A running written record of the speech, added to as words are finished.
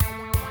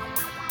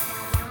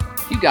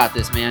You got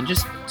this, man.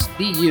 Just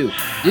be you.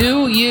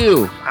 Do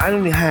you. I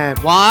don't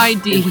have. Why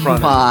in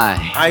front of me.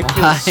 DY? I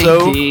feel Why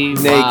so DY?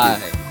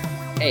 naked.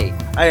 Hey,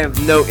 I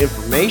have no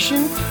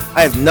information.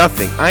 I have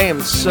nothing. I am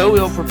so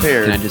ill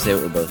prepared. can I just say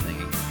what we're both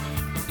thinking?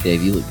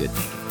 Dave, you look good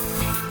naked.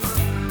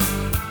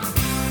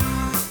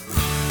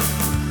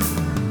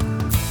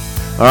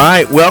 All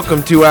right,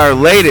 welcome to our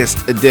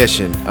latest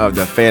edition of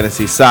the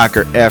Fantasy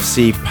Soccer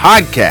FC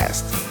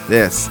podcast.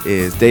 This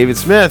is David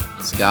Smith.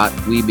 Scott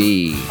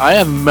Weeby. I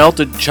have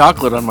melted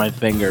chocolate on my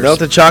fingers.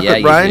 Melted chocolate, Yeah,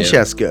 you Brian do.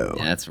 Chesko.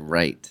 Yeah, that's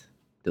right.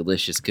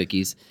 Delicious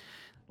cookies.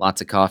 Lots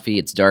of coffee.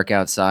 It's dark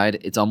outside.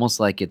 It's almost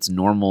like it's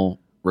normal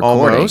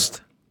recording.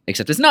 Almost,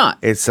 Except it's not.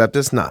 except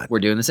it's not. We're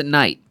doing this at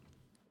night.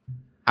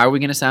 How are we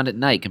going to sound at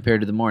night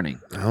compared to the morning?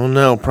 I don't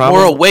know. Probably.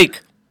 More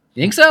awake,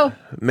 You think so?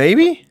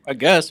 Maybe. I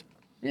guess.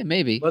 Yeah,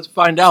 maybe. Let's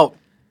find out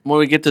when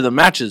we get to the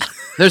matches.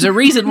 There's a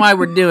reason why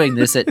we're doing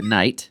this at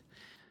night.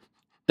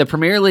 The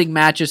Premier League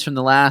matches from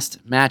the last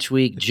match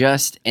week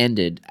just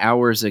ended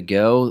hours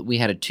ago. We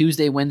had a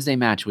Tuesday, Wednesday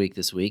match week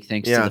this week,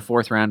 thanks to the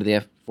fourth round of the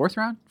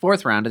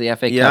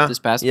FA Cup this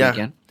past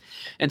weekend.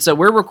 And so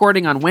we're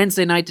recording on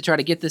Wednesday night to try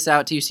to get this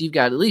out to you, so you've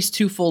got at least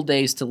 2 full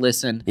days to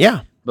listen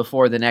Yeah.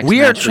 before the next We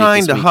are match week trying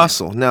this to weekend.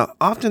 hustle. Now,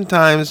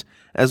 oftentimes,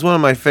 as one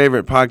of my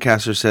favorite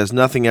podcasters says,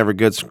 nothing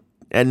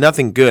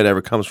good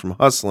ever comes from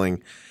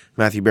hustling.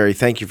 Matthew Berry,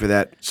 thank you for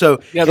that.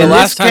 So, Yeah, the in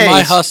last this time I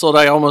case- hustled,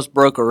 I almost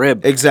broke a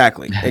rib.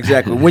 Exactly.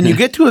 When you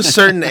get to a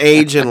certain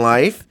age in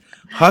life,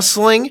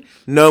 hustling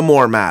no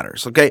more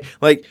matters. Okay,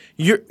 like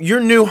your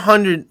new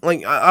 100.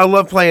 Like I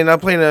love playing. I'm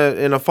playing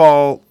in a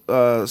fall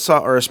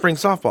or a spring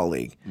softball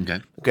league.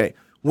 Okay.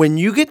 When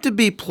you get to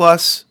be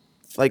plus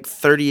like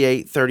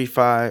 38,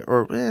 35,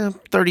 or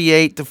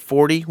 38 to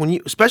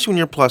 40, especially when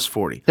you're plus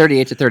 40.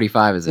 38 to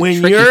 35 is a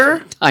When tricky you're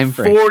time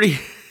frame. 40,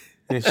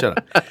 shut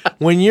up.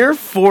 When you're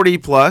 40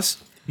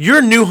 plus,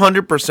 your new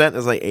 100%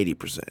 is like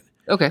 80%.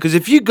 Okay. Because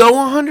if you go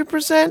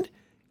 100%,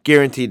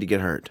 guaranteed to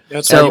get hurt.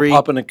 That's So- how you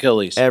pop an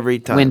Achilles. Every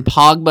time. When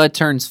Pogba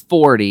turns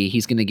 40,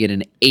 he's going to get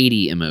an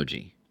 80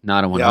 emoji,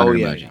 not a 100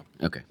 yeah, emoji.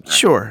 Okay.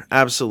 Sure,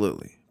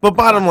 absolutely. But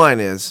bottom line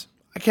is,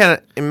 I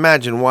can't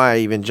imagine why I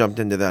even jumped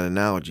into that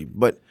analogy.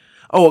 But,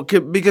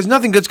 because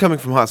nothing good's coming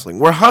from hustling.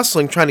 We're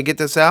hustling, trying to get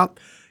this out.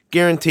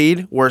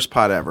 Guaranteed, worst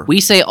pot ever. We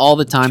say all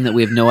the time that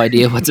we have no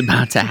idea what's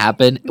about to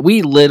happen.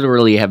 We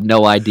literally have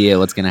no idea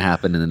what's going to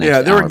happen in the next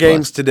Yeah, there hour were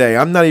games plus. today.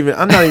 I'm not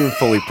even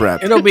fully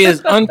prepped. It'll be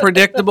as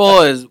unpredictable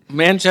as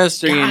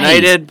Manchester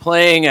United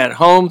playing at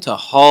home to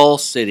Hull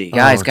City.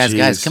 Guys, Oh, guys,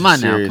 geez, come on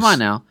serious.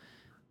 now.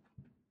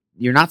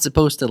 You're not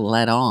supposed to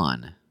let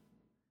on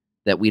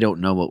that we don't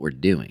know what we're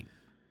doing.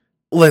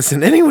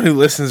 Listen, anyone who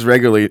listens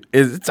regularly,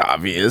 it's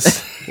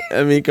obvious.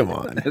 I mean, come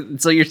on.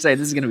 So you're saying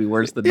this is going to be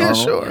worse than Yeah,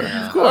 normal? sure.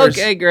 Of course.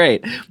 Okay,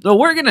 great. Well,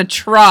 we're going to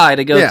try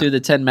to go Yeah. through the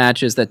 10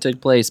 matches that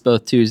took place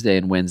both Tuesday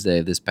and Wednesday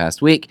of this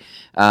past week,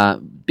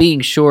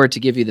 being sure to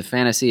give you the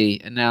fantasy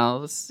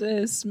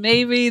analysis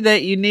maybe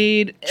that you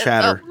need.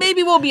 Chatter.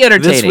 Maybe we'll be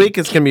entertaining. This week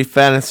it's going to be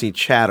fantasy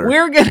chatter.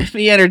 We're going to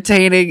be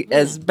entertaining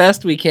as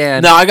best we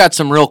can. Now, I got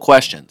some real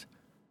questions.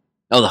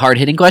 Oh, the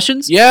hard-hitting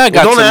questions? Yeah, I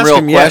got Don't some ask real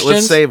him yet. questions.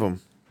 Let's save them.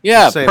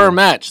 Yeah, Save per them.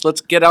 match.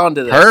 Let's get on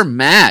to this. Per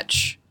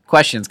match.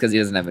 Questions because he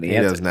doesn't have any He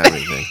answers. doesn't have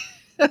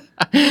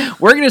anything.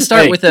 We're going to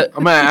start with a...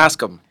 I'm going to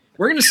ask him.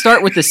 We're going to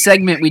start with the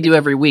segment we do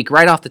every week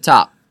right off the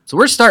top. So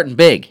we're starting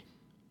big.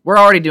 We're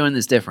already doing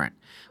this different.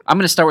 I'm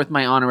going to start with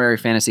my honorary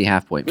fantasy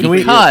half point. Can we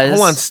Because...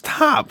 hold on?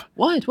 Stop.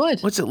 What?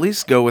 Let's at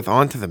least go with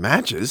on to the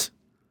matches.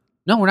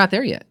 No, we're not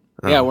there yet.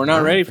 Yeah, we're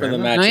not Oh, ready fair for the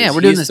enough. matches. No, yeah,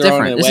 we're doing He's this throwing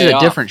different. it This is way a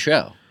off. different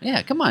show.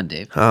 Yeah, come on,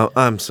 Dave. Oh,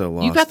 I'm so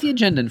lost. You got the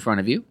agenda in front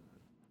of you.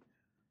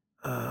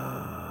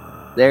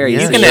 There you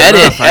yeah, You go. can sure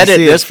enough. I edit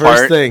see this it first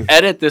part. thing.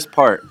 Edit this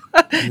part.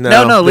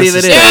 No, leave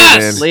this it is in.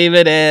 staying Yes! Leave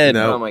it in.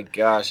 No. Oh my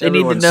gosh. They need to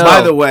everyone's- know.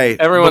 By the way,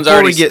 Everyone's before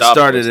we already get stopped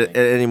started listening.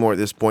 anymore at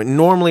this point,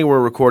 normally we're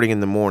recording in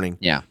the morning.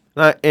 Yeah.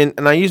 And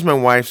I use my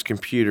wife's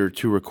computer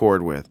to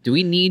record with. Do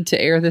we need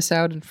to air this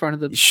out in front of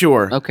the...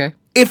 Sure. Okay.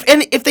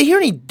 If they hear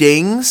any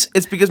dings,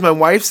 it's because my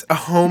wife's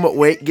home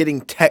awake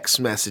getting text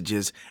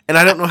messages, and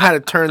I don't know how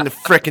to turn the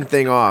frickin'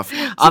 thing off.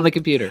 On the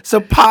computer. So,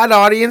 pod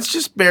audience,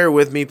 just bear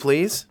with me,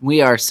 please. We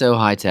are so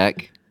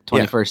high-tech.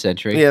 21st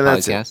century Yeah,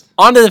 that's it. podcast.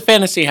 On to the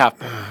fantasy half.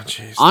 Oh,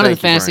 jeez. On to the Thank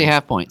you, fantasy Brian.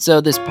 half point. So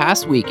this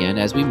past weekend,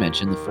 as we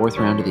mentioned, the 4th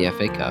round of the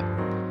FA Cup,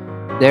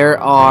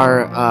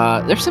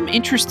 there's some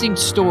interesting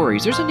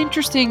stories. There's an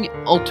interesting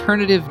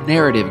alternative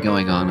narrative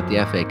going on with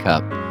the FA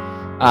Cup,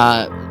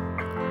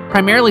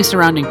 primarily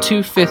surrounding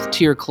 2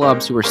 fifth-tier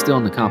clubs who are still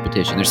in the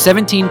competition. There's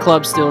 17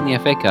 clubs still in the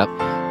FA Cup.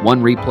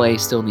 One replay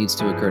still needs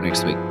to occur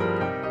next week.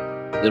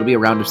 It'll be a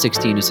round of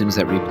 16 as soon as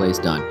that replay is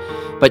done.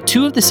 But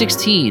 2 of the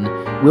 16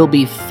 will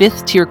be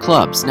 5th-tier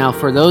clubs. Now,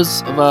 for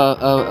those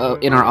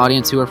of in our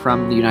audience who are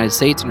from the United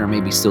States and are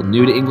maybe still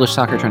new to English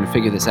soccer trying to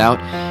figure this out,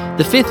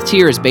 the 5th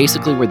tier is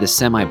basically where the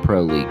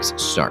semi-pro leagues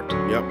start.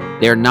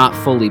 Yep. They're not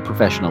fully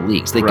professional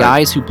leagues. The Right.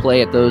 guys who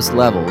play at those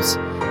levels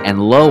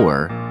and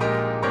lower,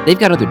 they've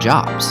got other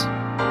jobs.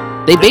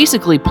 They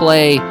basically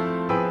play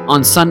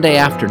on Sunday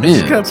afternoons.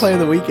 Just kind of play on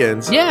the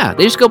weekends. Yeah,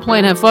 they just go play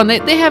and have fun.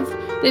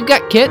 They've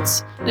got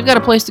kits. They've got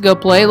a place to go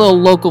play, a little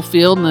local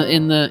field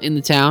in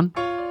the town.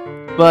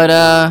 But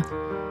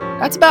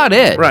that's about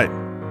it. Right.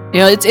 You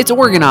know, it's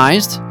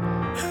organized,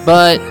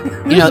 but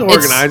you know,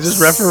 organized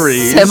as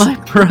referees.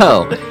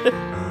 Semi-pro.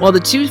 Well, the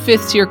two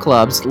fifth-tier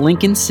clubs,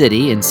 Lincoln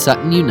City and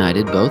Sutton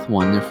United, both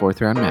won their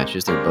fourth-round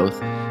matches. They're both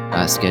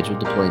scheduled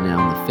to play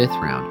now in the fifth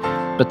round.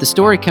 But the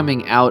story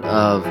coming out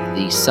of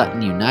the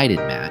Sutton United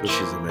match, Which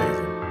is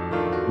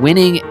amazing.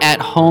 winning at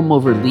home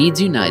over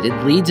Leeds United.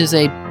 Leeds is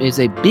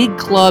a big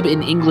club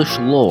in English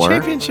lore.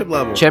 Championship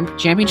level.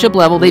 Championship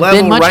level. They've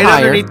Level been much right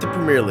higher. underneath the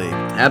Premier League.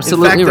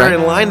 Absolutely in fact, right. they're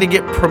in line to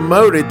get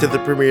promoted to the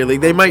Premier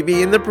League. They might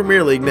be in the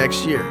Premier League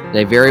next year.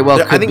 They very well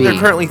could I think be. they're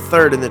currently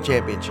third in the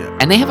championship.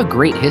 And they have a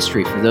great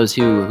history for those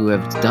who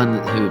have done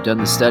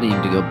the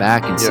studying to go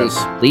back and Yes.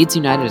 see. Leeds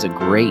United has a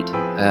great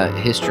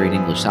history in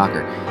English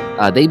soccer.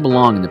 They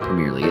belong in the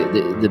Premier League.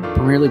 The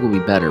Premier League will be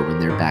better when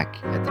they're back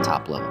at the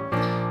top level.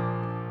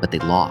 But they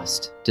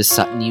lost to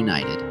Sutton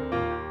United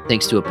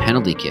thanks to a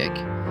penalty kick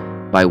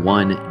by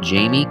one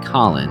Jamie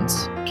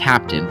Collins,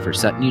 captain for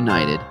Sutton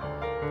United,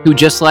 who,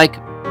 just like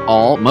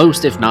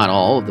most if not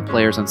all of the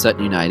players on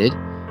Sutton United,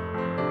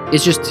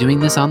 is just doing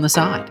this on the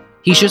side.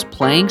 He's just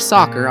playing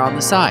soccer on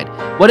the side.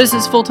 What is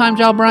his full-time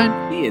job,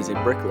 Brian? He is a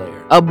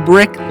bricklayer. A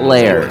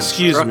bricklayer.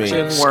 Excuse me.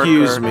 Construction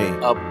Excuse worker, me.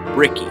 A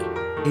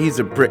brickie. He's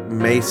a brick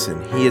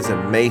mason. He is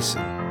a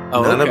mason.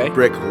 Oh, not okay. a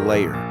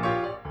bricklayer,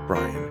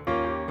 Brian.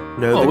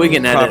 No, Oh, the we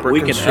can edit. proper We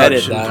can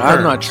edit construction that. terms.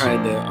 I'm not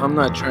trying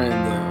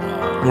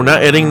to. We're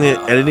not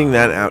editing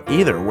that out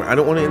either. I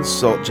don't want to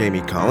insult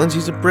Jamie Collins.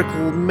 He's a brick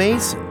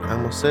mason. I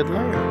almost said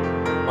layer.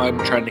 I'm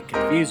trying to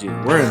confuse you.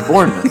 We're in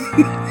Bournemouth.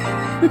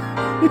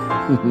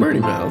 Bernie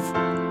mouth.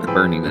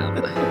 Burning them.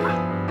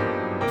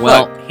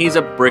 Well, But he's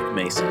a brick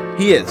mason.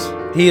 He is.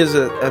 He is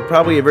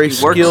probably a very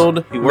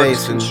skilled He works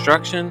mason.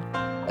 construction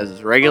as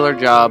his regular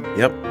job.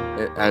 Yep.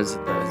 As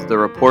the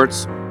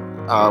reports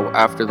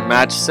after the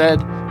match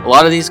said, a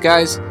lot of these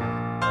guys,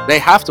 they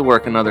have to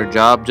work another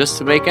job just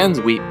to make ends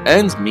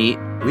meet,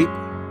 Weep.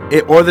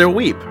 Or they'll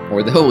weep.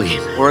 or the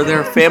weep. or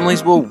their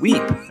families will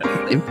weep.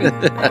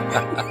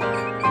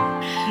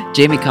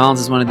 Jamie Collins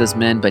is one of those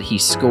men, but he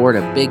scored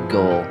a big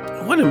goal.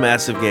 What a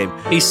massive game.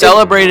 He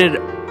celebrated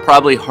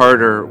probably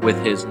harder with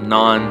his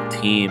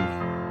non-team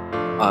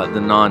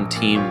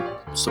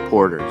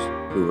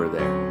supporters who were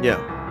there.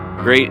 Yeah.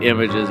 Great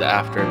images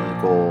after the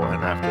goal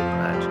and after the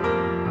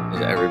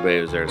match. Everybody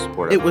was there to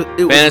support him. It was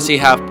Fantasy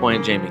half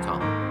point Jamie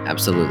Collins.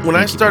 Absolutely. when I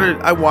Thank you,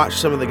 started, I watched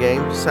some of the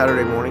games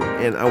Saturday morning,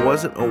 and I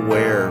wasn't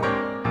aware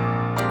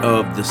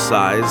of the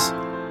size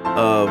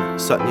of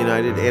Sutton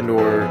United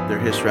and/or their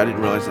history. I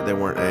didn't realize that they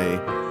weren't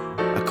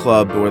a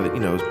club, or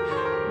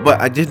that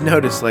But I did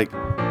notice, like,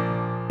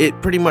 it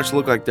pretty much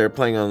looked like they're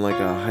playing on like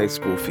a high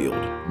school field.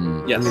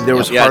 Mm. Yes. I mean, there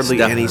was Yes, hardly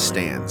definitely. any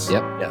stands.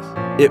 Yep. Yes.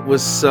 It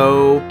was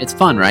so. It's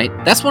fun, right?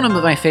 That's one of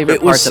my favorite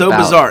It was parts so about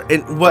bizarre.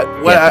 And what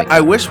Yeah, I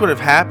wish would have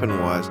happened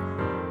was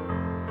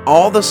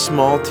all the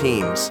small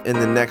teams in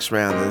the next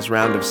round, this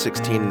round of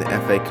 16 in the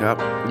FA Cup,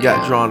 got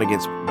Yeah. drawn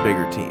against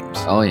bigger teams.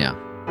 Oh, yeah.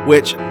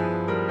 Which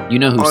You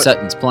know who Uh,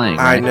 Sutton's playing,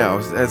 I right?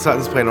 know.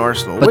 Sutton's playing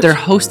Arsenal. But which, they're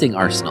hosting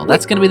Arsenal.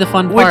 That's going to be the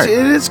fun which part.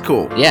 it is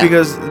cool. Yeah.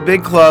 Because the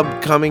big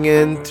club coming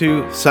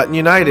into Sutton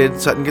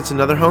United, Sutton gets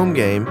another home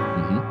game.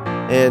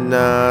 Mhm. And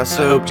I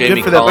so hope Jamie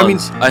good for them.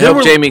 Collins. I there hope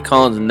were- Jamie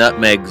Collins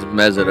nutmegs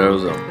Mesut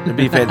Ozil. It'd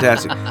be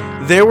fantastic.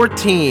 There were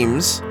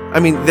teams. I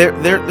mean,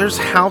 there's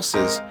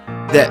houses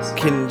that Yes.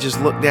 can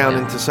just look down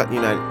Yeah. into Sutton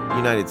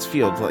United's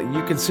field. Like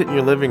you can sit in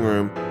your living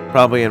room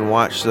probably and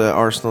watch the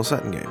Arsenal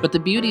Sutton game. But the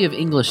beauty of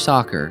English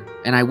soccer,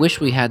 and I wish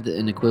we had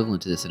an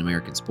equivalent to this in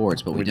American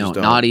sports, but we, We just don't.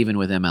 don't. Not even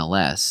with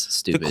MLS. The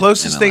Stupid.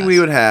 closest thing we MLS.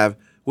 would have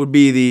would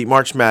be the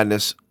March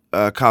Madness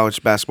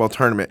college basketball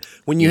tournament.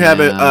 When you have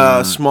Yeah.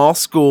 a small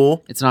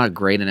school, It's not a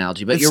great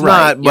analogy, but it's you're not,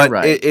 right. You're but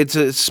right. it's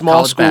a small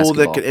College school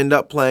basketball. that could end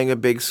up playing a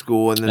big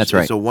school, and That's it's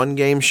right. a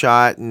one-game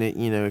shot, and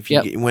if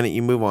you Yep. win it,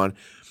 you move on.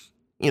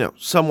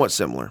 Somewhat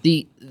similar.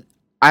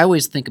 I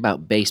always think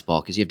about baseball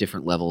because you have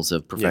different levels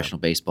of professional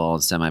baseball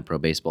and semi-pro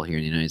baseball here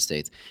in the United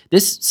States.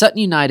 This Sutton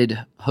United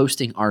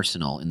hosting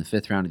Arsenal in the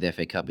 5th round of the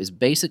FA Cup is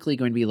basically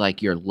going to be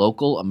like your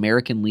local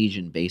American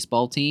Legion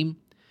baseball team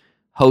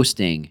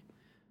hosting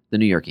the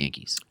New York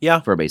Yankees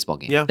for a baseball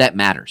game. Yeah. That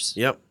matters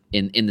Yep.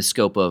 in the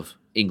scope of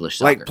English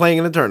soccer. Like playing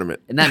in a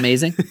tournament. Isn't that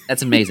amazing?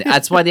 That's amazing.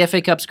 That's why the FA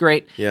Cup's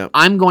great. Yeah.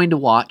 I'm going to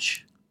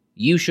watch.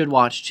 You should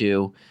watch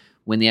too.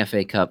 Win the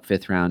FA Cup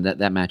 5th round.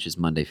 That match is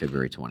Monday,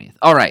 February 20th.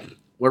 All right,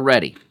 we're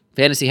ready.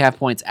 Fantasy half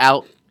points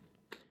out.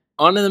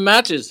 On to the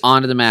matches.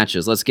 On to the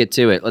matches. Let's get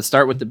to it. Let's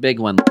start with the big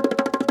one.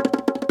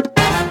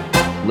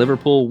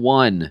 Liverpool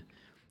 1.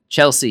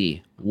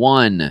 Chelsea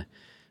 1.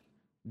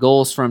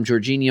 Goals from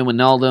Jorginho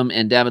Wijnaldum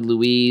and David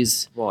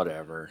Luiz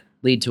Whatever.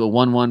 lead to a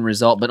 1-1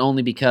 result, but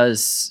only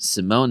because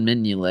Simone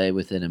Mignolet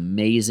with an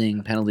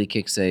amazing penalty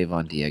kick save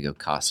on Diego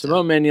Costa.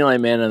 Simone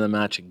Mignolet man of the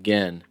match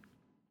again.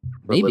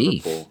 For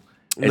Maybe. Liverpool.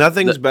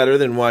 Nothing's better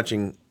than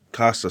watching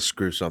Costa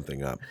screw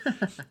something up.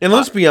 And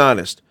let's be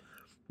honest,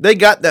 they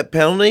got that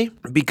penalty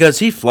because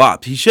he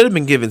flopped. He should have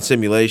been given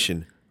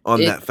simulation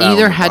on It that foul.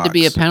 either in the had to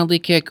be a box. penalty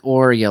kick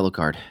or a yellow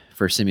card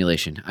for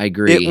simulation. I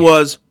agree. It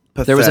was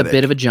pathetic. There was a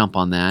bit of a jump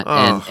on that,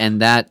 Oh.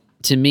 and that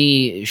to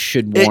me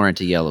should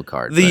warrant a yellow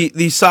card.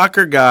 The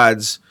soccer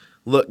gods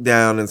looked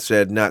down and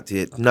said, "Not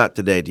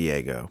today,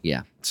 Diego."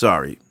 Yeah,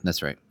 Sorry.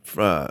 that's right.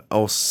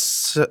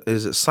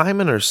 Is it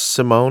Simon or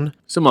Simone?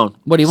 Simone.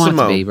 What do you want it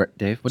Simone. to be,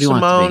 Dave? What do you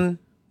want it to be? Simone.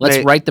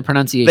 Let's write the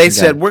pronunciation. They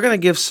said guide. we're going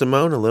to give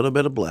Simone a little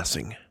bit of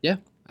blessing. Yeah,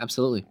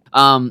 absolutely.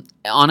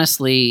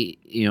 Honestly,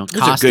 Those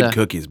Costa. are good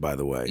cookies, by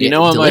the way. You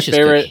know what my delicious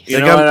favorite? cookies. You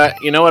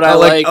know what I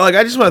like.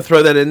 I just want to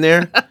throw that in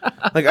there.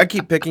 Like I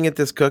keep picking at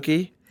this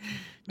cookie.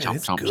 Man, Chomp,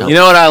 it's chomp, good. chomp. You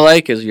know what I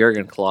like is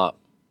Jurgen Klopp.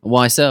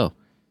 Why so?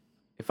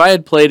 If I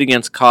had played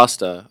against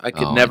Costa, I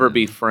could Oh, never I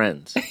be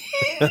friends.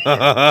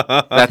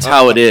 That's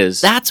how it is.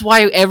 That's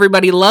why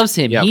everybody loves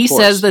him. Yeah, of He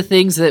course. says the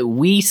things that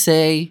we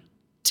say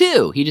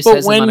too. He just But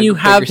says them on when a you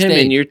have bigger him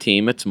stage. in your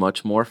team, it's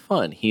much more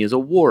fun. He is a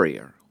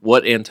warrior.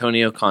 What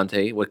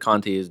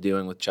Conte is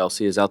doing with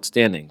Chelsea is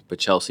outstanding. But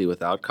Chelsea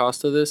without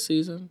Costa this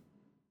season,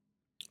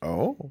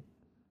 Oh.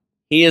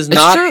 he is It's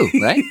not. true,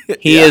 right?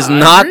 He Yeah, is I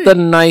not agree. the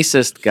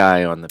nicest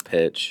guy on the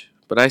pitch.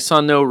 But I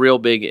saw no real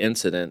big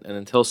incident, and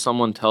until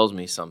someone tells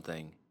me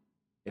something,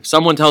 if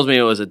someone tells me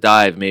it was a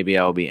dive, maybe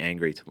I will be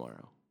angry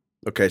tomorrow.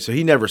 Okay, so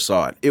he never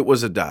saw it. It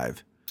was a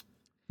dive.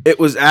 It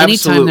was Anytime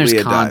absolutely there's a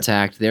dive.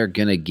 contact, they're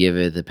gonna give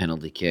it the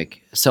penalty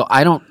kick. So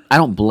I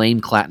don't blame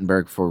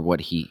Clattenburg for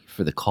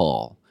for the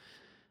call.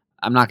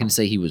 I'm not going to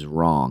say he was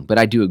wrong, but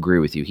I do agree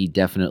with you. He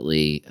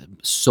definitely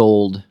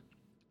sold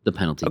the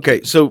penalty. Okay,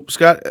 kick. so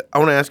Scott, I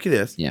want to ask you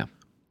this. Yeah.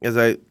 As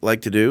I like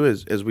to do,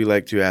 as we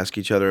like to ask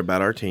each other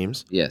about our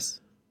teams.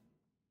 Yes.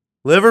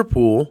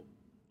 Liverpool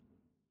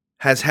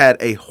has had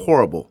a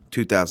horrible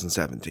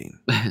 2017.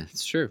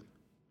 It's true.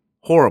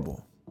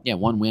 Horrible. Yeah,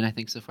 one win I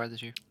think so far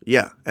this year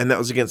Yeah, and that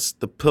was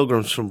against the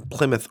Pilgrims from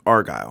Plymouth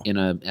Argyle. in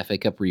a FA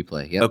Cup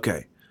replay. Yep.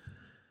 Okay.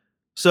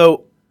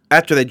 So,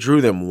 after they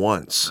drew them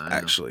once, I know.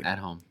 actually. At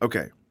home.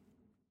 Okay.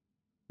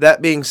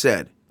 That being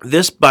said,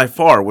 this by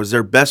far was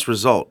their best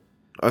result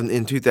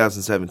in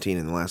 2017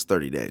 in the last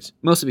 30 days.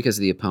 Mostly because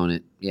of the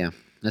opponent. Yeah,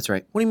 that's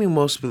right. What do you mean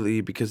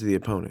mostly because of the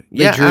opponent?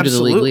 They drew to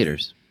the league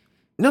leaders.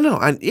 No,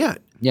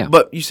 Yeah.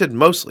 But you said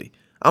mostly.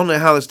 I don't know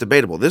how that's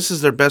debatable. This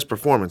is their best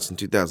performance in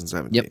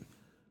 2017. Yep.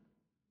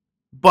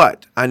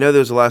 But I know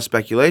there's a lot of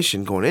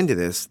speculation going into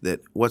this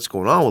that what's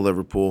going on with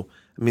Liverpool.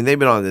 I mean, they've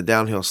been on the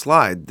downhill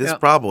slide. This Yep.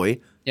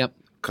 probably Yep.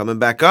 coming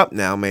back up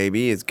now.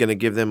 Maybe it's going to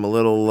give them a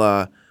little.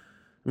 I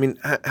mean,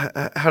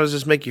 how does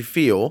this make you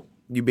feel?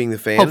 You being the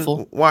fan,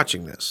 Hopeful.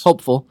 watching this.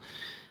 Hopeful.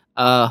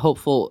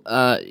 Hopeful.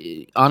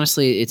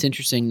 Honestly, it's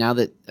interesting now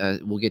that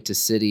we'll get to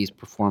City's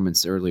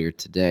performance earlier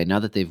today. Now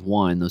that they've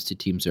won, those two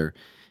teams are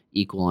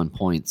equal on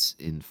points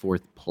in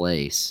fourth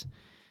place,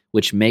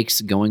 which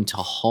makes going to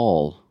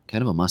Hull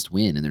kind of a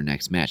must-win in their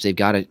next match. They've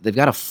got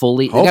to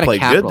fully. Hull They got to played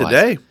good capitalize.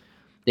 today.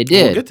 They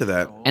We'll did. get to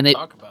that. And they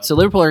talk about so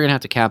Liverpool are going to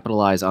have to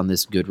capitalize on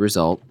this good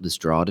result, this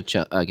draw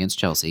to against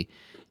Chelsea,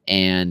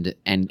 and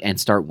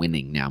start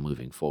winning now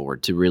moving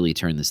forward to really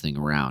turn this thing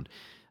around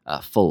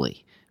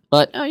fully.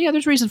 But yeah,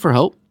 there's reason for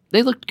hope.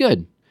 They looked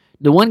good.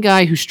 The one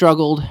guy who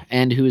struggled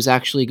and who is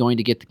actually going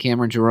to get the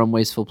Cameron Jerome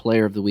Wasteful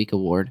Player of the Week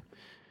award,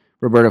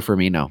 Roberto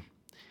Firmino.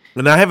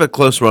 And I have a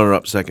close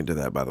runner-up second to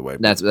that, by the way.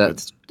 That's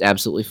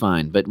absolutely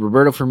fine. But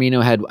Roberto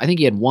Firmino had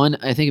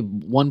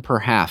one per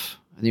half.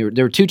 There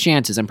were two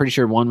chances. I'm pretty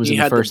sure one was He in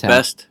the had first the half.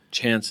 best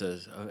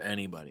chances of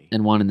anybody.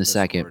 And one in the to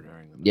second. score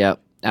during the match. Yep,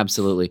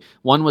 absolutely.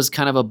 One was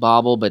kind of a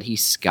bobble, but he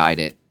skied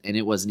it, and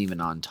it wasn't even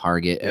on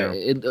target.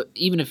 Yeah.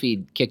 Even if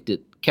he kept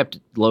it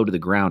low to the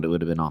ground, it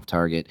would have been off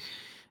target.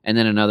 And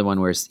then another one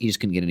where he just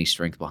couldn't get any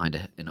strength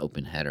behind an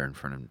open header in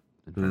front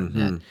of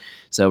net.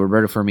 So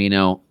Roberto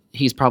Firmino,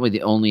 he's probably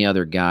the only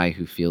other guy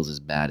who feels as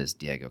bad as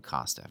Diego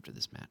Costa after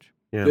this match.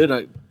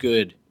 Yeah.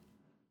 Good.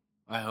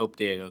 I hope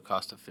Diego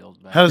Costa feels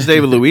better. How does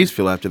David Luiz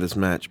feel after this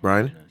match,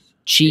 Brian?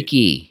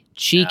 Cheeky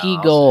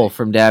I'll goal say.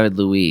 from David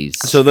Luiz.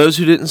 So those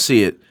who didn't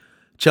see it,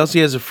 Chelsea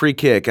has a free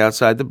kick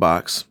outside the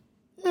box.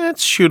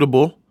 It's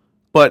shootable,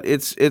 but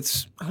it's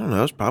I don't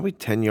know, it's probably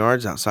 10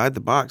 yards outside the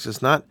box.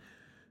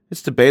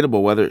 It's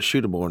debatable whether it's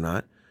shootable or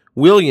not.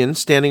 Willian,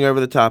 standing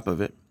over the top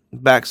of it,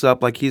 backs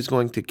up like he's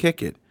going to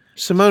kick it.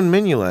 Simone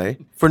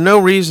Mignolet, for no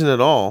reason at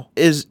all,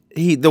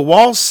 the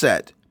wall's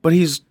set, but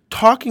he's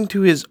talking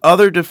to his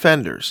other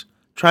defenders,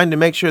 trying to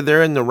make sure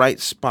they're in the right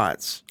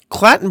spots.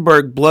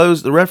 Clattenburg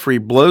the referee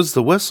blows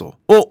the whistle.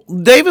 Well,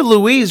 David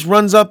Luiz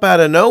runs up out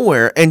of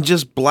nowhere and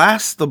just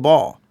blasts the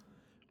ball.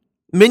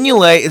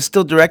 Mignolet is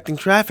still directing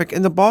traffic,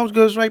 and the ball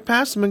goes right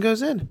past him and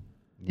goes in.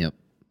 Yep.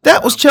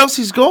 That was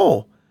Chelsea's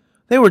goal.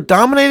 They were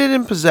dominated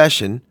in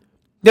possession.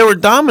 They were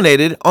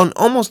dominated on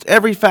almost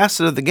every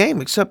facet of the game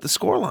except the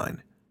scoreline.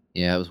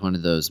 Yeah, it was one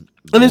of those.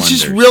 And it's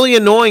just blunders. really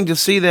annoying to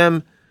see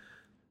them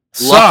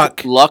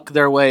suck luck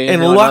their way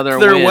and into luck another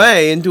their win.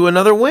 way into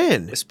another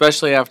win.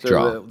 Especially after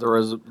Draw. the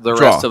Draw,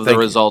 rest of the thank you.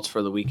 results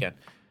for the weekend.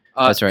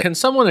 That's right. Can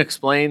someone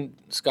explain,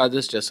 Scott,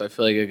 I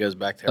feel like it goes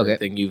back to Okay.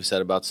 everything you've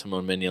said about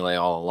Simone Mignolet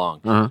all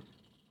along. Uh-huh.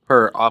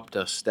 Per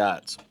Opta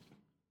stats,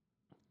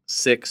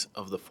 6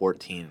 of the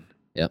 14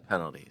 Yep.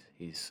 penalties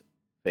he's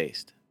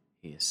faced,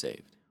 he is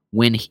saved.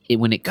 when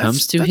it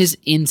comes to That's- his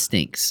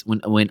instincts,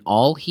 when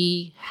all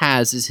he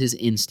has is his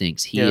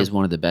instincts, he Yeah. is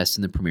one of the best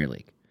in the Premier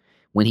League.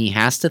 When he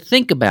has to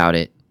think about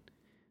it,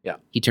 Yeah.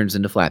 he turns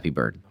into Flappy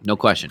Bird, no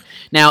question.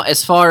 Now,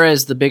 as far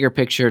as the bigger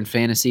picture in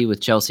fantasy with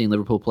Chelsea and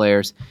Liverpool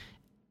players,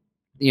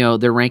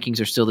 their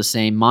rankings are still the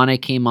same. Mane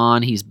came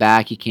on, he's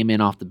back. He came in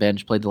off the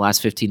bench, played the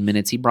last 15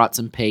 minutes. He brought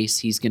some pace.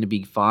 He's going to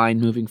be fine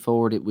moving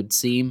forward, it would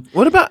seem.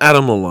 What about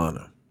Adam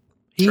Lallana?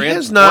 He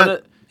has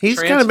not. He's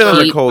kind of been on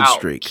a cold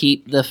streak.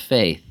 Keep the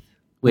faith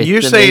with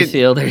You're the saying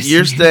midfielders.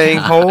 you're staying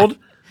hold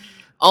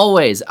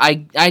Always.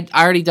 I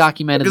already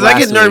documented because I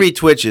get last nervy week.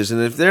 twitches,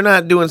 and if they're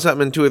not doing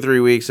something in 2 or 3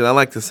 weeks, then I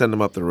like to send them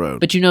up the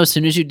road. But as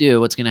soon as you do,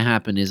 what's going to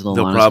happen is Lallana's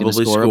going to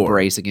probably score a score.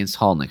 brace against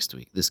Hull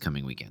this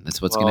coming weekend.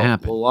 That's what's going to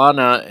happen.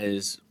 Lallana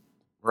is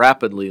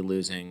rapidly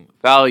losing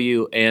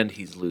value, and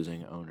he's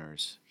losing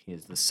owners. He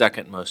is the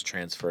second most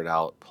transferred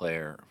out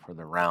player for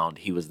the round.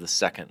 He was the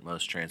second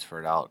most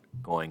transferred out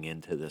going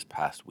into this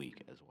past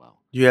week as well.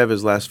 You have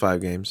his last 5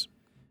 games.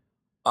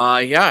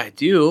 Yeah, I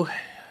do.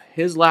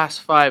 His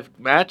last 5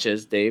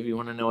 matches, Dave, you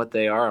want to know what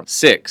they are?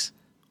 6,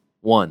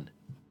 1,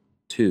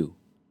 2,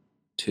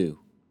 2,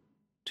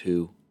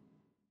 2,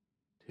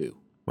 2.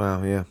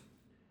 Wow, yeah.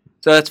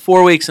 So that's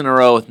 4 weeks in a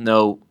row with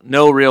no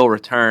real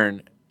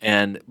return.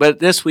 But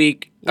this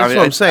week, That's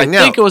what I'm saying.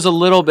 I think it was a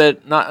little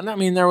bit not. I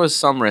mean, there was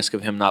some risk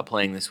of him not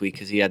playing this week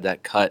because he had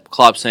that cut.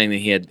 Klopp saying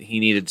that he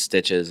needed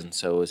stitches, and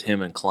so it was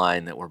him and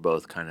Klein that were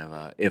both kind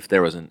of if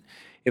there was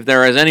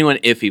anyone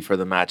iffy for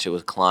the match, it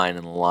was Klein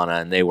and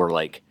Lallana, and they were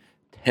like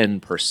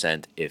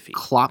 10% iffy.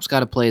 Klopp's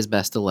got to play his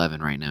best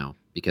 11 right now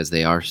because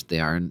they are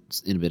in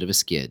a bit of a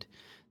skid.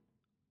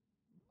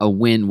 A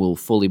win will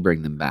fully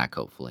bring them back,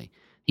 hopefully.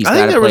 I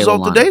think the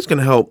result today is going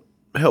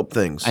to help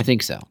things. I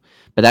think so.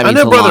 But that I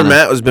means know Brother Lallana-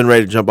 Matt has been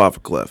ready to jump off a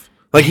cliff.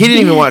 Like, he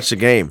didn't even watch the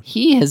game.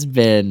 He has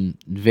been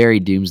very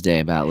doomsday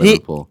about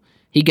Liverpool.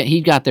 He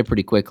got there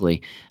pretty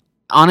quickly.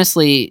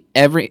 Honestly,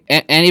 every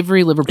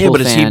Liverpool Yeah,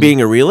 but fan, is he being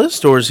a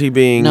realist or is he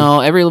being... No,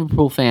 every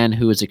Liverpool fan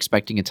who was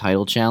expecting a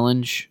title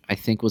challenge, I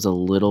think was a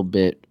little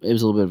bit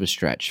of a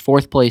stretch.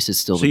 4th place is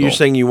still So the you're goal.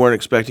 saying you weren't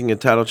expecting a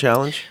title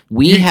challenge?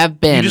 We have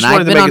been, You just and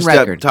wanted I've to been make on a step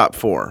record. top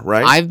 4,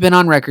 right? I've been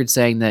on record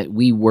saying that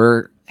we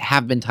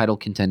have been title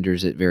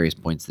contenders at various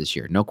points this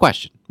year. No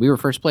question. We were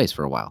first place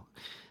for a while.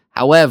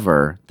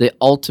 However, the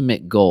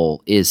ultimate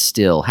goal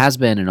has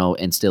been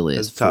and still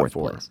is It's top 4th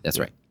 4. place. That's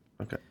right.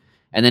 Okay.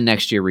 And then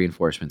next year,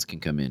 reinforcements can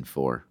come in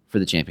for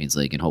the Champions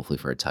League and hopefully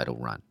for a title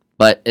run.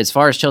 But as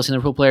far as Chelsea and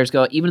Liverpool players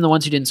go, even the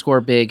ones who didn't score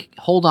big,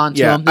 hold on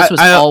to them. This was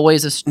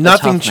always a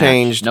Nothing tough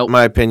changed, match. Nope.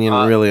 my opinion,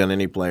 really, on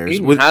any players.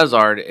 Eden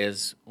Hazard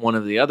is one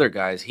of the other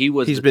guys.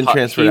 He's been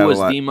transferred out a lot.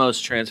 He was the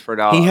most transferred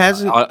out. He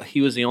hasn't-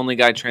 He was the only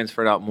guy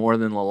transferred out more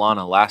than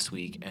Lallana last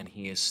week, and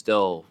he is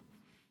still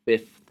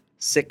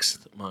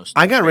 6th most.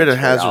 I got rid of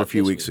transferred Hazard out a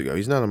few this weeks week. ago.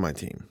 He's not on my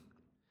team.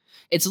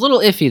 It's a little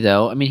iffy,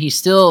 though. I mean, he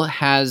still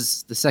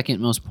has the 2nd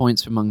most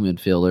points among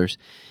midfielders.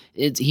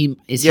 Is he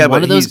Yeah, one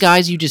but of those he's-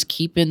 guys you just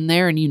keep in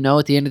there and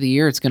at the end of the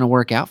year it's going to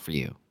work out for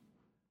you?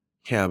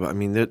 Yeah, but I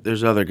mean,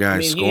 there's other guys I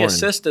mean, scoring. he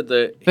assisted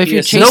the. But if he you're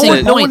assisted-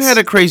 chasing no one points, had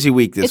a crazy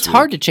week this It's week.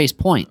 hard to chase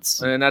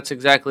points. and that's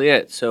exactly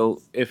it.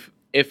 So if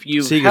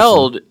you've Sigurdsson.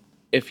 held,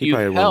 if He you've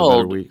probably had one of the better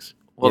held, weeks.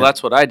 well, Yeah.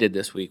 that's what I did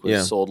this week. Was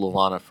Yeah. sold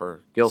Lallana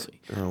for Gylfi.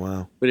 Oh,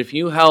 wow. But if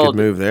you Good held,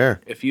 move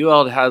there. if you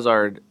held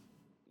Hazard,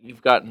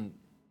 you've gotten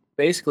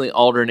basically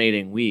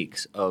alternating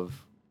weeks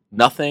of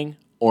nothing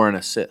or an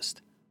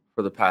assist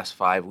for the past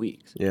 5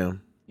 weeks. Yeah.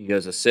 He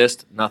goes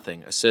assist,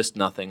 nothing, assist,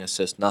 nothing,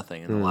 assist,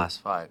 nothing in the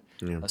last 5.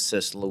 Yeah.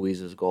 Assist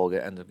Luiz's goal,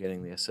 ends up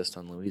getting the assist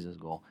on Luiz's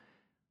goal.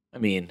 I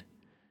mean,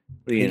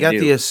 what are you He gonna got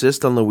do? the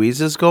assist on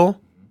Luiz's goal?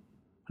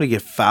 Did he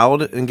get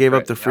fouled and gave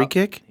up the free Yep.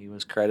 kick? He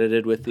was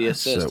credited with the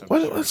That's assist. so- I'm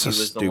what- sure. that's He so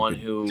was the one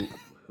who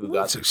got.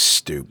 That's so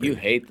stupid. You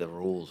hate the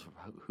rules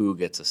of who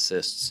gets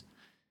assists.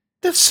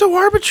 That's so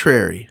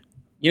arbitrary.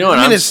 You know what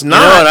I mean, I'm, it's you know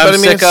not, what I'm but I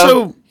mean, sick it's of?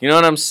 so- You know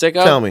what I'm sick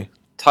of? Tell me.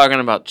 Talking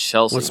about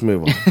Chelsea. Let's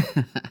move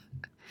on.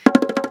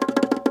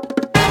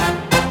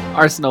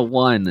 Arsenal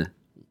 1.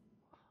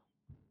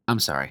 I'm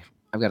sorry.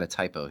 I've got a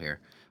typo here.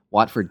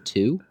 Watford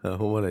 2.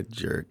 Oh, what a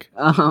jerk.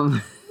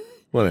 Oh.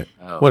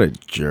 What a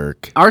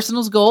jerk.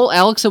 Arsenal's goal,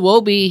 Alex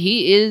Iwobi,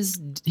 he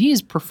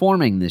is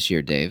performing this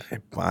year, Dave.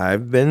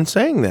 I've been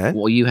saying that.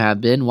 Well, you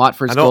have been.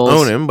 Watford's I don't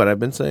goals. own him, but I've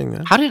been saying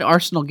that. How did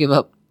Arsenal give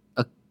up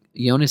a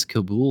Jonas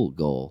Kabul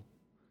goal?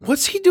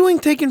 What's he doing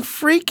taking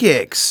free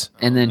kicks?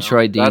 And then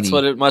Troy Deeney. That's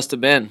what it must have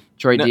been.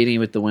 Troy No. Deeney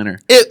with the winner.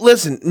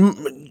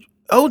 Listen,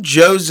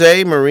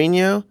 Jose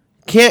Mourinho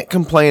can't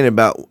complain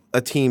about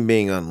a team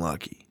being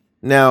unlucky.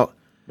 Now,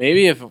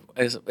 Maybe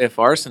if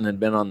Arsene had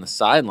been on the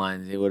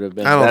sidelines, he would have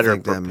been I don't better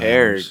think that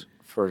prepared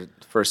matters.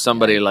 for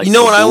somebody like You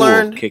know what I Kabul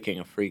learned? kicking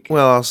a free kick.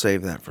 well, I'll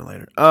save that for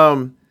later.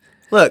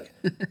 Look,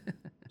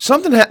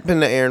 something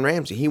happened to Aaron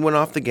Ramsey. He went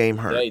off the game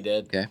hurt. Yeah, he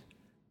did. Okay.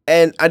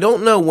 And I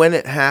don't know when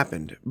it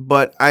happened,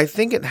 but I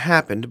think it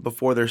happened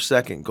before their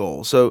second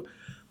goal. So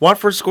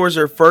Watford scores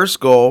their first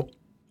goal,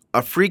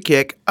 a free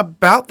kick,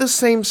 about the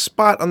same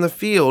spot on the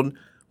field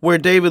where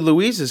David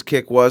Luiz's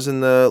kick was in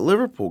the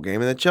Liverpool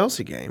game and the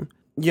Chelsea game.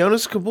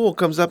 Jonas Kabul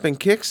comes up and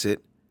kicks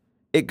it.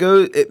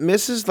 It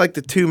misses like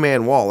the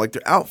 2-man wall. Like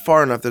they're out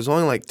far enough. There's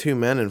only like 2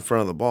 men in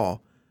front of the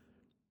ball.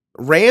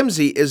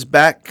 Ramsey is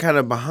back kind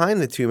of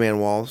behind the 2-man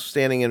wall,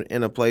 standing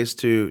in a place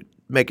to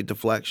make a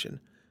deflection.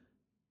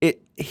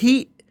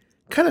 He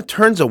kind of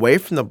turns away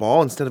from the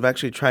ball instead of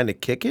actually trying to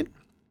kick it.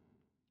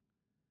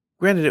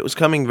 Granted, it was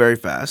coming very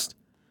fast.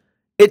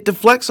 It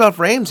deflects off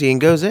Ramsey and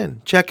goes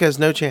in. Czech has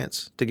no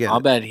chance to get I'll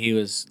it. bet he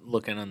was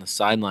looking on the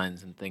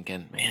sidelines and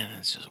thinking, man,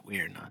 it's just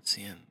weird not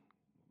seeing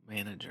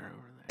manager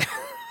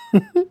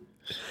over there.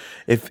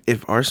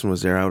 If Arson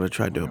was there, I would have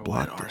tried to have Wonder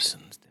what blocked it.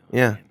 Arson's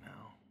doing Yeah. right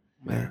now.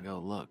 Better go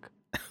look.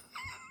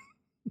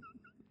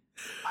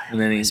 And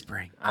then he's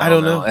whispering. I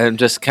don't know. I'm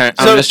just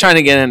So- trying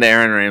to get into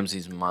Aaron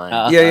Ramsey's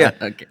mind. Yeah.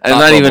 Okay. I'm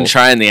not even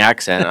trying the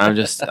accent. I'm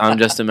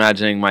just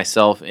imagining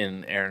myself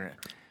in Aaron.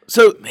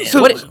 So What's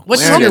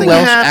Where your did-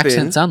 Welsh happened.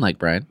 accent sound like,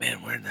 Brian? Man,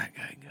 where'd that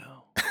guy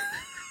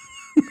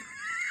go?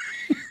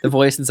 The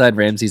voice inside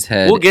Ramsey's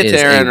head. We'll get is to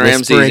a Aaron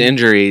Ramsey's whispering-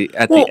 injury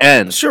at Well, the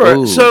end. Sure.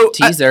 Ooh, so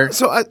teaser.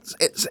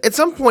 at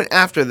some point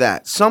after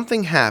that,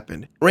 something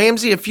happened.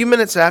 Ramsey, a few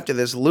minutes after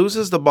this,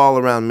 loses the ball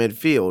around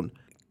midfield.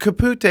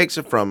 Capu takes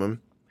it from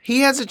him.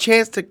 He has a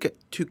chance to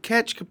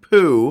catch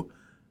Capu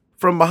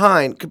from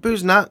behind.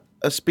 Capu's not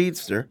a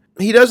speedster.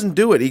 He doesn't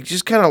do it. He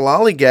just kind of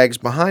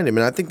lollygags behind him,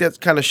 and I think that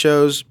kind of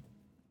shows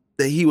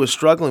that he was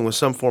struggling with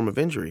some form of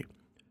injury.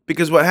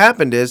 Because what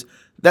happened is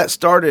that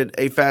started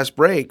a fast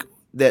break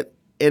that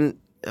in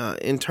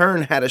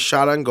turn had a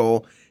shot on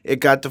goal. It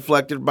got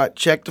deflected by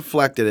Czech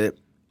deflected it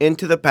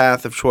into the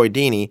path of Troy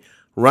Deeney,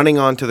 running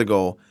onto the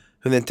goal,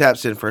 who then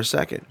taps in for a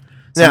second.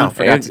 Someone Now,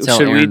 forgot to tell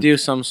should we Aaron- do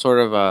some sort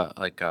of a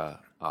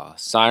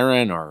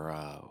siren or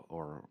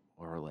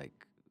like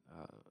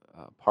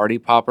party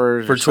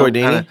poppers For or some Troy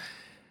Deeney? kinda-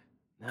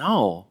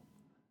 No,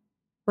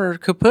 for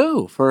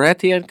Capu, for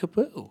Etienne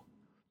Capu.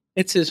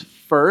 It's his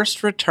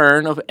first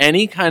return of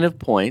any kind of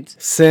points.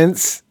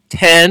 since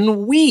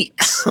 10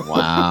 weeks.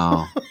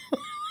 Wow.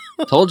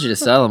 Told you to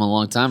sell him a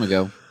long time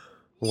ago.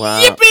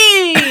 wow,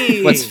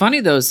 Yippee! What's funny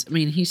though is, I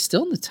mean, he's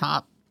still in the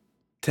top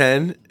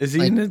 10 is he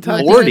Like, in the I top?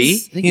 think 40? I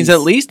think He's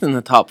at least in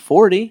the top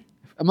 40.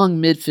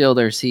 among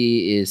midfielders.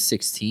 He is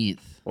 16th.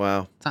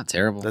 Wow, It's not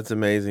terrible. that's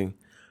amazing.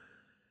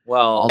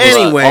 Well, All those-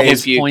 all if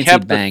those you points he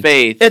kept the banked.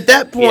 faith. At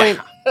that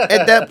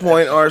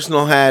point,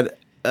 Arsenal had.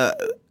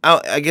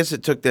 I guess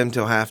it took them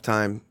till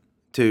halftime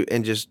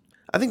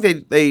I think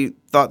they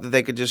thought that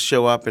they could just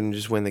show up and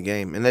just win the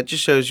game, and that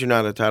just shows you're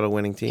not a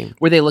title-winning team.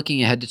 Were they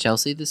looking ahead to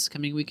Chelsea this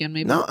coming weekend?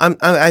 Maybe. No,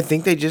 I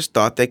think they just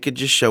thought they could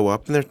just show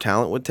up and their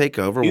talent would take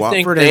over. You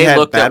think Watford they had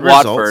looked bad at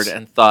Watford results,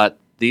 and thought,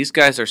 these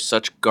guys are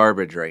such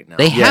garbage right now.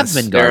 They Yes,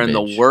 have been They're garbage.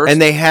 in the worst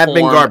and they have been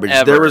form garbage.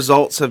 ever. Their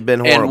results have been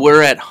horrible. And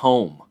we're at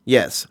home.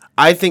 Yes,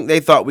 I think they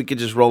thought we could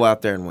just roll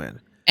out there and win.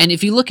 And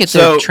if you look at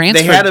their So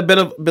transfer, they had a bit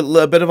of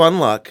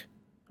unluck.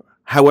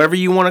 However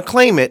you want to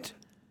claim it,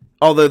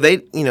 although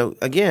they,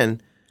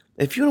 again,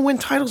 if you want to win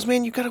titles,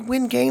 man, you got to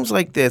win games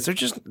like this.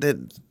 They're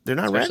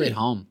not especially ready. at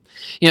home.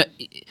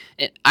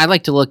 I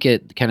like to look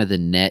at kind of the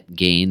net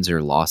gains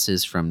or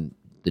losses from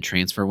the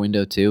transfer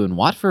window too. And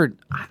Watford,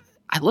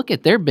 I look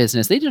at their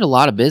business. They did a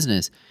lot of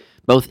business,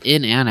 both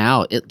in and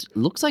out. It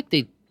looks like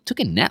they took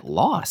a net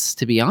loss,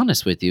 to be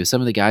honest with you.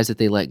 Some of the guys that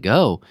they let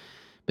go,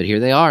 but here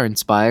they are,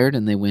 inspired,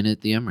 and they win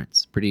at the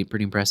Emirates. Pretty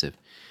impressive.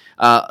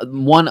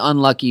 One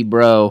unlucky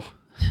bro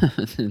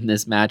in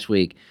this match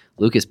week,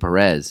 Lucas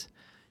Perez.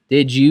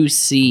 Did you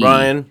see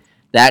Brian,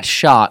 that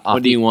shot off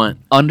What do you the want?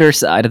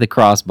 underside of the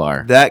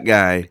crossbar? that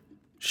guy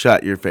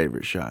shot your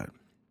favorite shot.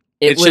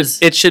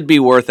 It should be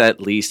worth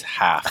at least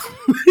half.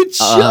 It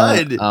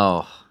should.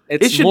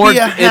 It's It should more, be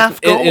a half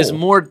It is goal.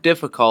 more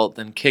difficult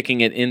than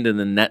kicking it into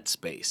the net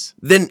space.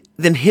 Then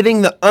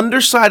hitting the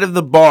underside of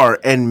the bar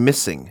and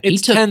missing.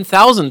 It's took-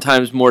 10,000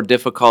 times more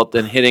difficult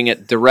than hitting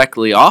it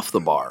directly off the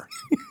bar.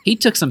 He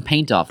took some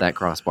paint off that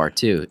crossbar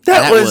too.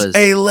 That was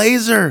a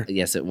laser.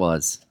 yes, it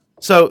was.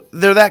 So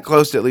they're that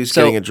close to at least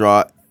So- getting a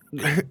draw.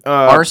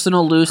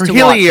 Arsenal lose to Watford.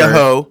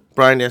 Herhelioho,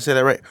 Brian, did I say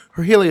that right?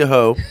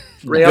 Herhelioho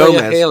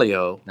Gomez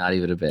Haleo. Not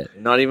even a bit.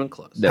 Not even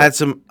close. No. had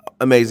some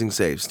amazing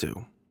saves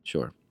too.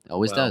 Sure,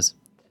 always Well. does.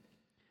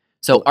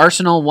 So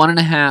Arsenal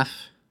 1.5,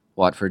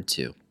 Watford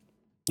 2.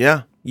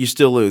 Yeah, you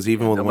still lose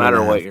even with No 1.5.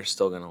 matter what, you're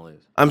still going to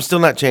lose. I'm still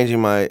not changing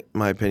my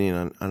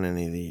opinion on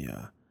any of the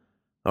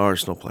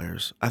Arsenal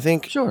players. I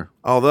think, Sure.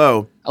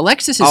 although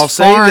Alexis I'll is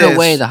say far and this.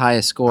 away the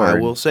highest scorer. I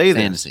will say in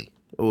this. fantasy.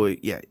 well,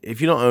 yeah,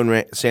 if you don't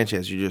own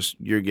Sanchez,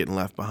 you're getting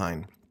left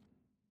behind.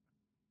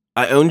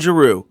 I own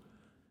Giroud.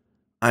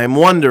 I'm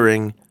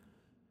wondering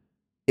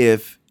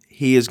if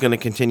he is going to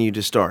continue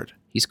to start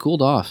He's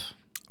cooled off.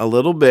 a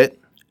little bit,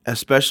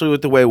 especially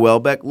with the way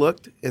Welbeck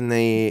looked in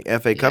the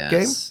FA Cup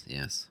game.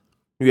 Yes.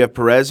 You have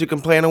Perez who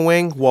can play on a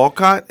wing.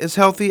 Walcott is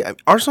healthy.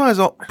 Arsenal has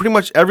pretty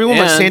much everyone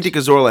but And- Santi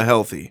Cazorla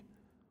healthy.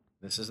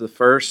 This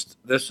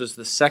was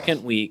the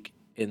second week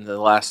in the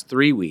last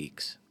 3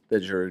 weeks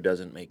that Giroud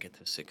doesn't make it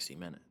to 60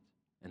 minutes.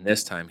 And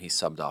this time he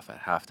subbed off at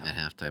halftime. At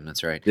halftime,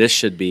 that's right. This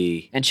should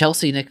be. And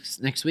Chelsea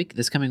next week,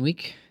 this coming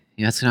week.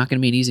 That's not going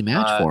to be an easy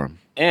match for him.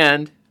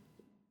 And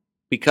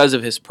because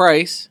of his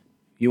price,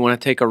 you want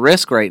to take a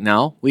risk right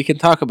now, we can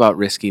talk about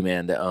risky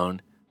man to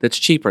own that's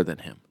cheaper than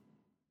him.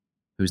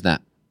 Who's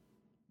that?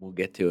 We'll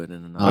get to it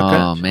in another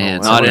Oh, match.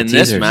 man. Not in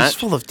this teasers. match. It's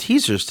full of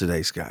teasers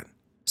today, Scott.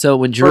 So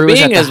when For Drew was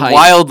at being the as height,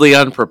 wildly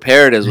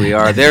unprepared as we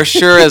are, there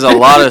sure is a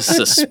lot of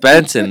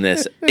suspense in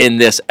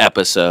this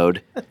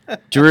episode.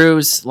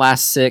 Drew's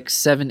last 6,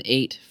 7,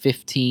 8,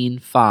 15,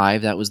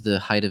 5. That was the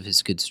height of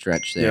his good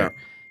stretch there.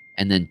 Yeah.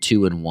 And then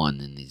 2 and 1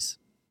 in these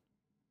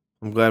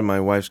I'm glad my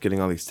wife's getting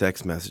all these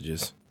text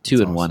messages. 2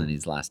 That's and 1 awesome. in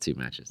these last 2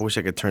 matches. I wish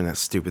I could turn that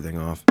stupid thing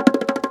off.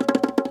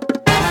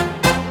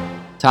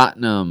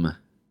 Tottenham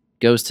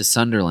goes to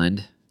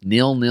Sunderland,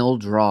 0-0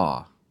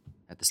 draw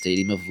at the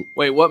Stadium of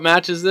Wait, what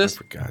match is this?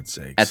 For God's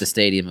sakes. at the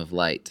Stadium of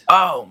Light.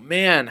 Oh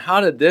man, how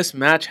did this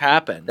match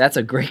happen? That's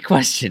a great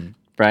question,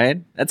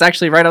 Brian. That's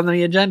actually right on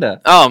the agenda.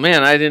 Oh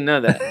man, I didn't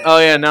know that. Oh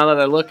yeah, now that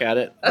I look at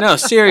it. No,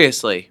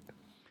 seriously.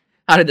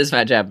 How did this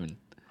match happen?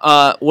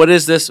 What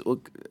is this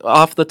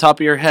off the top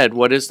of your head?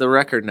 What is the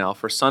record now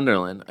for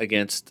Sunderland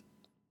against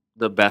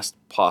the best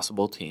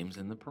possible teams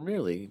in the Premier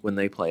League when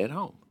they play at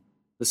home?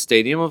 The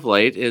Stadium of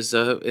Light is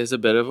a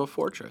bit of a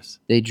fortress.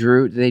 They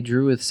drew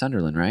with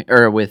Sunderland, right?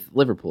 Or with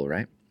Liverpool,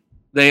 right?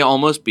 They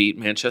almost beat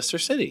Manchester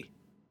City.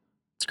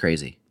 It's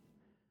crazy.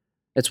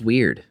 It's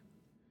weird.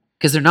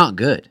 Because they're not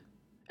good.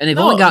 And they've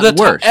only gotten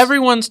worse.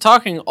 Everyone's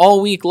talking all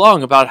week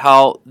long about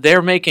how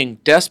they're making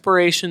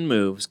desperation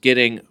moves,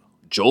 getting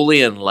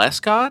Joleon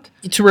Lescott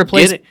to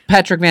replace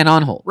Patrick Van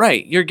Aanholt.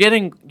 Right. You're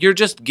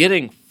just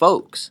getting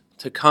folks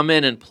to come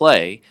in and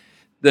play.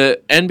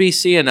 The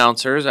NBC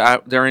announcers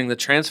during the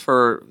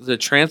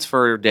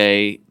transfer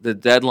day, the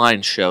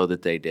deadline show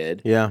that they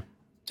did, Yeah.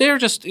 they're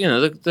just,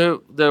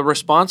 the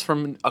response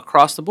from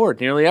across the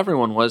board, nearly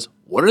everyone was,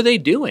 what are they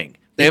doing?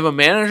 They have a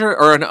manager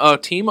or a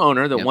team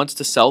owner that wants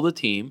to sell the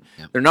team.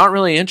 Yep. They're not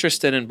really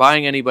interested in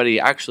buying anybody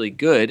actually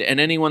good, and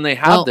anyone they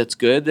have that's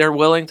good, they're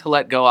willing to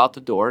let go out the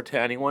door to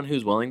anyone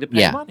who's willing to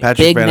pay money. Patrick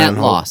Big Van net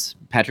Aanholt. loss.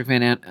 Patrick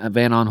Van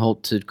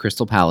Aanholt to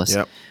Crystal Palace.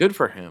 Yep. Good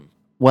for him.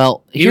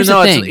 Well, here's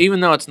the thing. Even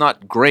though it's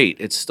not great,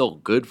 it's still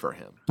good for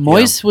him.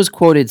 Moyes was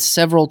quoted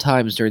several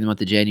times during the month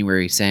of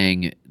January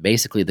saying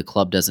basically the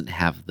club doesn't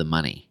have the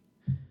money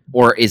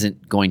or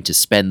isn't going to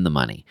spend the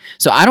money.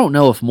 So I don't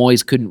know if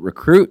Moyes couldn't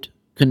recruit,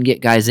 couldn't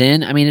get guys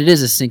in. I mean, it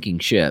is a sinking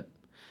ship.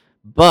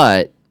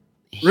 But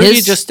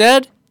Rudy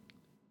Gestede?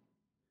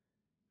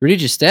 Rudy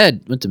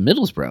Gestede went to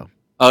Middlesbrough.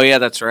 Oh, yeah,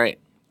 that's right.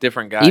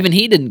 Different guy. Even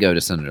he didn't go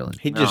to Sunderland.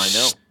 He No,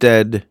 just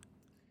stead.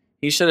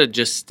 He should have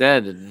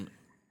Gestede.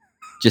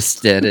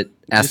 Gestede at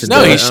Aston No,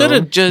 Villa. he should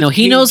have just... No,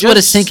 he knows what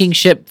a sinking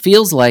ship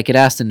feels like at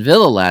Aston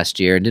Villa last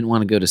year and didn't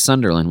want to go to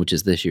Sunderland, which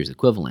is this year's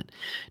equivalent.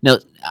 No,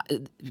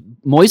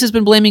 Moyes has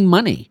been blaming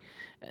money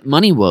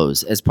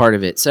woes as part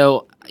of it.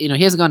 So, he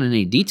hasn't gone into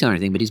any detail or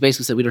anything, but he's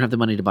basically said we don't have the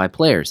money to buy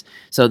players.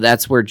 So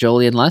that's where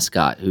Joleon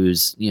Lescott,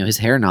 who's, his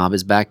hair knob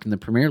is back in the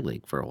Premier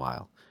League for a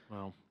while.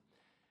 Well,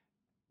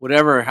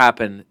 whatever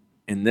happened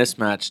in this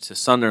match to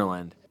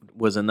Sunderland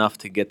was enough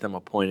to get them a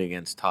point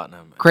against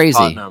Tottenham. Crazy.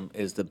 Tottenham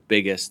is the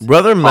biggest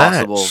Brother Matt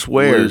possible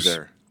swears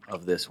loser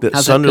of this that week.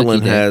 How's that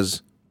Sunderland cookie day?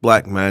 has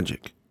black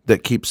magic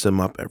that keeps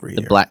them up every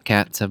The year. Black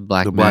Cats have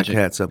black The Black magic.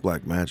 Cats have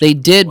black magic. They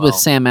did with Wow.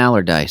 Sam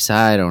Allardyce.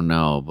 I don't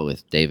know, but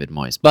with David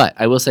Moyes. But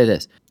I will say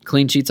this.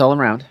 Clean sheets all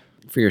around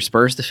for your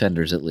Spurs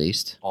defenders at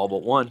least. All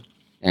but one.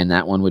 And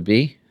that one would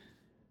be?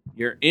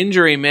 Your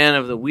injury man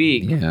of the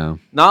week. Yeah.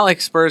 Not like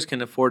Spurs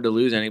can afford to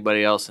lose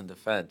anybody else in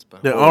defense.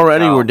 But They holy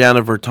already cow. were down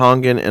to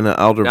Vertonghen and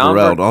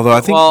Alderweireld. Although I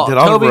think did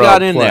Toby Alderweireld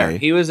got in play? there.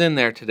 He was in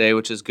there today,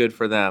 which is good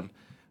for them.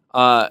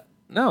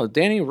 No,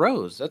 Danny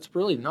Rose. That's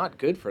really not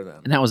good for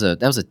them. And that was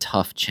a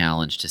tough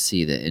challenge to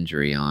see the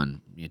injury on.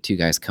 Two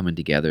guys coming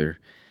together,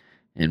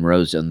 and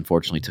Rose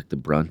unfortunately took the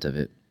brunt of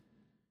it.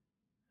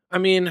 I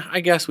mean,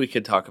 I guess we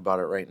could talk about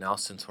it right now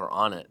since we're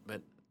on it,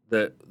 but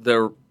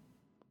the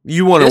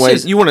You want to This wait?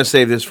 is- You want to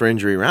save this for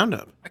injury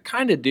roundup? I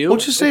kind of do. We'll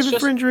just save It's it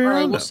for injury all right,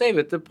 roundup. We'll save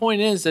it. The point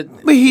is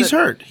that But he's that-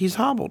 hurt. He's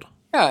hobbled.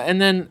 Yeah, and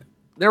then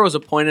there was a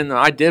point in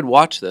I did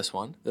watch this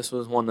one. This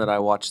was one that I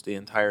watched the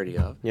entirety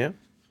of. Yeah.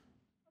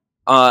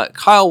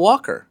 Kyle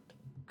Walker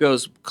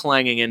goes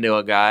clanging into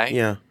a guy.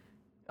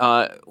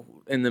 Yeah.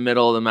 In the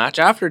middle of the match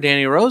after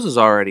Danny Rose is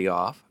already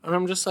off, and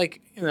I'm just like,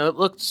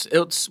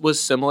 it was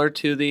similar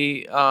to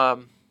the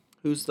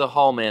who's the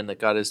Hall man that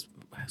got his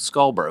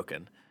skull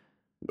broken,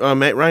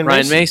 Ryan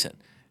Ryan Mason.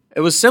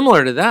 It was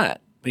similar to that,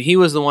 but he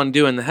was the one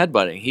doing the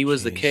headbutting. He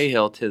was the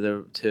Cahill to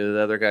the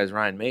other guy's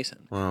Ryan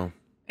Mason. Wow.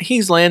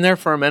 He's laying there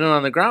for a minute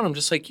on the ground. I'm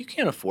just like, you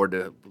can't afford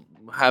to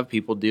have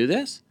people do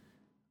this.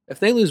 If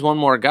they lose one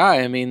more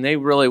guy, I mean,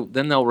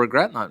 then they'll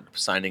regret not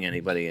signing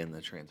anybody in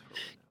the transfer.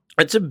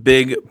 It's a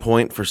big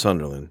point for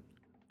Sunderland,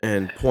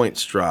 and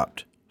points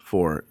dropped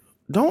for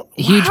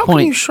Huge how point.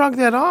 Can you shrug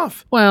that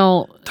off?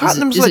 Well,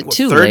 Tottenham's is like, it what,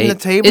 too third in late? the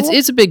table?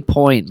 It's a big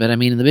point, but I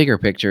mean, in the bigger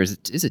picture, is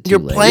it too You're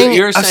late? playing-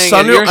 You're a saying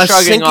Sunder- you're a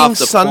shrugging off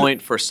sinking the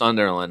point for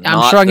Sunderland. I'm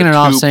not shrugging the it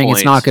off, 2 saying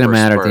it's not points going to for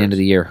matter at the Spurs. end of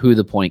the year who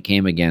the point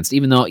came against.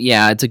 Even though,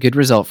 it's a good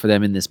result for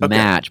them in this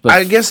match. But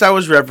I guess I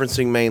was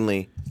referencing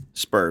mainly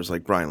Spurs,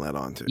 like Brian led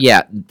on to.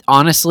 yeah,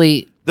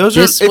 honestly,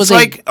 It's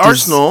like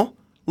Arsenal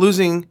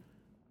losing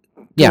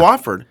to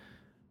Watford.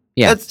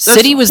 Yeah, That's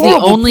City was the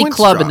only points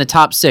club in drop. the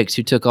top 6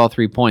 who took all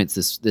 3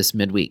 points this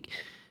midweek.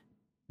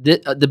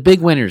 The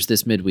big winners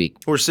this midweek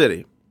Or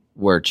City.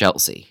 were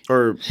Chelsea.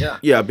 Or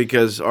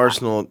because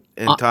Arsenal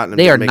and Tottenham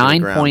They are didn't make it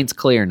 9 ground. points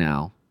clear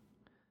now.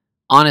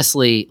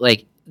 Honestly,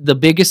 like the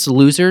biggest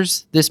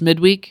losers this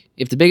midweek,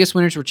 if the biggest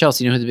winners were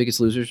Chelsea, you know who the biggest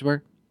losers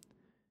were?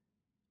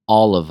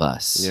 All of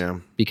us. Yeah.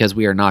 Because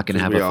we are not going to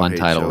 'Cause have we a all fun hate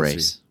title Chelsea.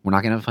 race. We're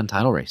not going to have a fun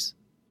title race.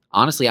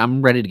 Honestly,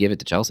 I'm ready to give it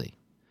to Chelsea.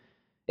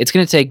 It's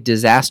going to take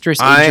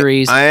disastrous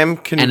injuries I am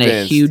and convinced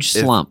a huge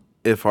slump.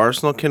 If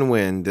Arsenal can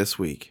win this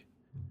week,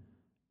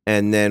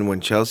 and then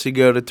when Chelsea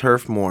go to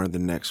Turf Moor the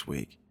next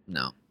week,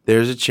 No.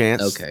 there's a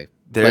chance. Okay.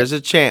 There's a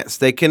chance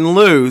they can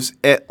lose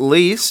at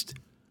least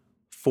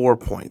 4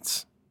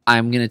 points.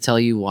 I'm going to tell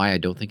you why I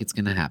don't think it's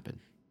going to happen.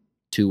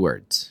 2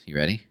 words. You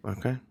ready?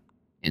 Okay.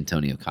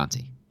 Antonio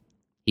Conte.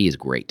 He is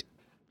great.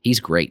 He's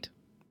great.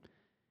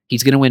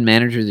 He's going to win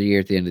Manager of the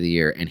Year at the end of the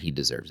year, and he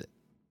deserves it.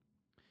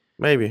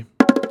 Maybe.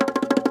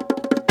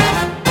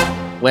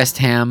 West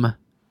Ham,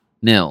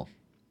 0.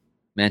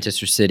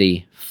 Manchester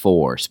City,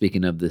 4.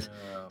 Speaking of the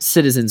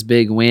Citizens'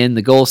 big win,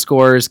 the goal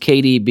scorers,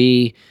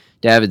 KDB,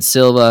 David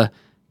Silva,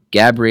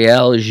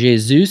 Gabriel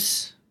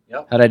Jesus.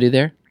 Yep. How'd I do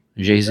there?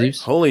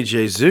 Jesus. Holy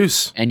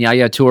Jesus. And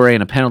Yaya Toure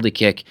and a penalty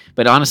kick.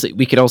 But honestly,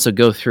 we could also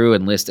go through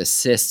and list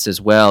assists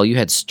as well. You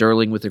had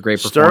Sterling with a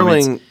great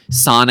performance.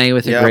 Sane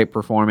with a great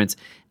performance.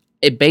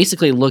 It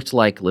basically looked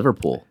like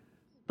Liverpool.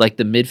 Like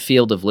the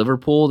midfield of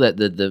Liverpool, that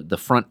the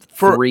front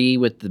three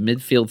with the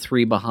midfield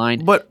 3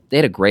 behind. But they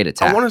had a great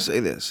attack. I want to say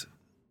this.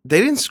 They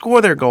didn't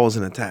score their goals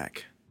in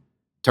attack.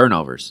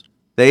 Turnovers.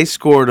 They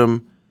scored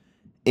them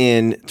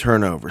in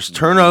turnovers.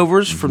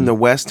 Turnovers from the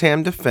West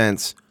Ham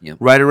defense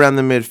right around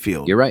the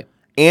midfield. You're right.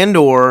 And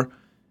or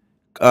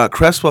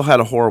Cresswell had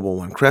a horrible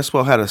one.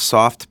 Cresswell had a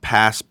soft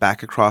pass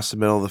back across the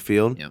middle of the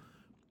field. Yep.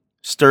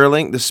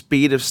 Sterling, the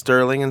speed of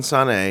Sterling and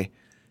Sané,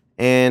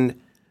 and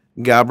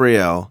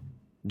Gabriel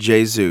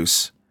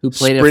Jesus, Who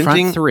played at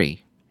front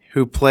 3.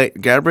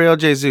 Gabriel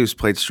Jesus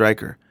played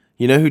striker.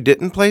 You know who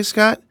didn't play,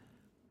 Scott?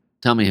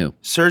 Tell me who.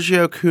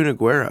 Sergio Kun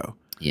Aguero,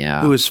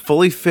 Yeah. who was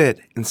fully fit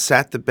and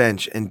sat the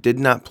bench and did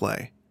not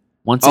play.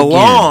 Once again.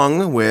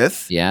 Along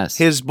with Yes.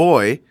 his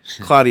boy,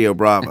 Claudio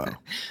Bravo.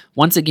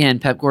 Once again,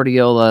 Pep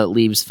Guardiola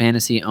leaves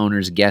fantasy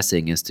owners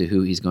guessing as to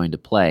who he's going to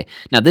play.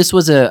 Now, this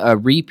was a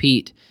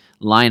repeat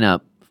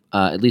lineup,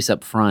 at least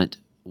up front,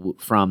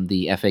 from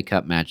the FA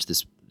Cup match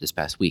this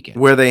past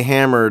weekend. Where they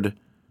hammered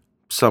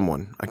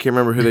someone. I can't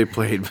remember who they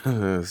played.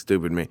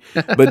 Stupid me.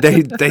 But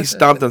they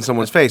stomped on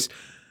someone's face.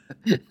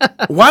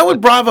 Why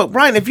would Bravo...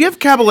 Brian, if you have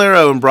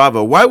Caballero and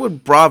Bravo, why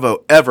would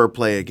Bravo ever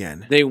play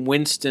again? They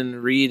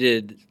Winston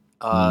Reeded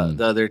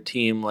the other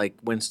team like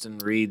Winston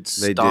Reed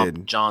They stomped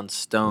did. John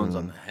Stones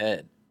on the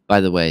head. By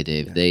the way,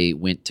 Dave, they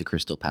went to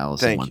Crystal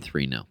Palace and won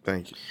 3-0.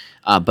 Thank you.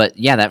 But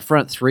yeah, that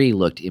front 3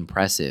 looked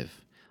impressive.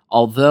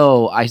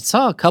 Although I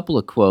saw a couple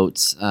of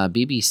quotes,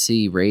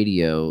 BBC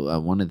Radio,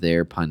 one of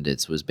their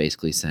pundits was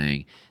basically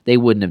saying they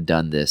wouldn't have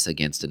done this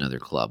against another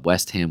club.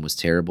 West Ham was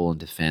terrible in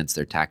defense.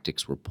 Their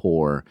tactics were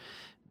poor.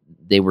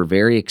 They were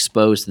very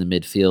exposed in the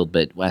midfield,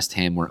 but West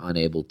Ham were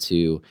unable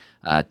to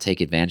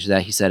take advantage of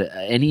that. He said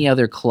any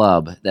other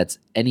club that's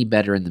any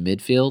better in the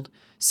midfield,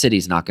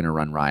 City's not going to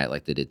run riot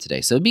like they did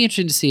today. So it'd be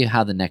interesting to see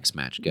how the next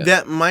match goes.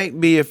 That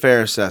might be a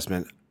fair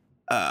assessment.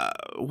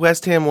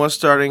 West Ham was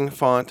starting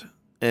Font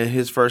in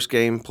his first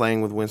game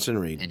playing with Winston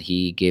Reed. And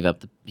he gave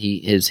up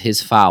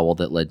his foul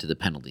that led to the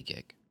penalty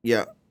kick.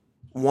 Yeah.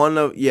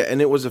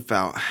 And it was a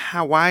foul.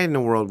 Why in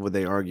the world would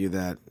they argue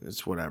that?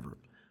 It's whatever.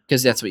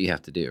 Because that's what you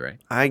have to do, right?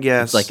 I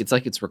guess. It's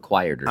like it's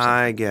required or something.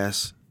 I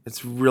guess.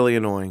 It's really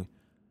annoying.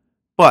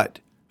 But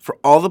for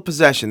all the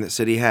possession that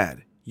City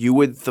had, you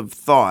would have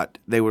thought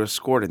they would have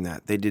scored in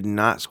that. They did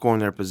not score in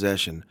their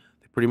possession.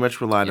 They pretty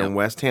much relied on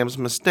West Ham's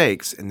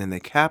mistakes, and then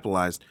they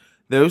capitalized.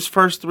 Those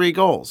first 3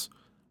 goals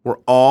were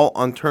all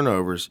on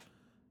turnovers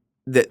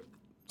that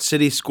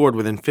City scored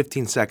within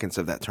 15 seconds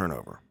of that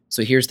turnover.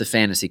 So here's the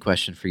fantasy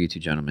question for you two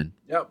gentlemen.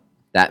 Yep.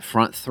 That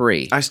front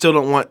 3. I still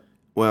don't want.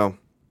 Well,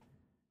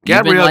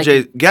 You've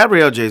been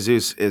Gabriel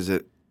Jesus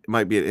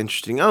might be an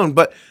interesting own,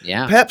 but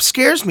Yeah. Pep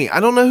scares me. I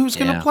don't know who's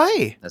going to Yeah.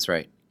 play. That's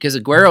right. Because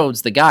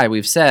Aguero's the guy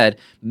we've said,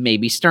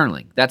 maybe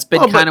Sterling. That's been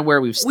Well, kind but of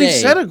where we've stayed. We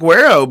said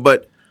Aguero,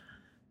 but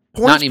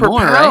points anymore,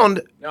 per right?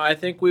 pound. No, I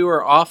think we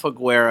were off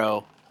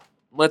Aguero.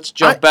 Let's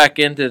jump back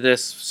into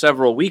this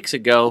several weeks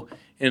ago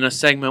in a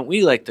segment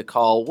we like to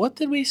call, what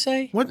did we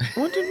say? What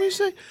did we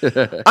say?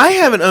 I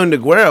haven't owned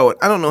Aguero.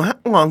 I don't know how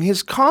long.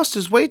 His cost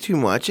is way too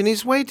much, and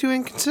he's way too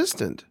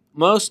inconsistent.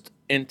 Most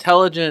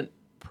intelligent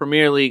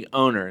Premier League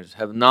owners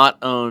have not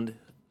owned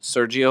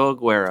Sergio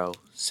Aguero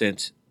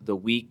since the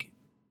week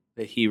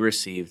that he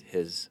received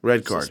his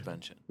Red card.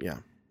 suspension. Yeah.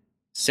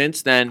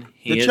 Since then,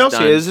 he It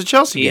is a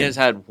Chelsea he game. has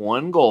had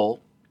 1 goal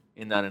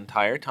in that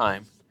entire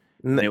time,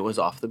 and it was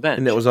off the bench.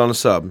 And it was on a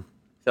sub.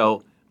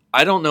 So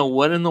I don't know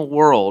what in the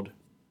world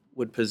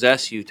would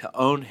possess you to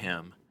own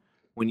him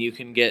when you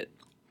can get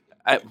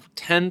at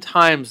 10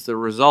 times the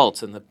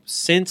results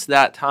since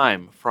that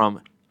time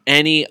from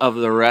any of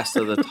the rest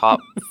of the top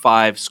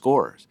 5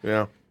 scorers.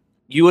 Yeah.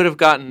 You would have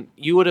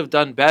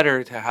done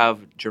better to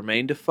have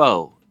Jermaine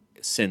Defoe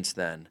since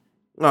then.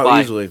 Oh,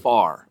 by easily.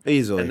 far.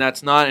 Easily. And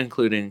that's not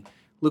including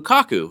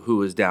Lukaku, who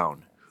was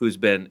down, who's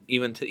been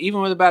even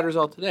with a bad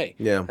result today,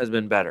 has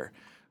been better.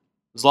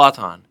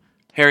 Zlatan,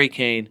 Harry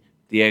Kane,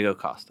 Diego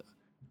Costa.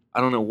 I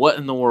don't know what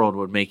in the world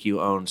would make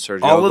you own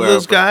Sergio All of Aguero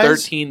those for guys?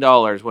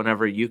 $13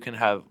 whenever you can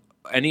have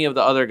any of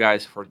the other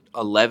guys for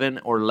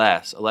 11 or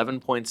less,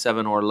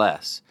 11.7 or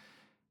less,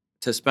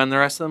 to spend the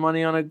rest of the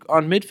money on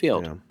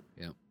midfield.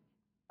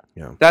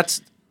 Yeah.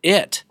 That's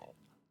it.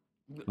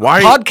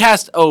 Why?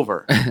 Podcast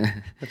over.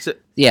 That's it.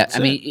 Yeah, That's I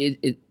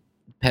mean,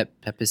 Pep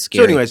is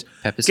scary. So, anyways,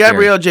 Pep is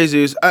Gabriel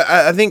Jesus,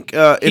 I think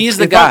He's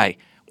the guy.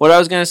 What I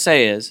was going to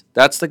say is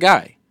that's the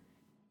guy.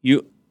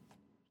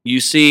 You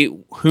see,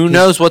 who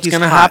knows what's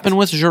going to happen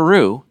with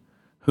Giroud?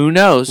 Who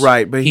knows?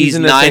 Right, but he's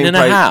in the 9.5.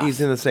 same He's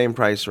in the same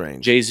price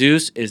range.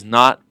 Jesus is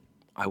not.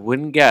 I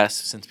wouldn't guess,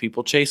 since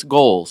people chase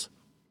goals,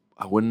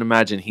 I wouldn't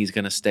imagine he's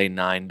going to stay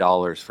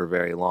 $9 for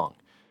very long.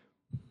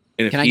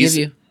 And if Can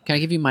I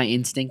give you my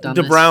instinct on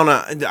De this?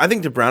 Bruyne, I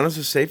think De Bruyne is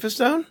the safest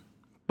down,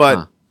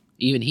 but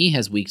even he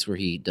has weeks where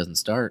he doesn't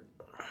start.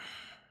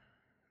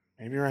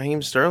 maybe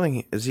Raheem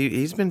Sterling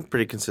he's been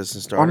pretty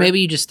consistent starter. Or maybe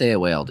you just stay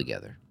away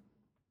altogether.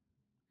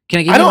 Can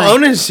I give I you don't my,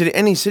 own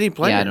any city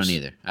players. Yeah,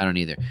 I don't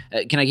either.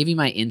 Can I give you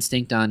my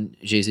instinct on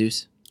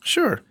Jesus?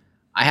 Sure.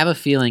 I have a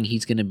feeling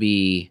he's going to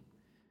be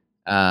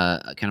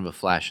kind of a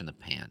flash in the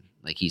pan.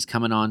 Like he's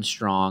coming on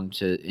strong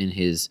in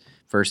his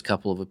first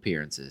couple of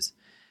appearances.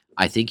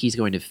 I think he's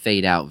going to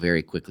fade out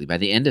very quickly. By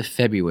the end of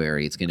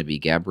February, it's going to be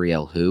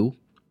Gabriel Who.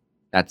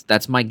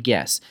 That's my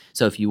guess.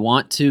 So if you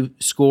want to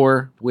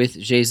score with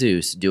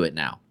Jesus, do it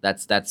now.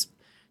 That's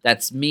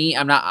me.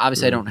 I'm not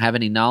obviously I don't have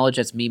any knowledge.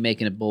 That's me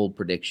making a bold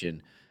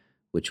prediction,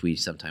 which we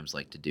sometimes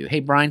like to do. Hey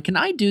Brian, can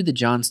I do the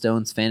John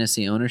Stones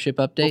fantasy ownership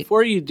update?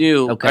 Before you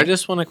do, Okay. I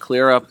just want to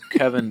clear up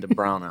Kevin De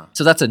Bruyne.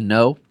 So that's a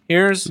no.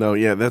 No,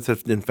 yeah, that's an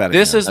emphatic.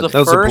 This no. is the that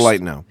was a first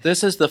polite no.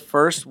 This is the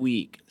first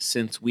week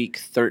since week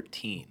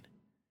 13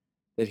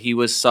 that he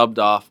was subbed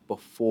off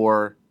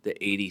before the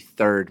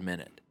 83rd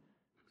minute.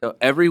 So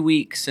every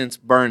week since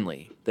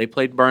Burnley, they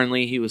played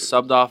Burnley, he was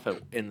subbed off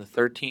in the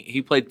 13.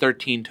 He played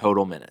 13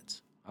 total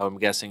minutes. I'm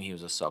guessing he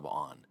was a sub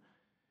on.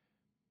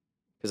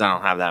 Because I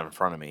don't have that in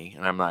front of me,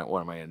 and I'm like, what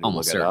am I going to do?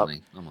 Almost look certainly.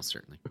 It up? Almost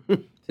certainly.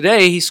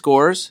 Today he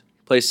scores,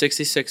 plays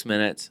 66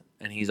 minutes,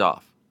 and he's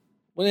off.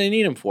 What do they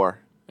need him for?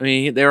 I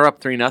mean, they were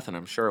up 3-0.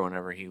 I'm sure when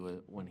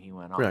he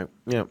went on. Right.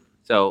 Yeah.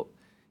 So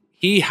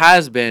he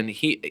has been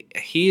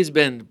he's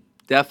been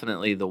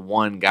definitely the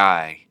one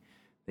guy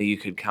that you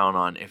could count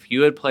on. If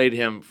you had played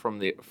him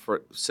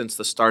since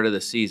the start of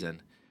the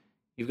season,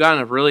 you've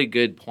gotten a really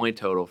good point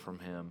total from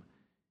him.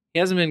 He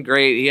hasn't been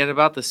great. He had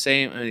about the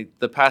same. I mean,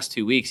 the past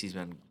 2 weeks he's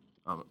been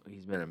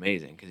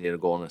amazing because he had a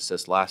goal and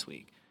assist last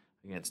week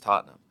against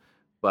Tottenham.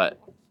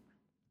 But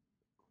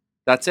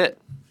that's it.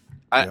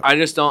 I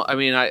just don't. I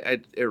mean,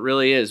 it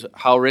really is.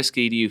 How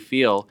risky do you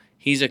feel?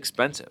 He's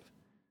expensive,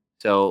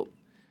 so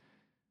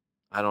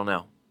I don't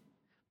know.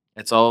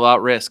 It's all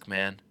about risk,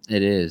 man.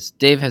 It is.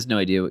 Dave has no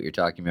idea what you're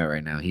talking about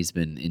right now. He's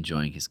been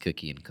enjoying his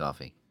cookie and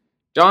coffee.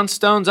 John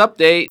Stones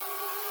update.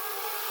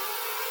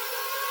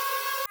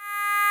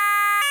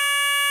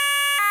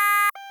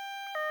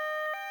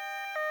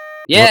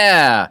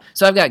 Yeah.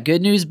 So I've got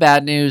good news,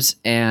 bad news,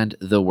 and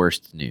the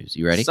worst news.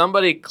 You ready?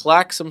 Somebody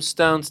clack some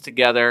stones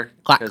together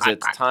Clack, because clack,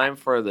 it's clack, time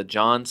for the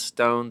John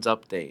Stones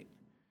update.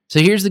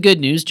 So here's the good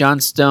news. John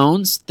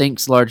Stones,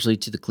 thanks largely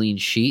to the clean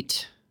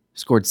sheet,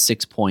 scored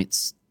 6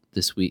 points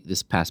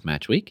this past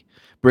match week,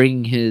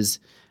 bringing his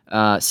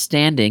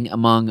standing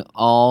among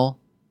all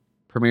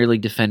Premier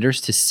League defenders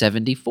to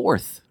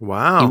 74th.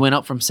 Wow. He went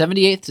up from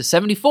 78th to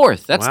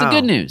 74th. That's the Wow.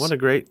 good news. What a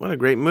great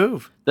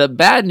move. The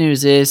bad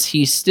news is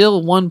he's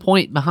still 1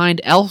 point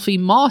behind Alfie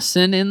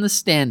Mawson in the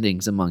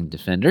standings among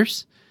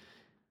defenders.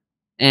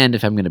 And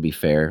if I'm going to be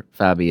fair,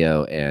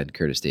 Fabio and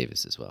Curtis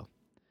Davis as well.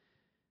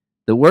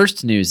 The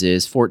worst news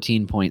is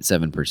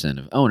 14.7%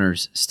 of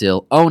owners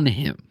still own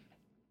him.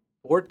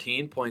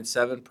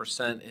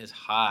 14.7% is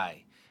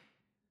high.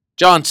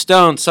 John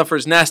Stones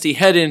suffers nasty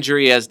head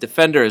injury as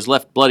defender is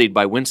left bloodied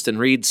by Winston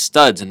Reid's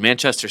studs and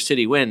Manchester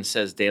City win,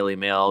 says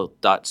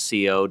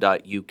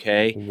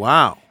dailymail.co.uk.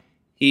 Wow.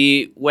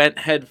 He went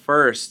head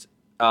first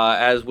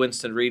as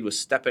Winston Reid was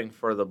stepping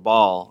for the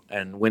ball,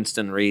 and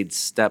Winston Reid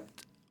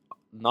stepped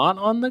not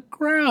on the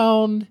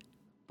ground,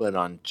 but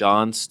on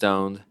John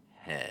Stone's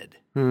head.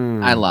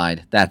 I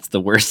lied. That's the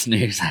worst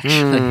news,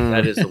 actually.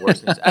 That is the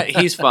worst news.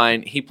 He's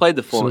fine. He played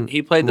the full.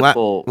 He played the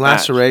full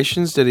match.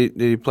 Lacerations. Did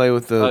he play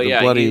with the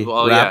bloody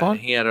wrap on?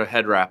 He had a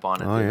head wrap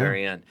on at the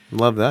very end.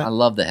 Love that. I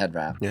love the head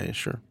wrap. Yeah,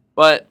 sure.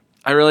 But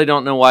I really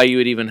don't know why you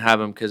would even have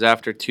him, because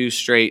after 2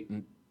 straight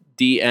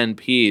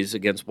DNPs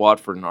against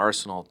Watford and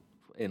Arsenal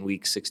in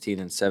week 16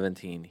 and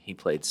 17, he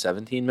played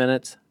 17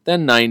 minutes,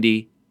 then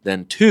 90,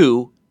 then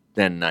 2,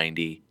 then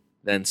 90,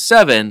 then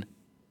 7,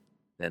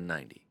 then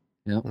 90.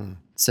 Yep.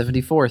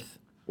 74th.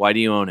 Why do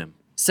you own him?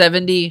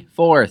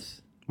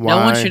 74th. No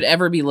one Why? should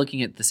ever be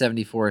looking at the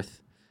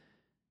 74th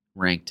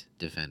ranked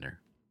defender.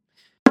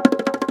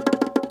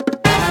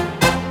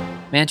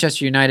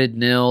 Manchester United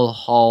 0,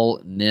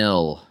 Hull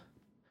 0.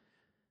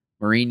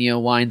 Mourinho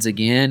whines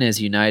again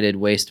as United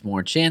waste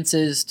more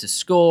chances to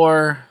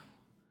score.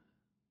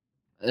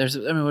 What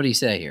do you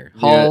say here?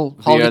 Hull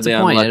gets a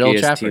point at Old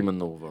Trafford. Team in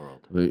the world.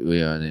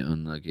 We are the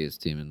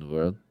unluckiest team in the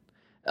world.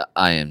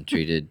 I am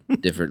treated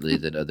differently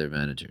than other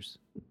managers.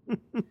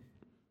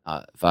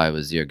 If I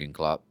was Jurgen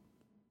Klopp,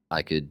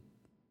 I could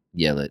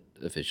yell at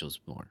officials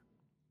more.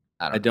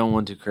 I don't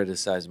want to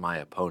criticize my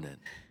opponent.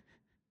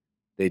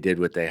 They did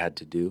what they had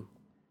to do.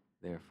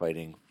 They're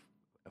fighting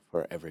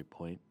for every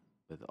point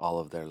with all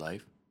of their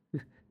life.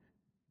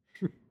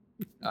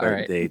 All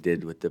right. They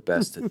did with the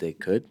best that they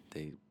could.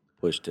 They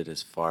pushed it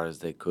as far as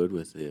they could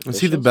with the officials.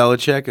 Is he the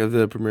Belichick of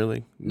the Premier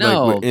League?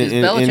 No, Like, because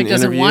in Belichick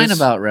doesn't interviews? whine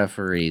about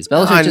referees.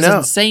 Belichick I just know.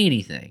 doesn't say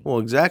anything. Well,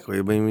 exactly.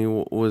 I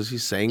mean, was he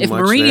saying If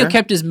much Mourinho there?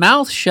 kept his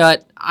mouth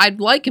shut, I'd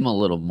like him a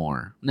little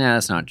more. Nah,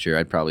 that's not true.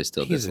 I'd probably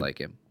still He's a- dislike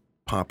him.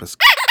 Pompous.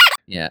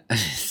 Yeah.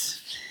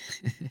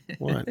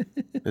 What?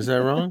 Is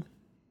that wrong?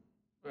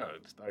 Well,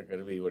 it's not going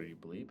to be what you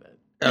believe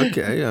in.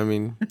 Okay, I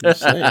mean,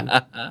 just saying.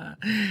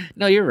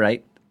 No, you're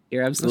right.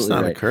 You're absolutely That's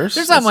not a right. curse.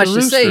 There's not That's much a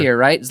to say rooster. here,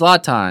 right?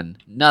 Zlatan,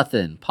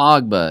 nothing.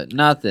 Pogba,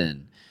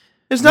 nothing.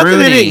 It's not that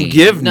they Rooney, didn't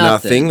give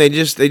nothing. nothing. They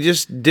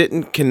just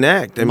didn't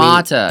connect. I mean,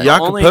 Mata. The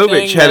only Jakubovic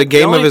thing had a that-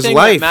 game the of only his thing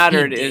that life.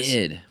 mattered He is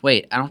did.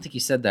 Wait, I don't think you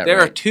said that there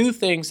right. are two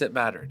things that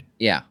mattered.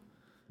 Yeah.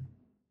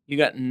 You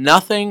got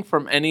nothing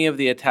from any of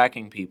the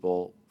attacking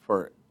people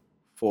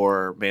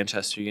for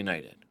Manchester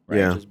United. Right?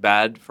 Yeah. Which is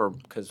bad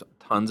because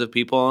tons of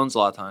people own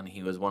Zlatan.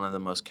 He was one of the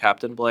most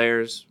captain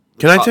players.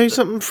 Can I tell you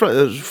something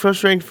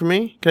frustrating for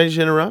me? Can I just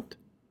interrupt?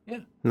 Yeah.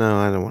 No,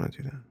 I don't want to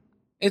do that.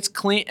 It's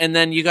clean, and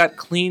then you got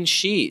clean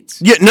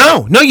sheets. Yeah,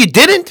 no, you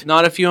didn't.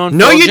 Not if you own.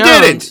 No, Phil you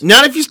Jones. didn't.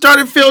 Not if you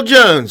started Phil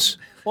Jones.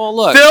 Well,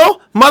 look, Phil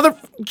Mother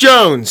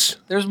Jones.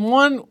 there's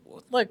one.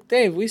 Look,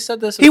 Dave, we said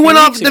this. He went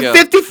off the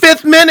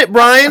 55th minute,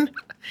 Brian.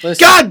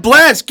 Listen, God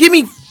bless. Give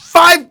me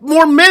 5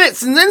 more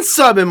minutes and then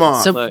sub him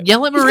off. So Look,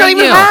 yell at Mourinho. he's not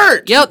even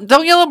hurt.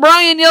 Don't yell at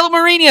Brian. Yell at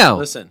Mourinho.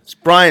 Listen, It's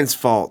Brian's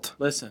fault.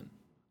 listen.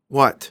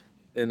 What?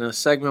 In a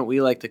segment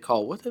we like to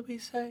call, what did we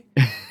say?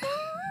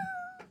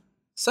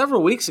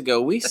 Several weeks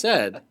ago, we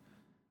said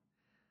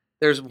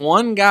there's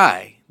one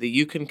guy that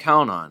you can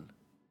count on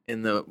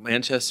in the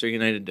Manchester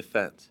United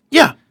defense,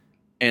 Yeah.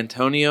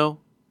 Antonio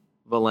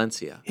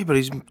Valencia. Yeah, but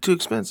he's too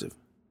expensive.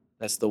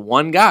 That's the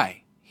one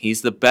guy.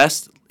 He's the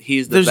best.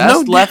 He's the There's best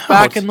no left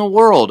back doubt. in the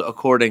world,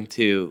 according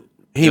to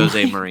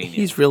Jose Mourinho.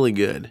 He's really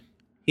good.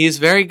 He's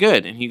very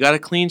good, and you got a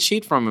clean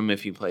sheet from him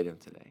if you played him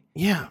today.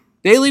 Yeah.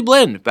 Daily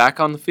Blind back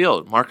on the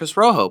field. Marcus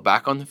Rojo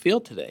back on the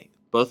field today.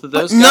 Both of But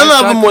those guys none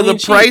of got them were the clean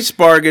sheets. price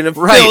bargain of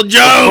Right, Phil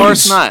Jones. Of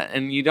course not.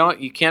 And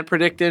you can't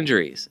predict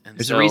injuries. And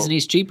There's so, a reason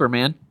he's cheaper,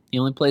 man. He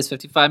only plays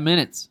 55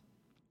 minutes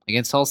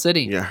against Hull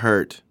City. Yeah,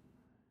 hurt.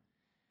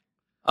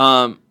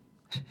 Is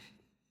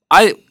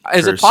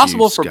Curse it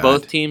possible you, for Scott.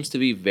 both teams to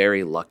be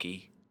very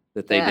lucky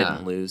that they Yeah.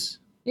 didn't lose?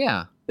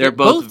 Yeah. They're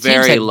both teams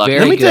very had lucky.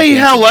 Let me good tell you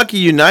how benches. lucky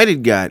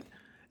United got.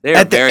 They're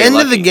At the very end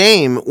lucky. of the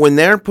game, when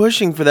they're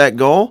pushing for that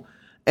goal,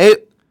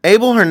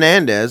 Abel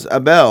Hernandez,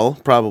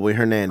 probably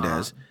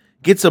Hernandez,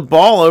 gets a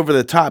ball over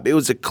the top. It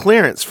was a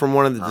clearance from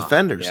one of the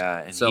defenders. Yeah,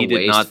 and So he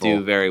did not wasteful.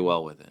 do very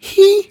well with it.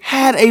 He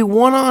had a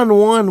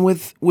one-on-one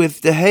with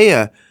De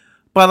Gea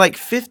by like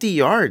 50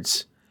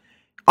 yards.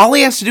 All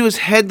he has to do is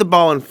head the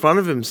ball in front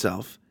of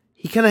himself.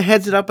 He kind of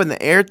heads it up in the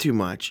air too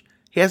much.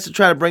 He has to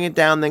try to bring it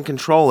down, then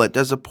control it.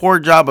 Does a poor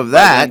job of And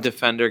that.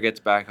 defender gets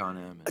back on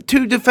him.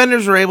 2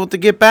 defenders are able to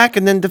get back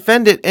and then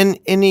defend it, and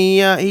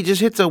he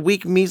just hits a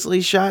weak,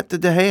 measly shot to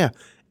De Gea.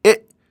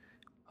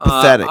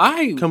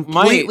 Pathetic.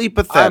 Completely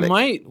pathetic. I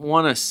might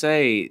want to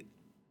say,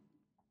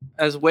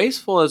 as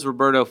wasteful as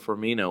Roberto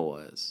Firmino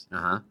was,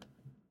 Uh-huh.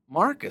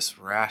 Marcus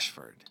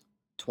Rashford.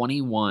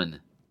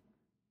 21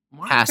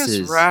 Marcus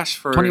passes.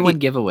 Rashford. 21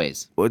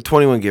 giveaways. Well,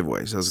 21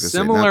 giveaways. I was going to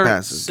say, not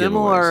passes,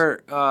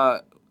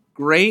 giveaways.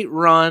 Great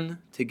run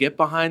to get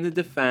behind the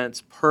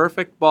defense.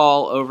 Perfect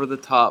ball over the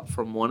top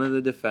from one of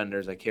the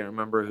defenders. I can't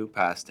remember who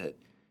passed it.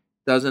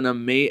 Has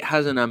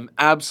an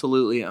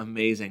absolutely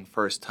amazing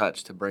first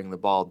touch to bring the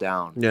ball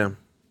down. Yeah.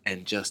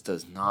 And just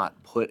does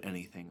not put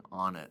anything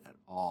on it at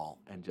all,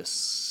 and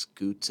just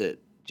scoots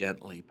it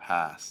gently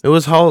past It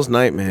was Hall's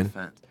night, man.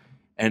 defense.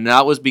 And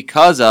that was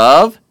because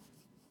of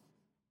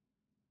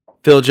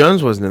Phil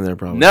Jones wasn't in there,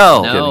 probably.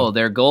 no. No,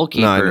 their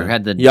goalkeeper No, I know.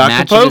 had the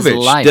match of his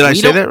Jakubovic. life. Did I We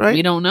say don't- that right?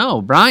 We don't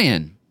know.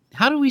 Brian,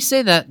 how do we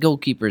say that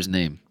goalkeeper's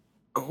name?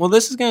 Well,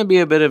 this is going to be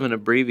a bit of an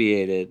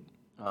abbreviated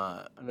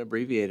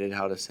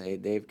how to say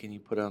it. Dave, can you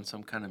put on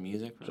some kind of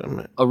music?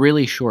 A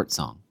really short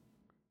song.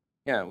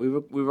 Yeah,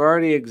 we've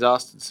already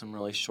exhausted some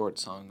really short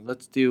songs.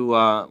 Let's do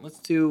I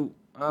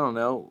don't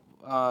know,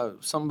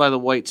 something by the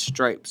White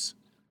Stripes.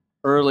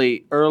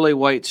 Early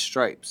White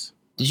Stripes.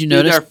 Did you Dude,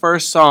 notice, their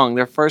first song,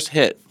 their first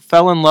hit,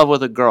 Fell in Love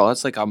with a Girl.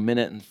 That's like 1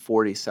 minute and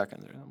 40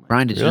 seconds.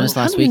 Brian, did you notice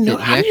How last do you week know-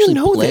 that he how do you actually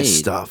know played? this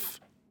stuff?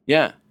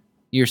 Yeah.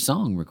 Your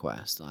song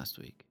request last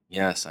week.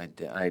 Yes, I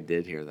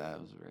did hear that.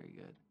 It was very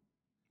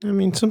good. I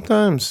mean,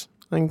 sometimes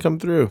I can come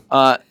through.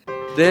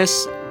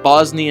 This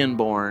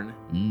Bosnian-born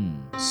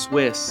Mm.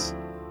 Swiss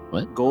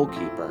What?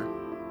 goalkeeper.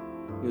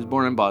 He was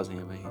born in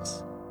Bosnia, but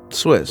he's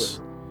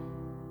Swiss.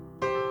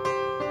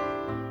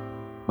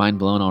 Mind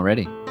blown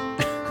already.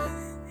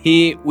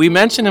 we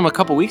mentioned him a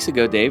couple weeks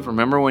ago, Dave.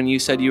 Remember when you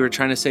said you were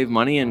trying to save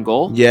money in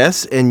goal?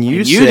 Yes, and you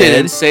And said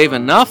didn't save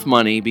enough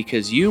money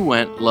because you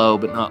went low,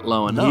 but not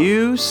low enough.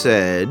 you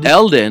said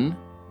Eldon,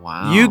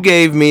 Wow. you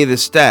gave me the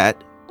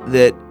stat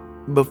that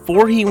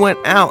before he went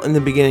out in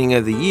the beginning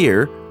of the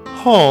year,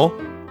 Hall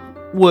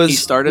was he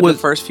started the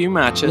first few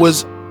matches.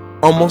 was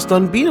almost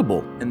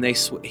unbeatable and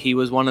he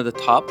was one of the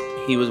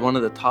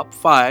top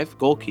 5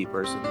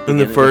 goalkeepers in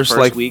the first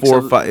like weeks 4 or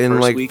of- 5 in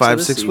first like weeks of 5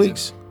 the 6 season.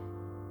 weeks.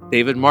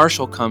 David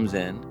Marshall comes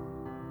in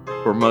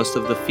for most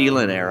of the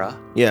Phelan era.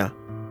 Yeah,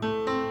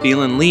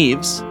 Phelan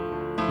leaves.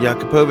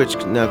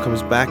 Jakupovic now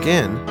comes back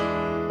in,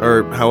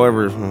 or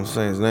however I'm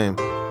saying his name,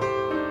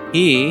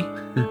 He,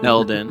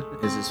 Eldon,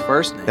 is his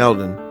first name.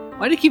 Eldon.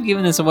 Why do you keep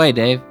giving this away,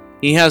 Dave?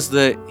 He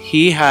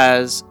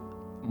has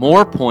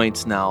more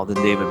points now than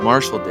David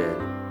Marshall did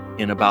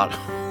in about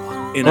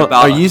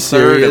Are you a third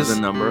serious? of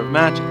the number of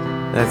matches.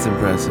 That's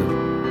impressive.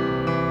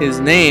 His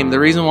name, the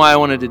reason why I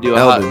wanted to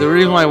Eldon. the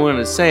reason why I wanted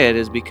to say it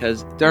is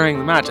because during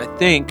the match, I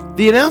think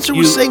The announcer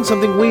was You- saying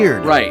something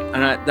weird. right,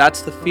 and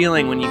that's the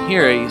feeling when you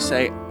hear it. You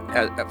say,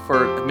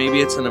 for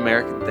maybe it's an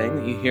American thing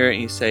that you hear it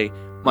and you say,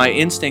 my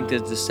instinct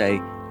is to say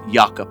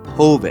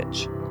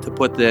Jakupovic to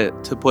put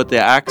the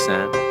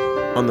accent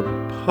On the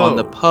po. on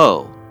the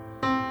po.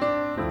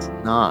 It's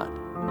not.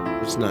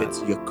 It's not. It's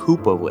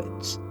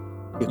Jakupovic.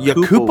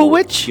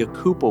 Yakupowicz?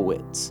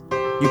 Yakupowicz.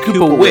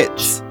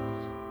 Yakupowicz.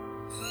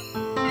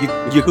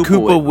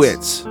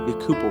 Yakupowicz.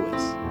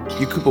 Yakupowicz.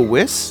 This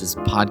Yakupowicz? is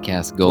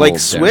podcast gold. Like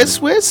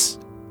Swiss?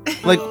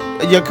 Like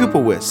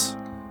Yakupowicz.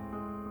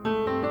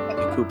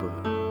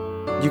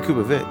 Yakupovic.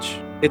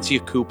 Yakupovic. It's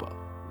Yakupo.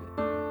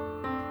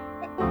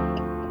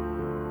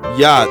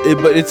 Yeah,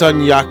 but it's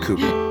on Yakub.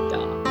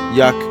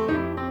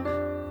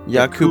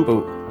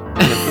 Yakupo.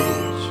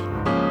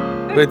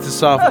 But it's a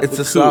soft. It's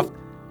a soft.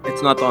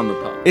 It's not on the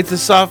po. It's a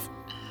soft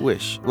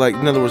wish. Like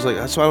in other words, like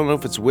so I don't know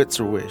if it's wits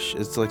or wish.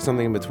 It's like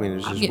something in between.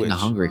 It's I'm just getting wish.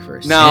 hungry for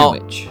a Now-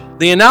 sandwich.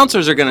 The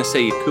announcers are going to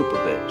say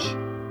Yakupovic.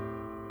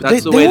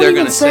 That's the they way weren't they're even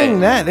going to say saying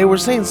it. that. They were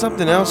saying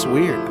something else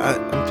weird.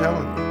 I'm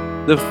telling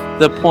you.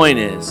 The point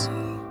is,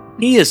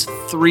 he is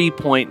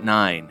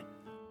 3.9.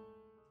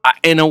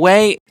 In a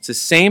way, it's the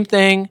same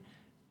thing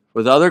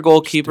with other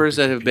goalkeepers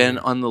that have been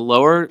on the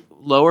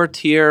lower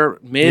tier,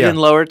 mid Yeah. and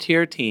lower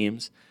tier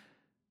teams.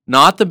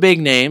 Not the big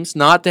names,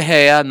 not De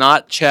Gea,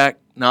 not Czech,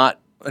 not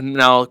and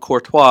now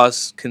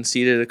Courtois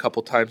conceded a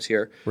couple times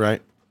here.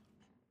 Right.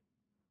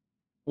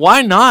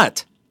 Why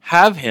not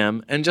have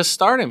him and just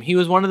start him? He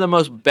was one of the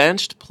most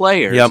benched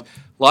players. Yep.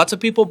 Lots of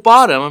people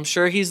bought him. I'm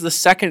sure he's the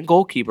second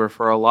goalkeeper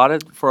for a lot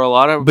of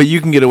But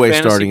you can get away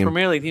fantasy starting him.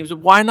 Premier League teams.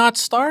 Why not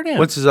start him?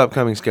 What's his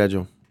upcoming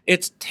schedule?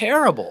 It's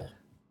terrible.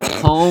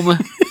 Home,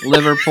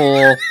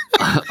 Liverpool,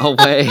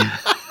 away.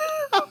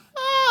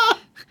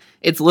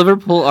 It's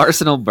Liverpool,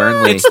 Arsenal,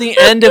 Burnley. It's the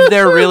end of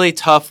their really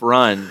tough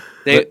run.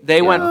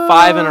 They went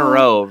 5 in a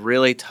row,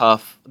 really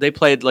tough. They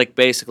played like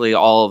basically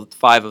all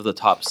 5 of the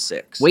top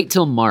 6. Wait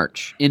till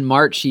March. In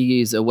March,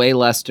 he's away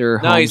Leicester.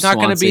 no, home he's not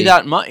going to be Swansea.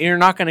 that much. You're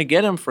not going to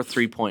get him for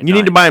 3.9. You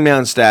need to buy him now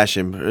and stash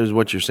him, is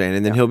what you're saying,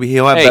 and then he'll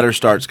have Hey, better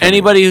starts. Coming.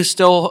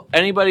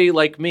 Anybody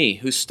like me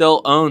who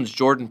still owns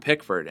Jordan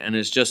Pickford and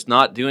is just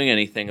not doing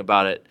anything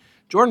about it.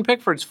 Jordan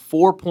Pickford's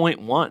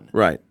 4.1.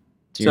 Right.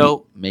 So you're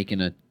So- making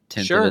a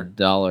tenth Sure. of a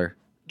dollar.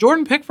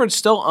 Jordan Pickford's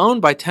still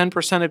owned by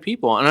 10% of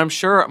people, and I'm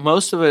sure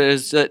most of it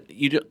is that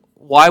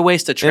why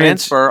waste a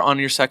transfer on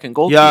your second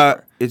goalkeeper?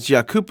 Yeah, it's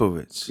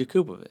Yakupovitz.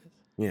 Yakupovic.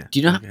 Yeah. Do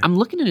you know? Okay. I'm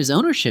looking at his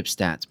ownership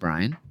stats,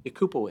 Brian.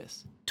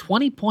 Yakupovic.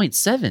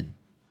 20.7.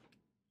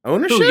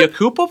 Ownership?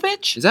 Who,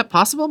 Yakupovic? Is that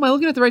possible? Am I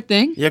looking at the right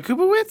thing?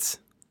 Yakubowicz?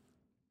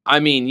 I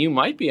mean, you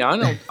might be.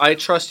 I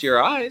trust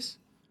your eyes.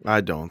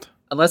 I don't.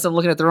 Unless I'm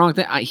looking at the wrong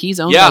thing.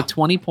 He's owned Yeah. by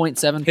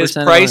 20.7%. His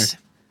price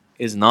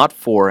is not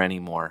 4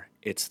 anymore.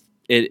 It's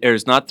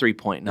not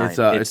 3.9.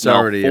 It's now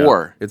already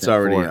 4. up. It's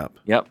already 4. up.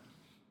 Yep.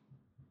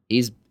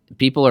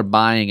 People are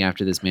buying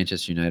after this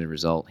Manchester United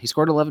result. He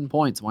scored 11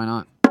 points. Why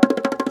not?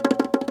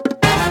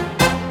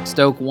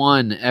 Stoke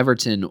 1,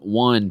 Everton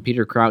 1.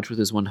 Peter Crouch with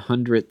his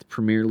 100th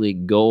Premier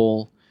League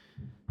goal.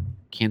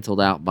 Cancelled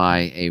out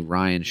by a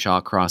Ryan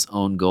Shawcross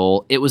own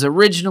goal. It was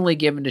originally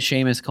given to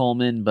Seamus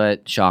Coleman,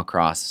 but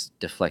Shawcross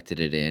deflected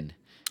it in.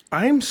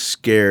 I'm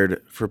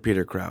scared for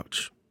Peter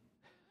Crouch.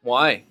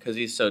 Why? Because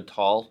he's so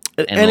tall.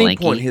 At And any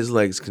lanky. point, his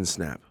legs can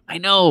snap. I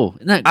know.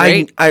 Isn't that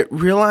great? I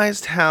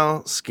realized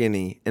how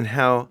skinny and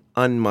how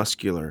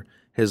unmuscular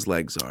his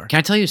legs are. Can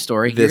I tell you a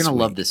story? You're This going to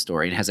love week. this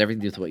story. It has everything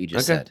to do with what you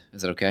just Okay. said.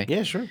 Is it okay?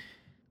 Yeah, sure.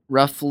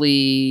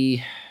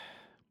 Roughly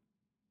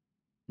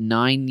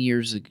 9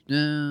 years ago.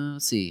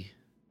 Let's see.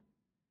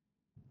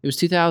 It was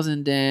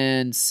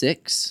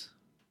 2006.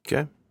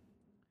 Okay.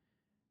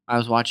 I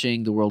was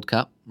watching the World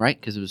Cup, right?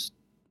 Because it was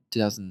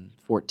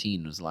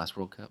 2014 was the last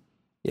World Cup.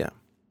 Yeah.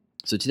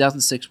 So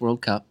 2006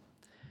 World Cup,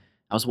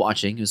 I was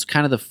watching. It was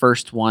kind of the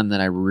first one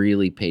that I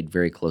really paid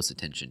very close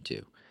attention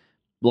to,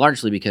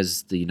 largely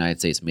because the United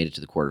States made it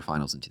to the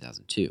quarterfinals in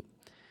 2002.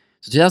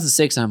 So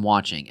 2006, I'm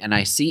watching, and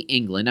I see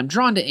England. I'm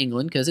drawn to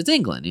England because it's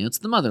England. It's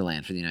the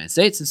motherland for the United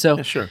States. And so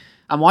Yeah, sure.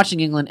 I'm watching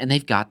England, and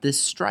they've got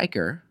this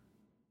striker,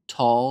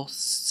 tall,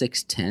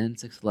 6'10",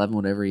 6'11",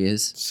 whatever he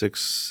is.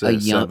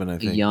 6'7", I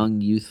think. A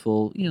young,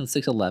 youthful,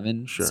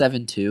 6'11", Sure.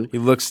 7'2", He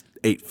looks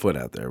 8 foot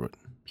out there, but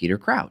Peter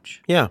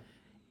Crouch. yeah.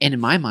 And in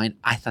my mind,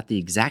 I thought the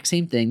exact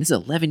same thing. This is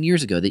 11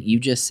 years ago that you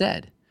just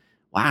said.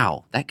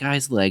 Wow, that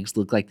guy's legs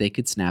look like they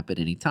could snap at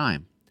any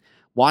time.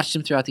 Watched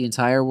him throughout the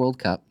entire World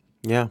Cup.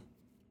 Yeah.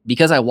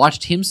 Because I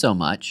watched him so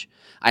much,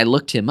 I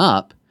looked him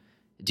up.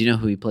 Do you know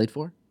who he played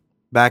for?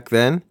 Back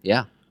then,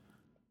 Yeah,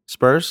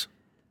 Spurs?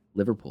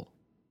 Liverpool.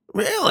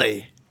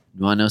 Really?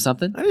 You want to know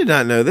something? I did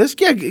not know this.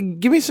 Yeah,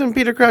 give me some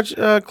Peter Crouch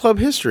club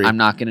history. I'm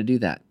not going to do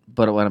that.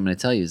 But what I'm going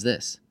to tell you is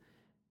this.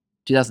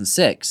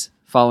 2006,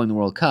 following the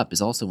World Cup,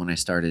 is also when I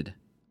started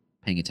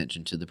paying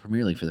attention to the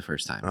Premier League for the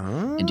first time.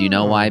 And do you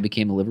know why I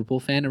became a Liverpool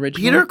fan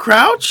originally? Peter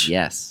Crouch?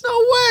 Yes. No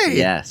way.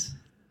 Yes.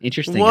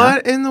 Interesting.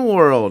 What in the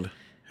world?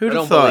 Who'd I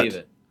have don't thought? believe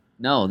it.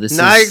 No, this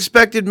No, I is...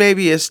 expected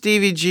maybe a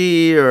Stevie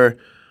G or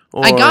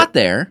I got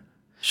there.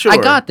 Sure. I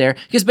got there.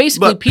 Because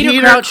basically, But Peter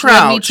Crouch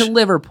led me to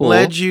Liverpool.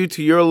 Led you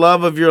to your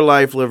love of your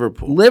life,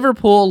 Liverpool.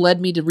 Liverpool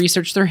led me to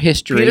research their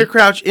history. Peter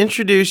Crouch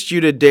introduced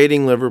you to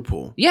dating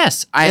Liverpool.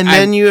 Yes.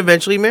 Then you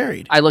eventually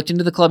married. I looked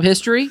into the club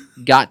history,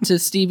 got to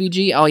Stevie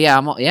G. Oh,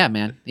 yeah. Yeah,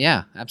 man.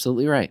 Yeah,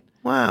 absolutely right.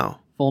 Wow.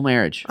 Full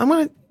marriage.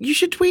 You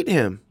should tweet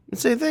him and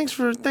say thanks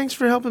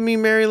for helping me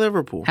marry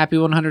Liverpool. Happy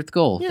 100th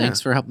goal. Yeah. Thanks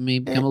for helping me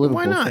become a Why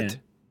Liverpool not? fan.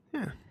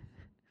 Yeah.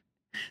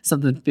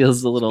 Something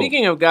feels a little...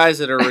 Speaking of guys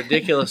that are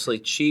ridiculously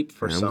cheap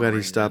for I'm some glad he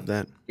reason stopped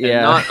that. and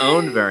not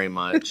owned very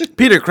much,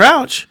 Peter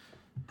Crouch.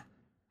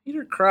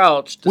 Peter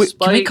Crouch, Wait,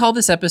 despite can we call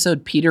this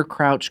episode Peter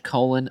Crouch,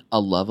 a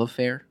love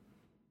affair?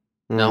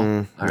 No?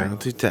 All right. No,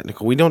 too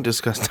technical. We don't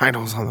discuss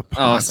titles on the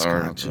podcast. Oh,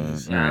 sorry.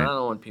 Jeez. Yeah, All right. I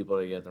don't want people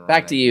to get the wrong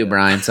Back to you, idea.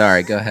 Brian.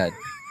 Sorry. Go ahead.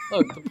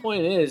 Look, the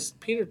point is,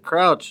 Peter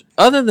Crouch,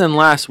 other than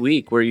last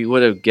week where you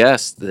would have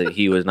guessed that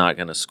he was not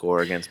going to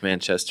score against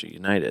Manchester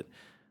United,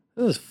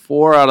 this is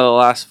 4 out of the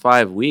last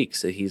 5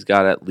 weeks that he's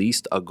got at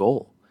least a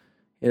goal.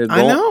 He had a I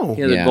goal know.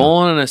 He had Yeah. a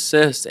goal and an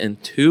assist in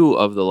 2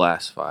 of the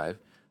last 5.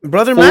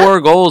 Brother 4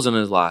 Matt. goals in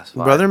his last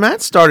 5. Brother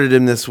Matt started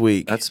him this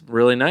week. That's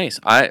really nice.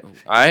 I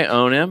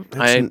own him.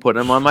 I put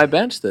him on my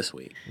bench this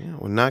week. Yeah,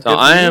 well, not So good for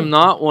I you. am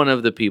not one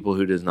of the people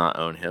who does not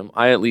own him.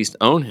 I at least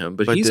own him,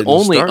 but he's didn't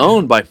only start him.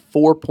 owned by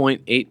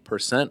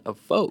 4.8% of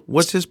votes.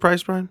 What's his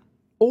price, Brian?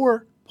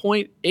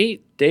 4.8?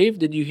 Dave,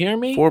 did you hear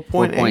me?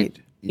 4.8.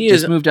 He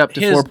just moved up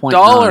to his 4.9.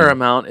 dollar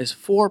amount is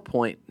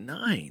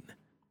 4.9.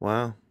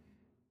 Wow.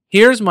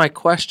 Here's my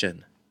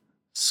question,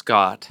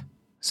 Scott.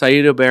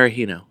 Saito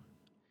Berahino.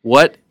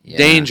 What Yeah.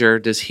 danger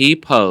does he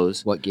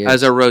pose What gives?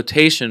 as a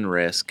rotation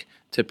risk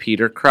to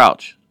Peter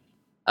Crouch?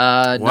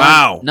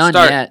 Wow. None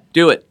Start. yet.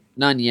 Do it.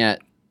 None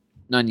yet.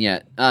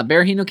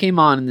 Berahino came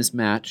on in this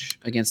match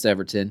against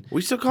Everton.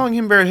 We still calling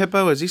him Bear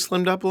Hippo? Has he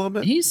slimmed up a little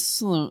bit? He's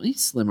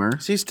slimmer.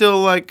 Is he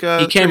still like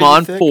He came crazy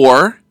on thick?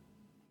 for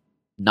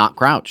Not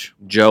Crouch.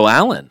 Joe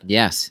Allen.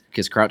 Yes,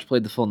 because Crouch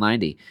played the full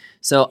 90.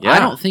 So Yeah. I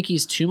don't think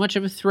he's too much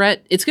of a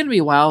threat. It's going to be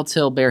a while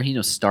till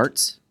Berahino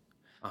starts.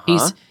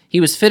 Uh-huh. He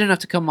was fit enough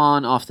to come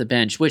on off the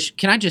bench, which,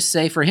 can I just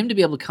say, for him to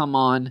be able to come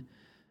on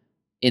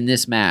in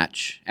this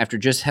match after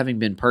just having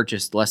been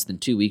purchased less than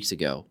 2 weeks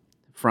ago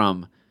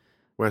from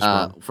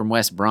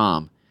West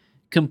Brom,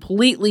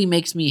 completely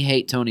makes me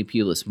hate Tony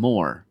Pulis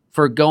more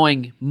for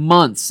going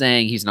months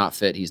saying he's not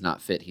fit, he's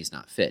not fit, he's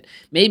not fit.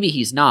 Maybe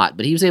he's not,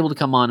 but he was able to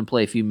come on and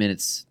play a few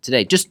minutes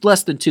today, just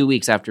less than 2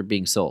 weeks after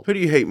being sold. Who do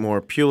you hate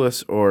more,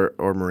 Pulis or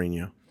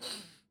Mourinho?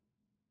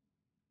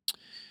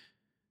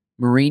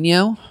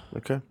 Mourinho,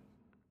 Okay.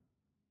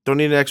 Don't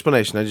need an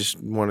explanation. I just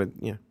wanted,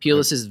 yeah.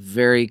 Pulis is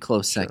very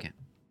close second.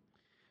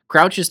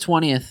 Crouch is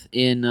 20th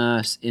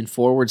in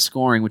forward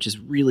scoring, which is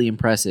really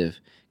impressive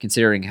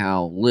considering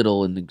how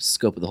little in the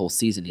scope of the whole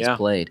season he's Yeah.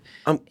 played.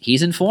 Um,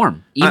 He's in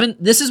form.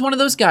 This is one of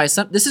those guys.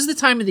 This is the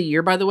time of the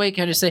year, by the way.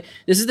 Can I just say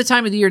this is the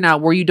time of the year now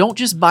where you don't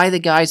just buy the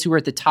guys who are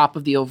at the top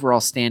of the overall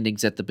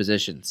standings at the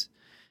positions.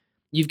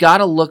 You've got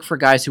to look for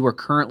guys who are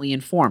currently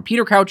in form.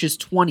 Peter Crouch is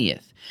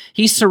 20th.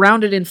 He's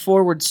surrounded in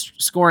forward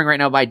scoring right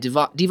now by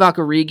Divock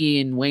Origi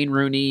and Wayne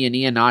Rooney and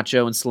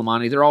Iheanacho and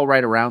Slimani. They're all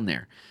right around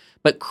there.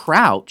 But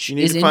Crouch You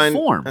need is to in find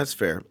form. That's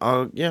fair.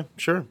 Yeah,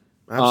 sure.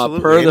 Absolutely.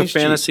 Per And the he's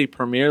cheap. Fantasy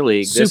Premier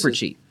League, Super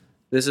cheap.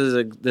 This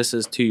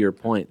is to your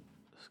point,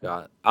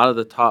 Scott. Out of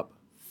the top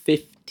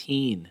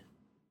 15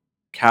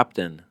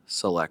 captain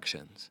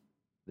selections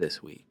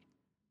this week,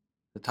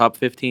 the top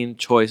 15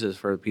 choices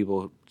for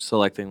people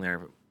selecting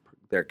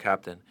their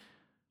captain,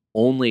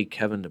 only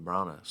Kevin De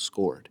Bruyne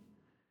scored.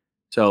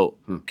 So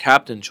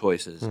captain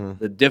choices,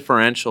 the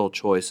differential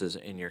choices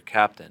in your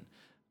captain,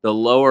 the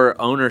lower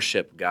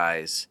ownership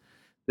guys.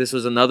 This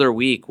was another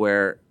week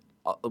where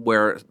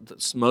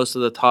most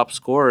of the top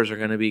scorers are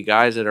going to be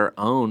guys that are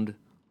owned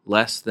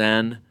less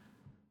than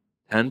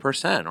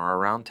 10% or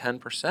around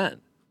 10%.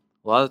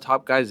 A lot of the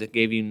top guys that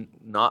gave you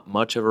not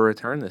much of a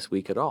return this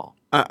week at all.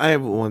 I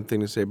have one thing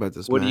to say about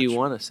this What match. do you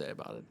want to say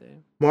about it,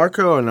 Dave?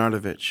 Marco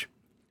Arnautovic,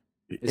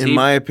 Is in he-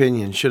 my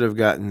opinion, should have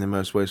gotten the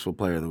Most Wasteful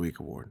Player of the Week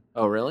award.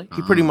 Oh, really?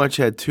 He pretty much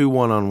had 2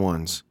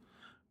 one-on-ones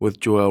with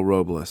Joel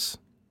Robles,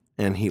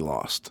 and he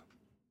lost.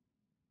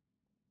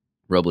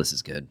 Robles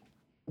is good,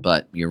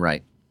 but you're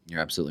right.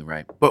 You're absolutely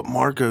right. But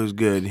Marco's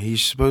good.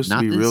 He's supposed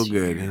Not to be this real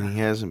year. good, and he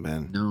hasn't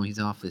been. No, he's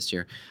off this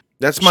year.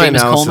 That's my Seamus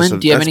analysis. Coleman.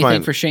 Do you have that's anything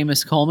my- for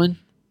Seamus Coleman?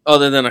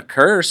 Other than a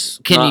curse.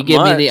 Can you not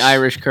give me the much.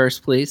 Irish curse,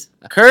 please?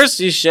 Curse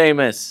you,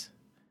 Seamus.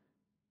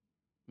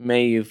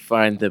 May you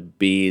find the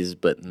bees,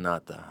 but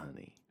not the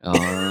honey.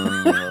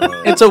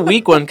 Oh. It's a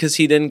weak one because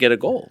he didn't get a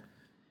goal.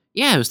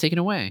 Yeah, it was taken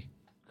away.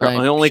 by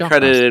I only Shawcross.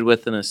 credited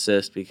with an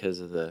assist because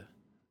of it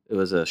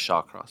was a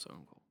Shawcross own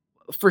goal.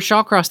 For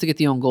Shawcross to get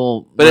the own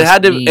goal, But it must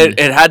had to mean- it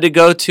had to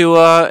go to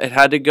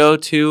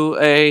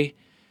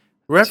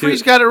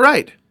Referees got it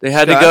right. they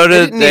had Scott, to go they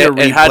to didn't need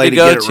a it had replay to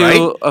go get it to right.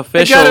 They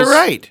officials. got it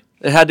right.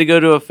 It had to go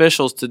to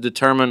officials to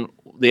determine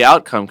the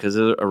outcome because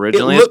It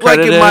originally looked like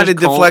credited it might have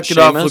as Cole- deflected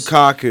off Seamus-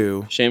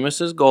 Lukaku,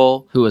 Seamus's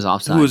goal. who was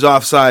offside. who was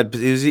offside.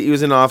 He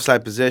was in an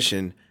offside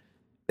position.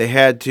 They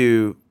had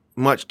to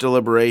much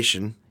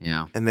deliberation,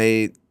 yeah. and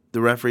the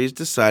referees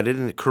decided,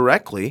 and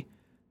correctly,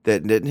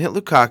 that it didn't hit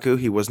Lukaku.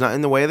 He was not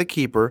in the way of the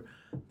keeper,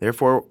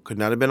 therefore could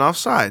not have been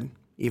offside,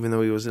 even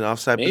though he was in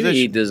offside Maybe he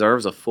position.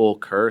 deserves a full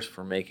curse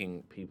for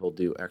making people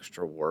do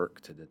extra work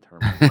to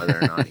determine whether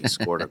or not he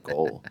scored a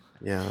goal.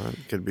 Yeah, that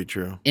could be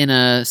true. In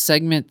a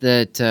segment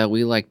that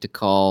we like to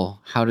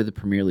call "How do the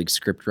Premier League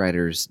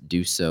scriptwriters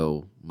do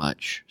so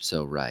much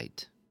so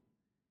right?"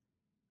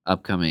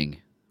 Upcoming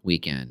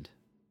weekend,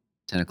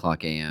 10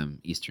 o'clock a.m.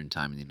 Eastern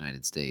Time in the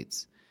United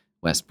States,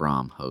 West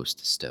Brom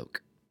host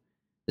Stoke.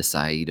 The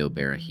Saido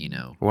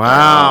Berahino.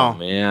 Wow. Oh,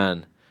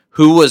 man.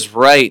 Who was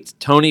right,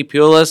 Tony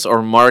Pulis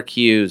or Mark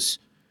Hughes?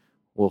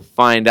 We'll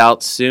find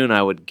out soon,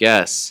 I would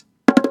guess.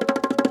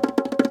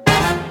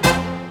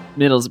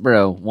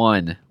 Middlesbrough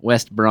 1,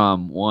 West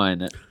Brom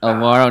 1.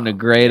 Alvaro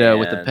Negredo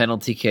with the man.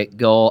 penalty kick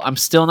goal. I'm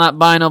still not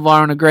buying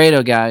Alvaro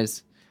Negredo,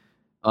 guys.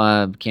 He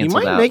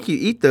Canceled might out make you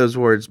eat those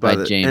words by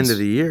by the James- end of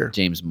the year.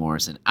 James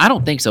Morrison. I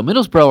don't think so.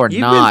 Middlesbrough are You've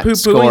not been poo-pooing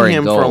scoring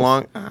him goals. for a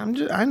long.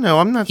 I know.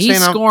 I'm not He's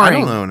saying I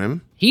scoring. don't own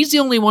him. He's the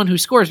only one who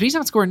scores, but he's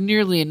not scoring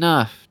nearly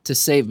enough to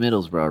save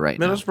Middlesbrough right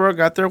now. Middlesbrough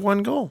got their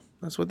 1 goal.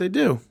 That's what they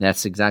do.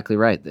 That's exactly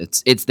right.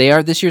 It's they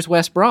are this year's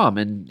West Brom,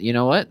 and you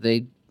know what?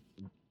 They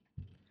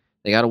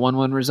got a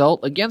 1-1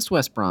 result against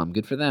West Brom.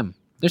 Good for them.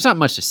 There's not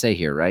much to say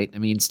here, right? I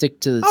mean, stick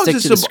to the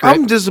script.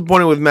 I'm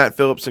disappointed with Matt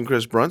Phillips and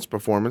Chris Brunt's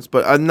performance,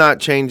 but I'm not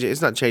changing.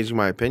 It's not changing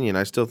my opinion.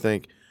 I still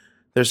think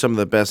they're some of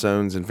the best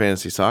owns in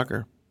fantasy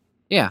soccer.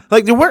 Yeah.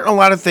 Like there weren't a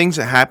lot of things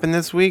that happened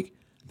this week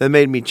that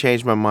made me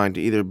change my mind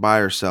to either buy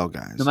or sell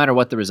guys. No matter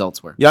what the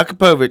results were.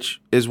 Jakupovic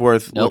is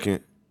worth Nope. looking.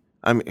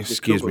 I mean,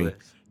 excuse me,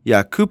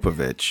 Jakubovic.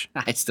 Jakupovic.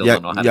 I still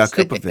don't know how to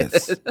say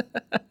Jakubowicz.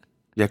 it.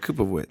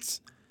 Jakubowicz.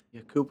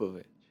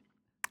 Jakubovic.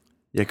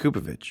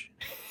 Jakubovic.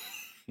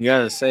 You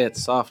gotta say it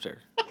softer.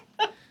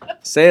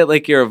 Say it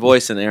like you're a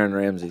voice in Aaron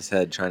Ramsey's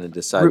head trying to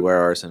decide where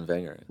Arsene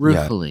Wenger is.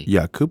 Ruefully.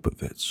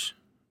 Jakubovic.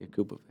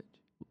 Jakubovic.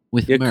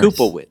 With mirth.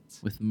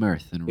 Jakubowicz. With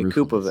mirth and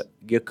ruefulness.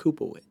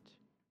 Jakubowicz.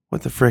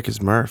 What the frick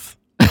is Murph?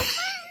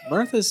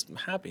 Mirth is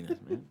happiness,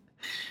 man.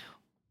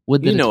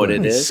 Would that You know what were.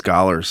 it is.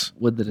 Scholars.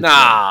 Would that it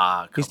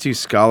Nah. These 2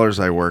 scholars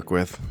I work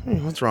with.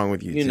 What's wrong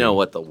with you? You two? know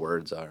what the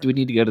words are. were. Do we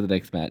need to go to the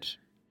next match?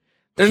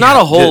 There's Yeah,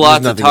 not a whole there's lot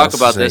to nothing talk else to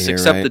about say this here,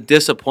 except right? the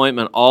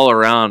disappointment all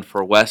around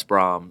for West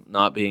Brom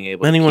not being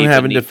able Anyone to keep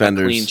having a clean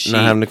defenders, sheet.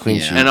 not having a clean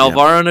Yeah. sheet. And yeah.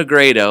 Alvaro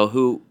Negredo,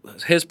 who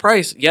his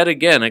price, yet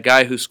again, a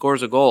guy who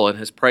scores a goal, and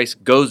his price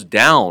goes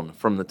down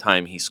from the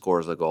time he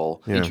scores a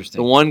goal. Yeah. Interesting.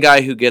 The one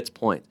guy who gets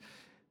points.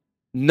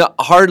 No,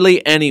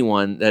 hardly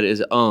anyone that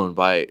is owned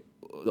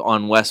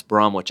on West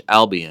Bromwich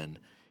Albion.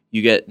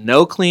 You get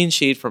no clean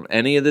sheet from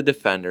any of the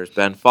defenders.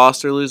 Ben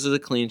Foster loses a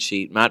clean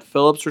sheet. Matt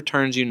Phillips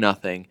returns you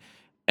nothing.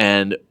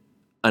 And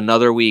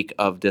another week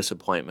of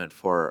disappointment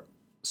for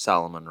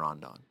Salomon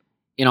Rondon.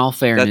 In all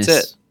fairness,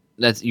 That's it.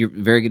 That's you're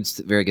very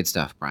good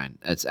stuff, Brian.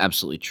 That's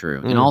absolutely true.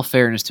 In Mm. all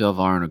fairness to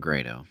Alvaro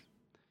Negredo,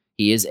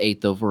 he is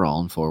 8th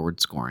overall in forward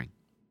scoring.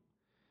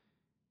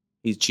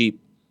 He's cheap.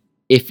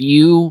 If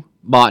you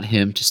bought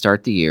him to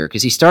start the year,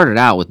 because he started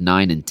out with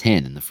 9 and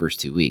 10 in the first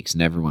 2 weeks,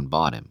 and everyone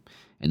bought him,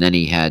 and then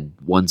he had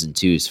 1s and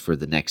 2s for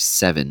the next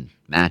 7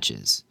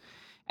 matches,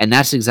 and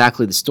that's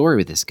exactly the story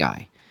with this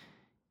guy.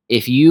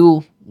 If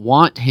you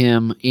want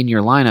him in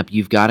your lineup,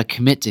 you've got to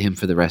commit to him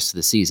for the rest of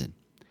the season.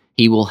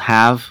 He will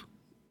have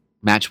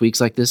match weeks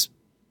like this,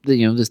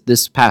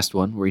 this past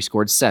one where he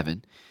scored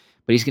 7,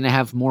 but he's going to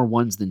have more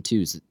 1s than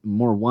 2s,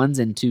 more 1s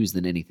and 2s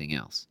than anything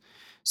else.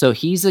 So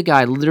he's a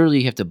guy, literally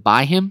you have to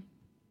buy him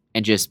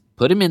and just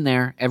put him in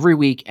there every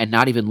week and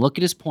not even look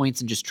at his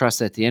points and just trust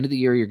that at the end of the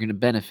year you're going to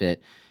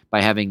benefit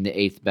by having the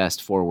 8th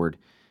best forward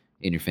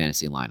in your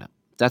fantasy lineup.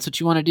 If that's what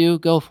you want to do,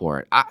 go for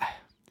it.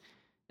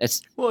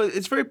 Well,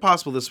 it's very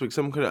possible this week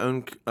someone could have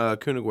owned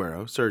Kun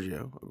Aguero,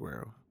 Sergio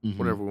Aguero,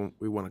 whatever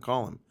we want to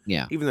call him.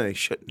 Yeah. Even though they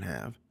shouldn't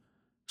have.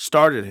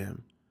 Started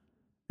him.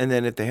 And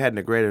then if they had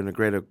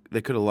Negredo,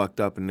 they could have lucked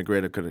up and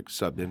Negredo could have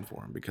subbed in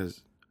for him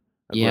because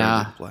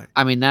Aguero didn't play.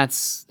 I mean,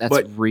 that's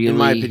But really in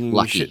my opinion,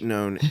 lucky. you shouldn't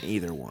own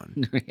either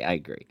one. I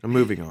agree. I'm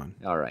moving on.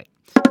 All right.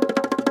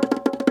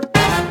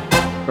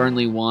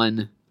 Burnley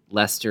 1,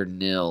 Leicester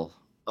 0.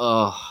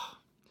 Oh.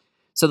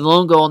 So the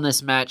lone goal in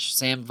this match,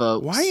 Sam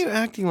Vokes. Why are you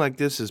acting like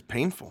this is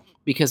painful?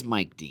 Because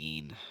Mike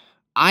Dean.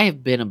 I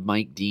have been a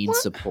Mike Dean What?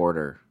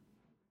 supporter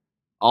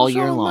all What's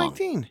year wrong with long. Mike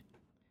Dean?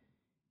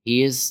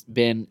 He has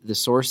been the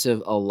source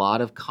of a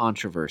lot of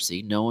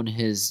controversy. No one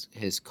has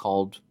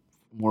called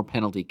more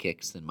penalty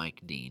kicks than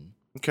Mike Dean.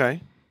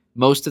 Okay.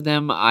 Most of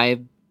them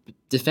I've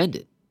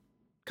defended.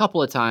 A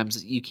couple of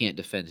times you can't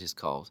defend his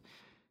calls.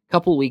 A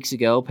couple of weeks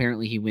ago,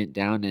 apparently he went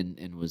down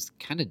and was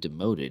kind of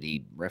demoted.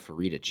 He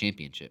refereed a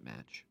championship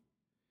match.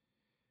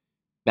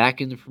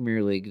 Back in the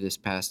Premier League this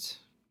past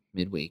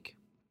midweek.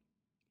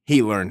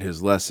 He learned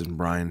his lesson,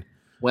 Brian.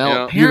 Well, Yeah.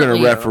 apparently, You're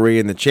going to referee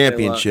in the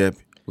championship.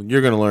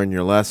 You're going to learn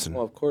your lesson.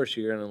 Well, of course,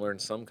 you're going to learn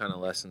some kind of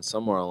lesson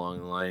somewhere along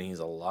the line. He's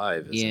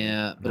alive, isn't he?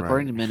 Yeah, but Right.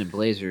 according to Men in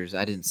Blazers,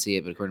 I didn't see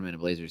it, but according to Men in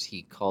Blazers,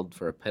 he called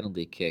for a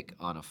penalty kick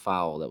on a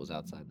foul that was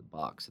outside the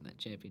box in that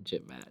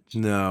championship match.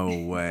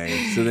 No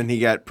way. So then he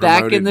got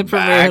promoted Back in the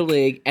Premier back?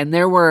 League, and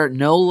there were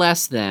no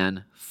less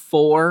than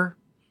 4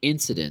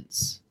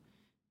 incidents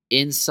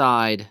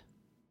inside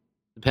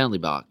the penalty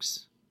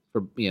box.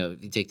 For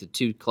if you take the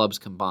 2 clubs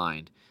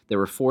combined, there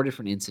were 4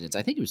 different incidents.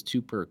 I think it was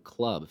 2 per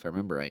club, if I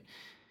remember right.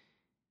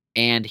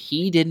 And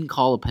he didn't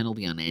call a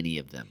penalty on any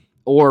of them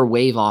or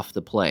wave off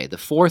the play. The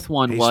 4th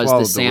one He was swallowed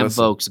the the Sam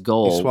whistle. Vokes He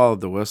goal,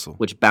 swallowed the whistle.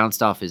 which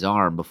bounced off his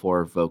arm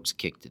before Vokes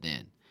kicked it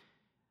in.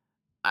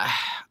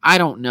 I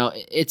don't know.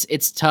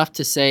 It's tough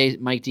to say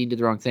Mike Dean did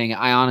the wrong thing.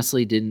 I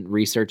honestly didn't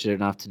research it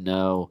enough to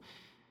know,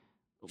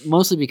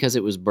 mostly because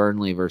it was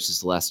Burnley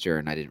versus Leicester,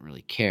 and I didn't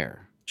really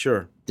care,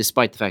 Sure.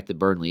 despite the fact that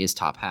Burnley is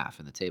top half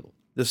in the table.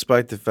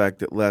 Despite the fact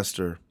that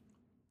Leicester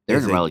They're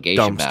is in a a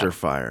relegation dumpster battle.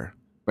 fire.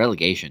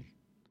 Relegation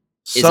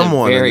a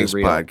Someone in very this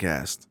real-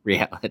 podcast,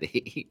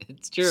 reality.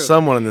 It's true.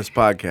 someone in this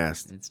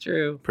podcast It's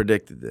true.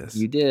 predicted this.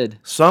 You did.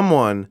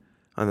 Someone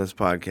on this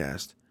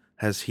podcast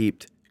has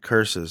heaped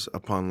curses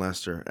upon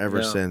Leicester ever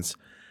Yeah. since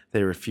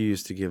they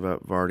refused to give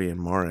up Vardy and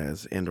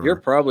Mahrez. You're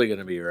probably going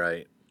to be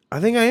right. I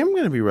think I am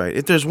going to be right.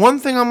 If there's one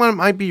thing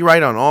might be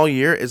right on all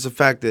year, is the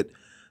fact that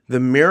the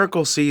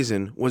miracle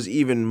season was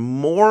even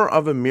more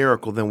of a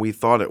miracle than we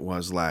thought it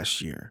was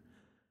last year.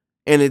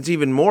 And it's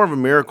even more of a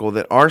miracle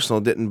that Arsenal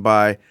didn't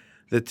buy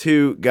the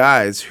 2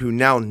 guys who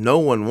now no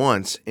one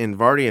wants in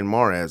Vardy and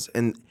Mahrez.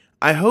 And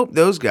I hope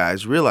those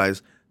guys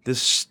realize the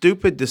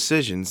stupid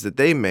decisions that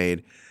they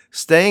made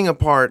staying a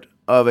part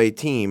of a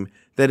team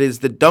that is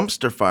the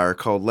dumpster fire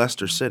called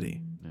Leicester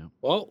City.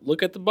 Well,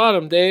 look at the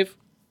bottom, Dave.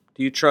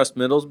 Do you trust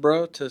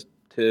Middlesbrough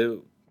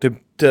to To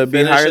be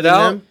Finish higher it than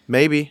out? them?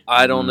 Maybe.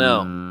 I don't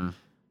know.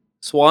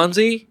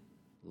 Swansea,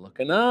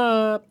 looking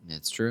up.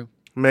 It's true.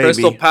 Maybe.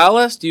 Crystal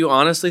Palace, do you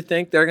honestly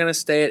think they're going to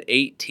stay at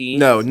 18?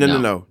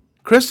 No.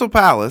 Crystal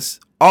Palace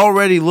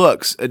already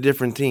looks a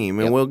different team,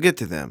 and Yep. we'll get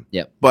to them.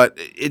 Yep. But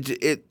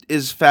it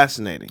is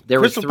fascinating. There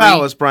were Crystal 3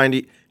 Palace,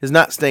 Brian, is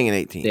not staying in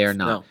 18th. They are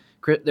not.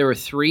 There were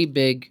 3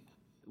 big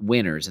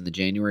winners in the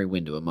January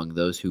window among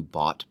those who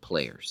bought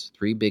players.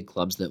 3 big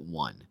clubs that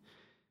won.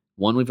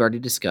 One we've already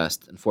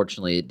discussed.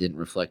 Unfortunately, it didn't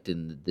reflect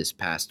in this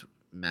past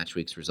match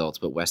week's results,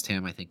 but West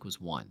Ham, I think,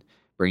 was one.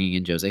 Bringing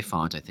in Jose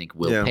Font, I think,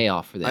 will pay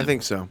off for them. I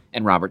think so.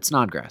 And Robert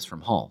Snodgrass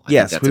from Hull. I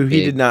Yes, think that's a who he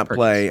big did not purchase.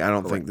 play, I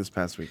don't Correct. think, this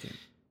past weekend.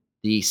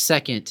 The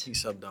second He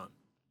subbed on.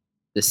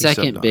 The subbed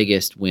second on.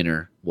 biggest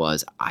winner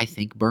was, I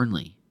think,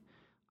 Burnley.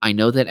 I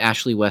know that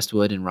Ashley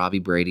Westwood and Robbie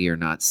Brady are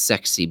not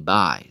sexy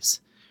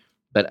buys,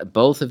 but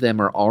both of them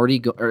are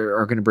already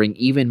are going to bring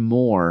even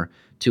more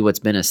to what's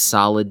been a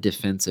solid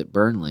defense at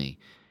Burnley,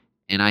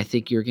 and I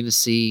think you're going to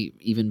see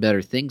even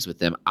better things with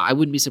them. I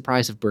wouldn't be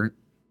surprised if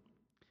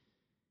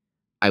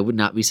I would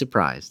not be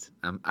surprised.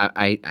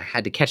 I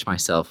had to catch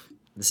myself.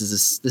 This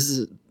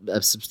is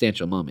a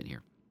substantial moment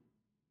here.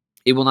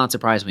 It will not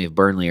surprise me if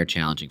Burnley are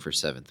challenging for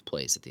 7th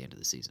place at the end of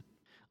the season.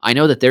 I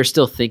know that they're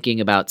still thinking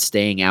about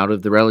staying out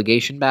of the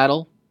relegation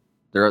battle.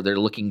 They're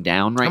looking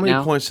down right How many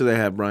now. points do they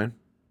have, Brian?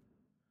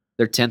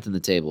 They're 10th in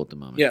the table at the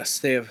moment. Yes,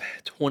 they have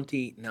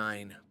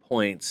 29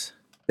 points.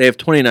 They have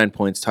 29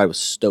 points tied with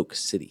Stoke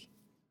City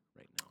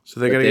right now. So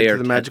they But got to they get are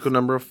to the 10th. magical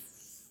number of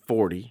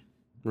 40,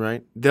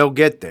 right? They'll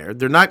get there.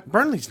 They're not.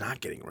 Burnley's not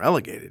getting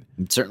relegated.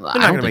 Certainly,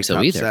 They're I not don't gonna think make so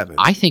top either. 7.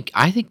 I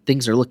think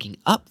things are looking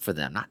up for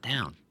them, not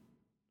down.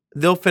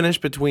 They'll finish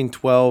between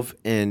 12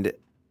 and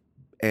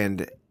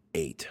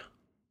 8.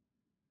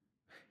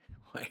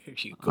 Why are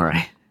you All going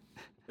right.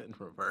 in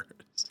reverse?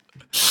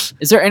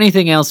 Is there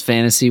anything else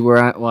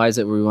fantasy-wise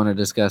that we want to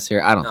discuss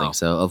here? I don't No. think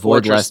so. Avoid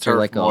Fortress Leicester Turf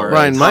like Moor. always.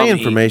 Brian, my Tom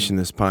information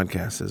this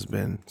podcast has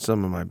been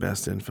some of my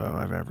best info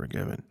I've ever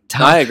given.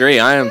 I agree.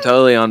 I am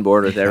totally on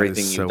board with everything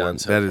That is you've done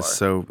so far. That is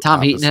so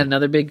Tom Heaton opposite. had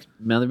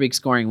another big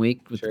scoring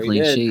week with Sure the he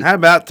clean did. sheet. How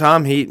about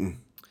Tom Heaton?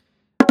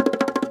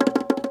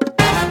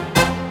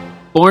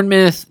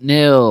 Bournemouth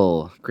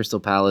 0, Crystal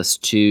Palace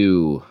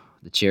 2.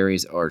 The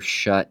Cherries are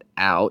shut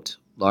out,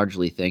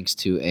 largely thanks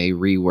to a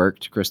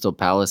reworked Crystal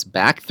Palace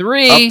back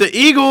three. Up the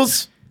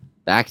Eagles.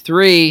 Back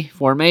three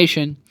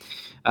formation.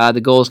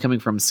 The goal is coming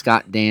from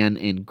Scott Dan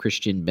and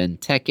Christian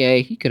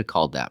Benteke. He could have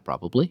called that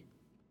probably.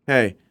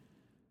 Hey,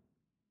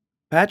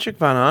 Patrick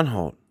Van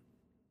Aanholt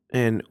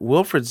and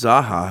Wilfred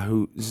Zaha,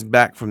 who is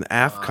back from the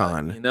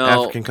AFCON,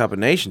 African Cup of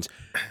Nations.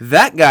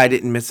 That guy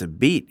didn't miss a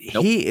beat.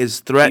 Nope. He is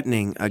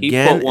threatening He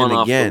again put one and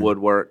off again. the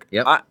woodwork.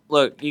 Yep.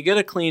 Look, you get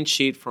a clean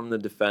sheet from the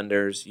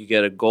defenders. You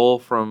get a goal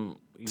from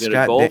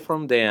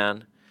from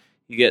Dan.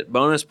 You get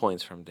bonus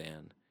points from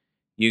Dan.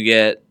 You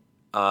get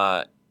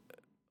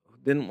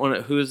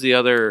who's the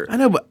other? I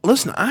know, but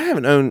listen, I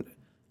haven't owned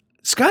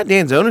Scott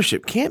Dan's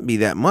ownership can't be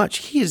that much.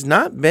 He has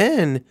not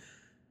been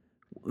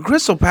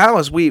Crystal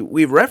Palace.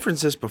 We've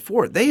referenced this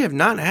before. They have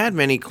not had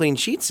many clean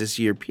sheets this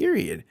year.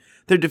 Period.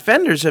 Their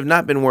defenders have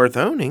not been worth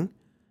owning.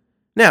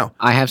 Now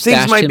I have things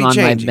stashed might him be on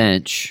changing. my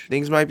bench.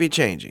 Things might be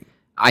changing.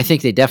 I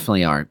think they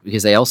definitely are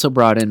because they also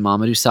brought in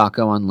Mamadou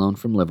Sakho on loan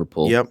from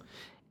Liverpool. Yep.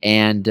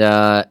 And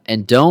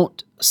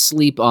don't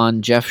sleep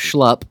on Jeff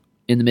Schlupp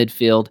in the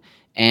midfield.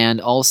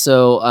 And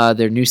also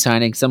their new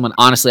signing, someone,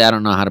 honestly, I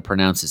don't know how to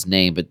pronounce his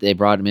name, but they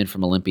brought him in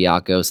from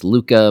Olympiakos,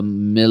 Luka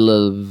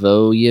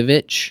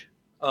Milivojevic.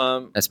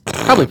 That's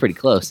probably pretty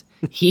close.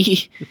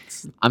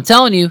 I'm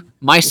telling you,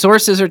 my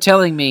sources are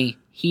telling me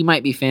he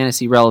might be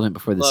fantasy relevant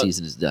before the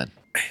season is done.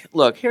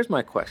 Look, here's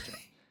my question.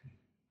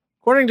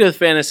 According to the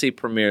Fantasy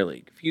Premier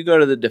League, if you go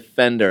to the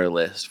defender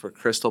list for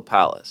Crystal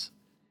Palace,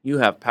 you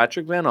have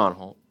Patrick Van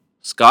Aanholt,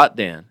 Scott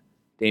Dan,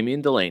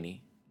 Damian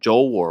Delaney,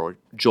 Joel Ward,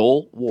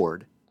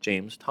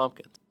 James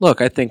Tompkins.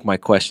 Look, I think my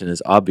question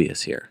is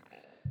obvious here.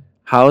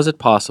 How is it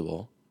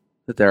possible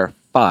that there are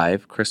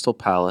 5 Crystal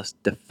Palace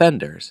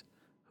defenders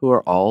who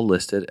are all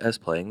listed as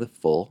playing the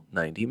full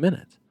 90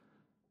 minutes?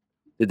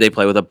 Did they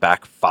play with a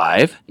back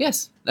 5?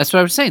 Yes, that's what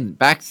I was saying.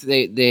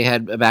 They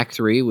had a back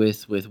three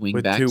with wing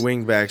With backs. 2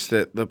 wing backs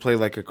that play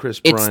like a Chris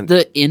It's Brunt.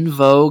 the in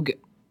vogue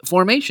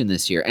formation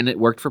this year, and it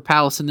worked for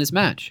Palace in this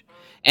match.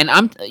 And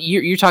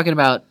you're talking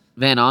about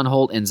Van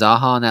Aanholt and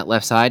Zaha on that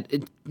left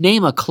side.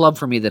 Name a club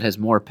for me that has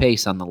more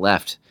pace on the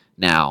left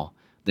now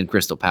than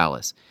Crystal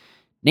Palace.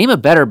 Name a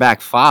better back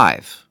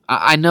 5.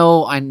 I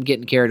know I'm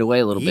getting carried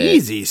away a little bit.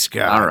 Easy,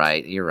 Scott. All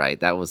right, you're right.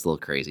 That was a little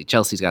crazy.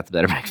 Chelsea's got the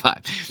better back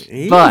 5.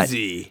 Easy. But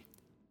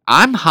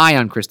I'm high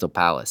on Crystal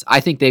Palace. I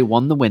think they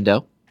won the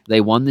window.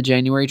 They won the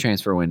January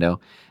transfer window.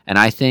 And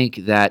I think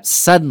that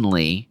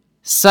suddenly,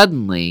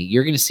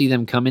 you're going to see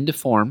them come into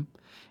form.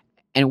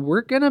 And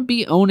we're going to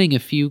be owning a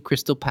few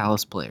Crystal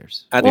Palace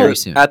players very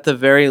soon. At the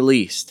very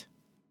least,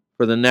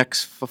 for the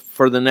next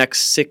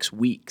 6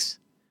 weeks,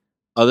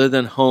 other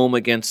than home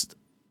against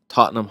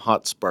Tottenham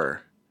Hotspur,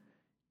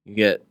 you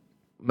get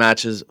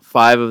matches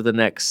 5 of the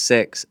next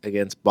 6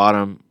 against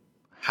bottom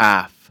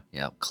half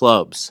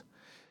clubs.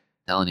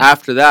 Telling you.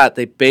 After that,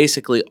 they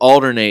basically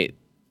alternate.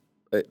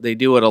 They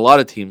do what a lot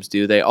of teams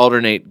do. They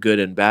alternate good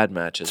and bad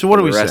matches So what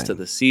for are we the rest saying? of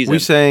the season. We're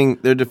saying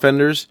their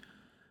defenders,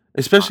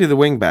 especially the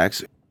wing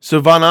backs. So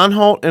Van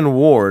Aanholt and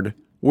Ward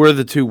were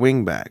the 2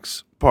 wing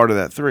backs, part of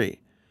that 3.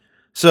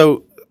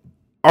 So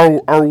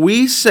are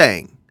we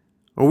saying,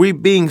 are we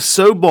being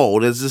so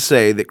bold as to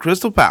say that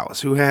Crystal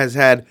Palace, who has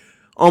had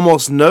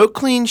almost no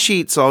clean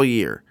sheets all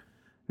year,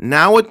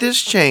 now with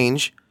this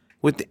change,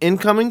 with the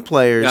incoming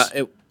players...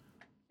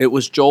 It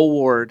was Joel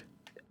Ward.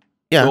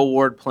 Yeah. Joel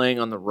Ward playing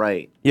on the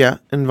right. Yeah,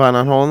 and Van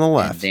Aanholt on the And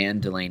left. Dan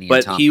Delaney But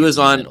and Tompkins he was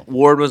in the on middle.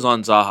 Ward was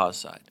on Zaha's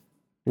side.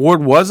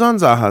 Ward was on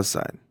Zaha's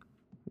side.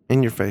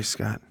 In your face,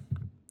 Scott.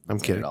 I'm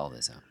Figured kidding. all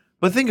this out.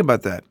 But think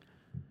about that.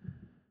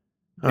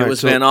 All It right, was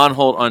so Van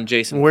Aanholt on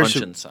Jason where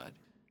Punchin's side.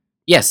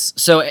 Yes.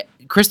 So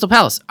Crystal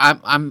Palace,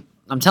 I'm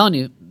telling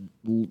you,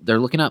 they're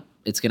looking up.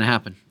 It's going to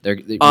happen. We're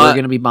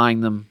going to be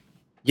buying them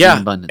in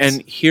abundance.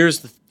 And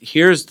here's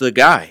the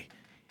guy.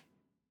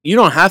 You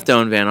don't have to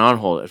own Van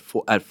Aanholt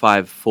at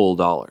 $5 full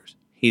dollars.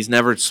 He's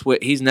never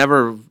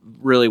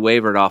really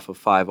wavered off of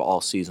 5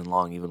 all season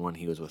long, even when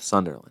he was with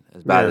Sunderland.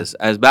 As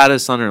bad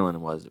as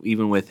Sunderland was,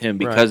 even with him,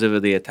 because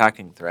of the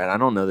attacking threat. I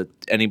don't know that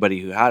anybody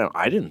who had him.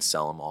 I didn't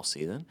sell him all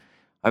season.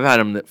 I've had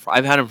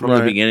him from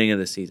the beginning of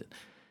the season.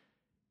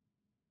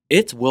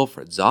 It's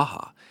Wilfred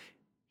Zaha.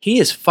 He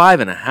is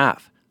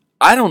 5.5.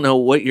 I don't know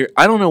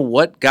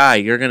what guy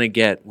you're gonna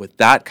get with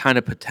that kind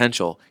of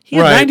potential. He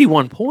had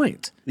 91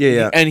 points.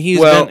 Yeah. And he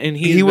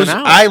was out.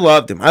 out. I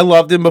loved him. I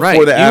loved him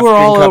before the You were African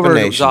all Cup over of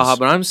Nations. Zaha,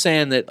 but I'm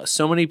saying that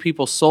so many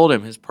people sold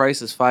him. His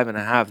price is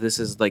 5.5. This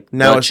is like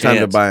Now the it's time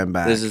to chance. buy him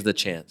back. This is the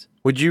chance.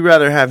 Would you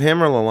rather have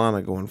him or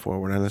Lallana going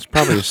forward? And that's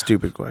probably a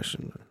stupid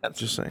question.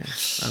 Just saying.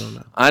 I don't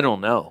know. I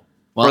don't know.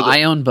 well,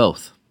 I own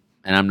both,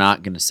 and I'm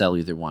not going to sell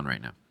either one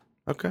right now.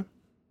 Okay.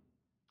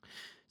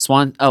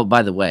 Swan. Oh,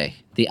 by the way,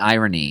 the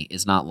irony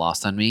is not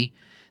lost on me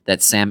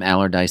that Sam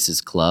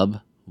Allardyce's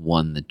club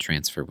won the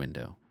transfer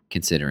window,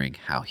 considering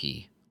how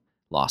he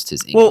lost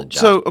his England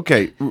job.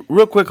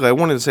 Real quickly, I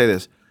wanted to say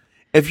this.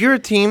 If you're a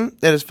team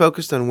that is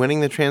focused on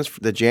winning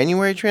the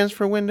January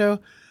transfer window,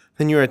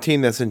 then you're a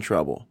team that's in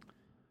trouble.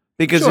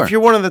 Because Sure. if you're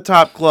one of the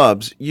top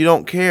clubs, you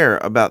don't care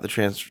about the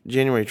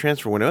January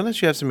transfer window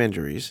unless you have some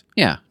injuries.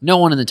 Yeah, no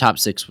one in the top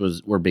 6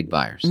 were big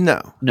buyers.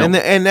 No. No.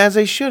 And as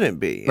they shouldn't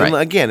be. Right. And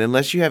again,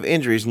 unless you have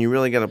injuries and you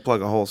really got to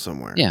plug a hole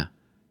somewhere. Yeah,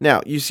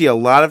 Now, you see a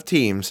lot of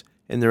teams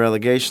in the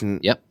relegation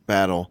Yep.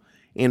 battle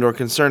and are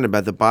concerned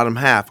about the bottom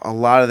half. A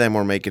lot of them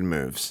were making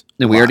moves.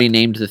 and A we lot. already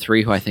named the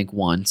 3 who I think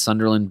won.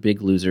 Sunderland,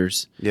 big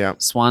losers. Yeah.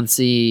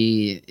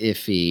 Swansea,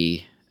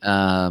 iffy.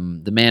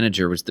 The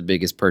manager was the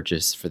biggest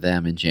purchase for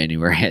them in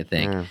January, I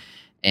think. Mm.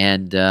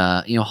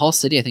 And Hull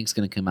City, I think, is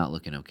going to come out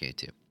looking okay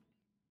too.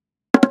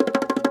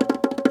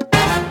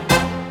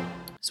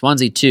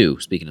 Swansea 2.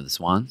 Speaking of the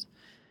Swans,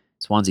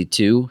 Swansea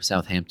 2,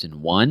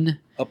 Southampton 1.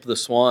 Up the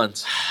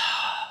Swans.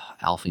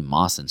 Alfie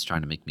Mawson's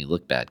trying to make me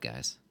look bad,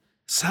 guys.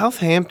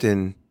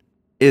 Southampton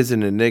is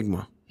an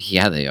enigma.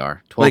 Yeah, they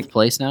are. 12th Like,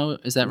 place now.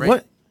 Is that right?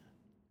 What?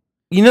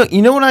 You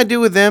know what I do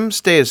with them?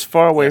 Stay as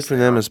far away Yes, from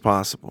they them are. as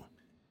possible.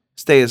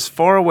 Stay as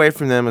far away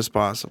from them as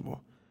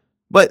possible.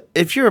 But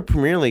if you're a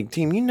Premier League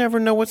team, you never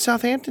know what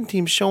Southampton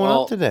team's showing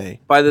Well, up today.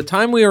 By the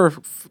time we were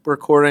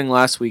recording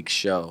last week's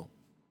show,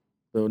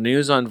 the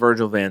news on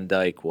Virgil van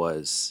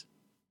Dijk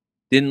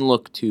didn't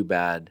look too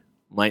bad.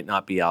 Might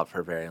not be out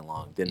for very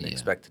long. Didn't Yeah.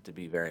 expect it to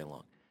be very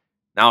long.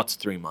 Now it's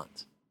 3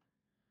 months.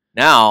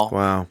 Now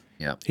Wow.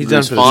 Yeah. He's You done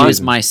lose for the Font. He was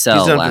season. my He's sell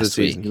done for the last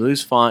week. season. you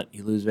lose Font,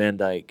 you lose Van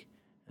Dijk,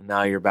 and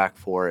now your back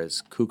 4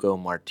 is Kuko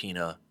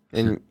Martina,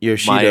 And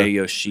Yoshida. Maya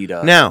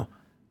Yoshida, Now,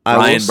 I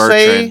Ryan will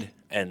say Bertrand,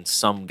 and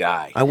some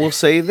guy. I will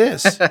say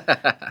this.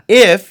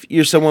 If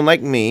you're someone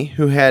like me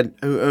who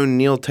owned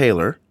Neil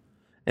Taylor,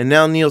 and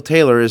now Neil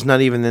Taylor is not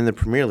even in the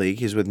Premier League,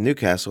 he's with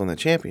Newcastle in the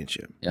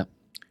Championship. Yep.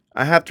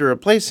 I have to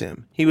replace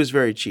him. He was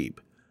very cheap.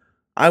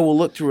 I will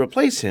look to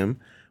replace him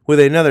with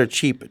another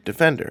cheap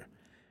defender.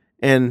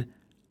 And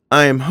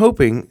I am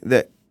hoping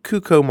that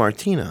Kuko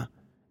Martina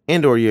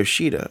and or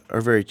Yoshida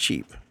are very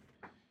cheap.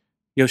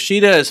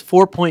 Yoshida is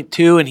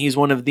 4.2, and he's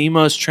one of the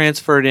most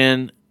transferred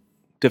in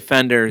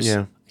defenders.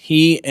 Yeah.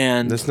 He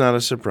and That's not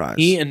a surprise.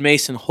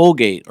 Mason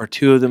Holgate are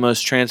 2 of the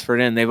most transferred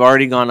in. They've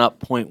already gone up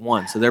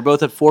 0.1. So they're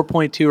both at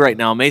 4.2 right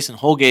now. Mason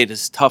Holgate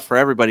is tough for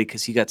everybody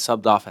because he got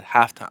subbed off at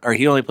halftime, or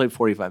he only played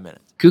 45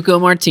 minutes. Kuko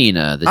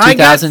Martina, the I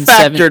got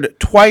 2007. factored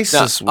twice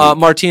No, this week.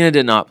 Martina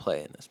did not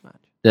play in this match.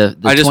 The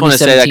I just want to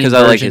say that because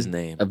I like 2017 his version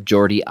name. of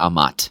Jordi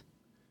Amat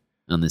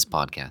on this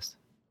podcast.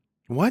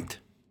 What?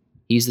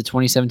 He's the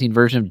 2017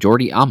 version of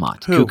Jordi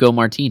Amat, Who? Kuko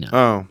Martina.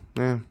 Oh,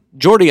 yeah.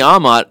 Jordi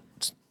Amat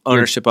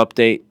ownership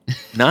update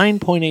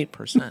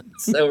 9.8%.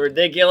 So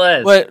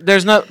ridiculous. But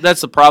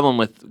that's the problem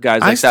with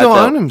guys like I that. still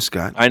though. own him,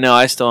 Scott. I know,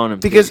 I still own him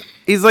too. Because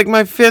he's like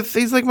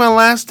my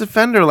last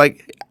defender.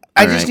 Like,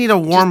 I just right. need a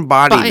warm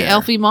body Buy there.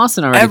 Alfie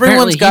Mawson already.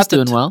 Everyone's Apparently got he's the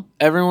doing well.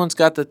 Everyone's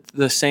got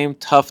the same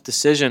tough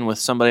decision with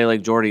somebody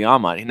like Jordi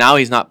Amat. Now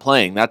he's not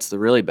playing. That's the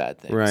really bad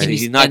thing. Right. So And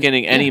he's not and-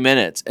 getting any yeah.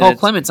 minutes. And Paul it's,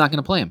 Clement's not going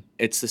to play him.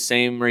 it's the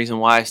same reason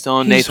why I still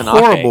own He's Nathan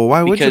horrible. Ake.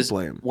 Why would you Because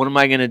play him? What am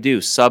I going to do?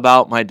 Sub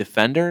out my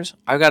defenders?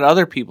 I've got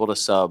other people to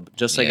sub,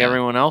 just like Yeah.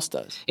 everyone else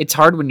does. It's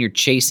hard when you're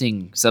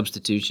chasing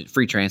substitution,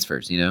 free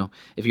transfers,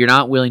 If you're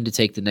not willing to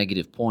take the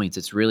negative points,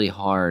 it's really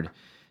hard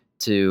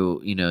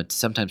to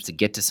sometimes to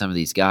get to some of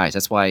these guys.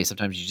 That's why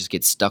sometimes you just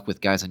get stuck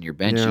with guys on your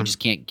bench. Yeah. You just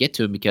can't get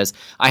to them because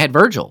I had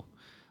Virgil.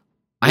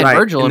 I had Right.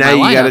 Virgil in And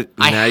my now you lineup.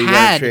 gotta, you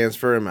gotta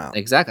transfer him out.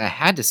 Exactly. I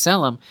had to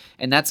sell him,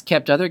 and that's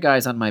kept other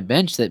guys on my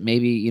bench that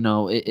maybe, it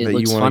That you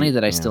looks wanna- funny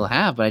that I yeah. still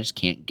have, but I just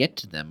can't get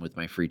to them with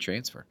my free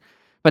transfer.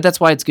 But that's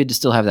why it's good to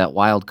still have that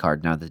wild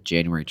card now that the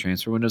January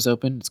transfer window's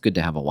open. It's good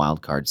to have a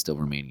wild card still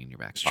remaining in your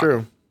back It's pocket.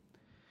 true.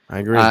 I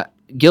agree.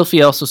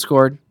 Gylfi also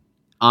scored.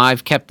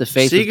 I've kept the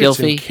faith with Sigurdsson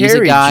Gylfi. He's a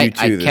carried guy you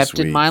two I this kept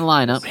in week. my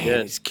lineup.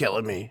 Man, he's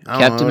killing me. I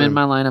Kept don't him know in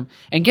my lineup.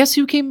 And guess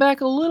who came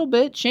back a little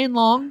bit? Shane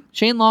Long.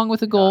 Shane Long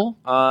with a goal.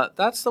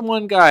 That's the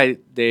one guy,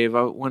 Dave.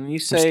 When you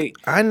say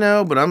I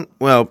know, but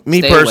me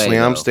Stay personally,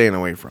 away, I'm though. staying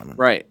away from him.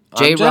 right,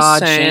 J I'm just Rod,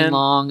 saying- Shane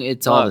Long,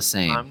 it's all the Look,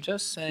 same. I'm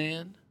just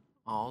saying.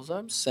 All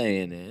I'm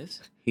saying is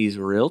he's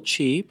real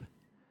cheap,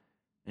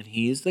 and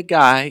he's the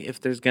guy.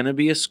 If there's going to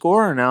be a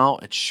scorer now,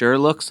 it sure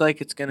looks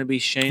like it's going to be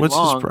Shane What's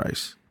Long. his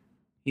price?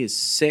 He is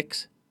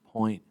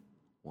 6.1.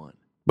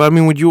 But I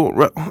mean, would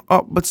you?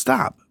 Oh, but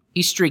stop.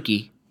 He's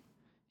streaky.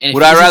 And if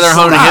Would I he's a rather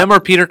own stop. him or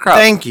Peter Crouch?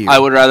 Thank you. I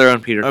would rather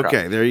own Peter Crouch.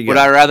 Okay, there you go. Would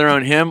I rather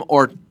own him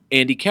or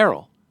Andy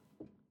Carroll?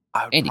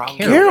 I would Andy probably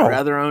Carroll?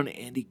 rather own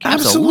Andy Carroll.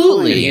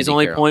 Absolutely. And he's Andy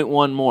only Carroll.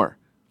 0.1 more.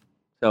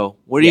 So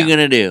what are you Yeah. going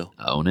to do?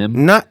 Own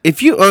him. Not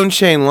if you own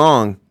Shane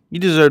Long, you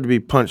deserve to be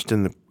punched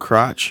in the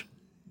crotch.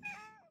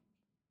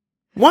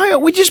 Why?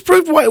 We just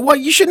proved why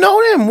you should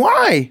own him.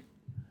 Why?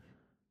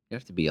 You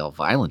have to be all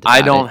violent about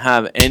I don't it.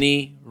 have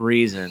any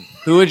reason.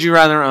 Who would you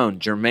rather own,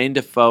 Jermaine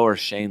Defoe or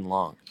Shane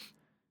Long?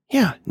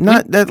 Yeah,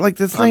 not that. Like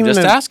that's not I'm even.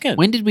 just a- asking.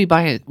 When did we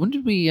buy it? When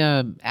did we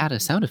add a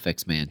sound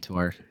effects man to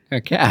our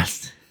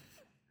cast?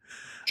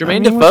 Jermaine I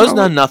mean, Defoe's what's wrong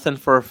done with- nothing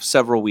for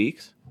several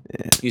weeks.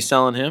 You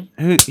selling him?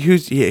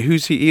 Who's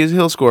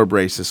he'll score a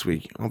brace this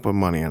week. I'll put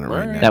money on it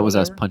right Alright. now. That was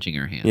us whatever. punching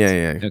our hands.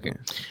 Yeah. Okay.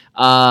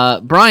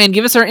 Brian,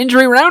 give us our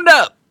injury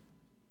roundup.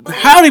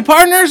 Howdy,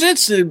 partners!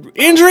 It's the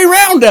injury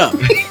roundup.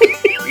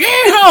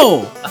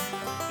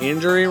 Yeehaw!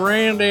 Injury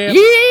Randy.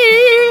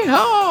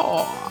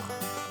 Yeehaw!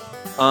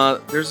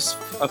 There's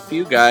a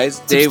few guys.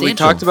 Dave, we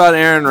Substantial. talked about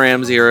Aaron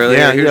Ramsey earlier.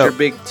 Yeah, Here's yeah. your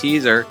big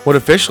teaser. What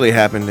officially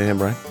happened to him,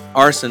 Brian?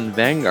 Arsene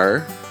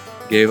Wenger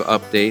gave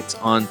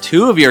updates on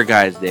two of your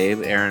guys,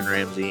 Dave, Aaron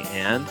Ramsey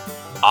and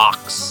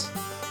Ox.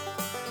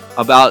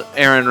 About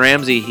Aaron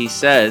Ramsey, he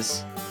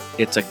says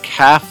it's a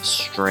calf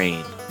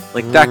strain.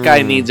 Like that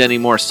guy needs any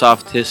more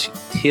soft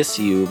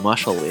tissue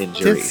muscle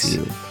injuries.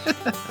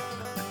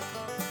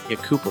 Yeah,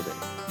 Cooper.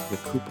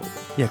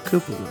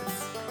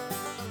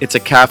 It's a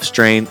calf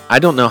strain. I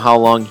don't know how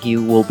long he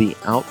will be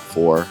out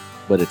for,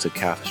 but it's a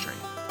calf strain.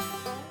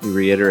 He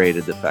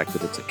reiterated the fact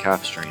that it's a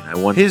calf strain. I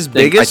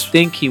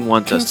think he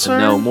wants us to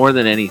concern? know more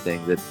than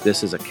anything that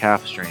this is a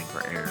calf strain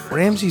for Aaron Ramsey.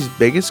 Ramsey's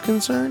biggest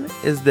concern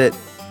is that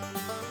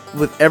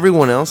with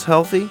everyone else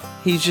healthy,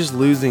 he's just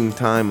losing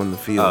time on the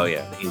field. Oh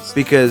yeah,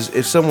 Because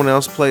if someone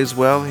else plays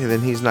well, then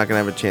he's not going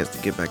to have a chance to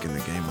get back in the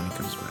game when he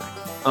comes back.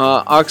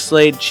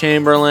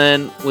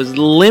 Oxlade-Chamberlain was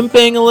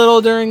limping a little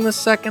during the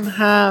second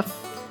half.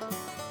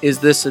 Is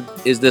this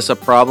a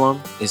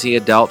problem? Is he a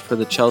doubt for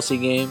the Chelsea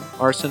game,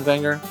 Arsene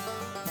Wenger?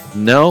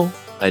 No,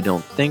 I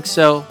don't think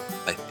so.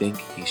 I think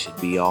he should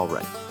be all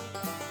right.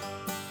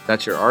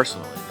 That's your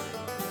Arsenal injury.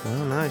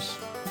 Oh, nice.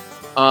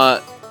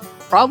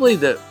 Probably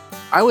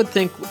I would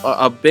think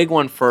a big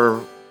one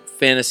for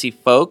fantasy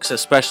folks,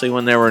 especially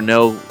when there were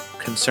no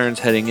concerns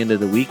heading into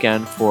the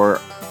weekend for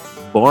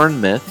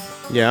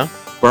Bournemouth. Yeah.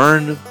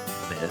 Bournemouth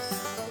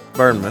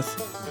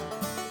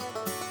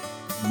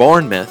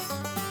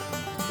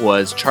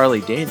was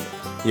Charlie Daniels.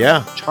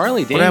 Yeah.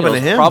 Charlie What happened to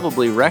Daniels him?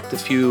 probably wrecked a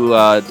few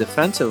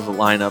defensive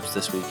lineups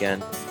this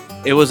weekend.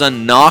 It was a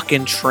knock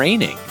in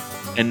training,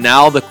 and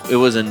now it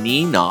was a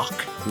knee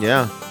knock.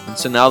 Yeah. And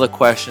so now the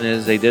question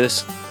is, I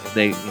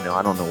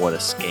don't know what a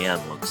scan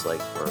looks like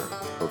for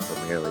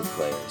Premier League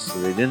players. So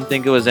they didn't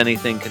think it was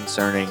anything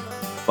concerning,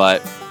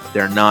 but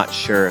they're not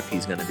sure if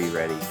he's going to be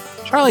ready.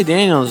 Charlie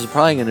Daniels is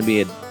probably going to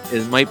be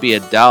might be a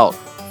doubt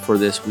for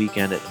this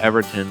weekend at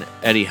Everton.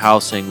 Eddie Howe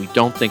saying we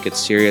don't think it's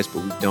serious,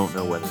 but we don't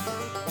know whether.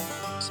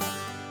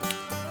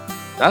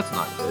 That's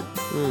not good.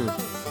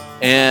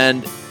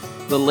 And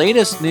the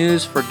latest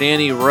news for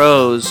Danny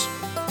Rose.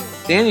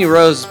 Danny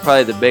Rose is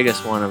probably the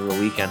biggest one of the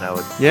weekend, I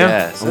would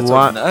guess.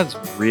 That's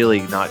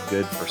really not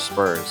good for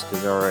Spurs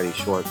because they're already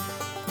short.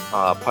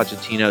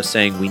 Pochettino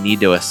saying we need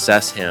to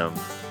assess him.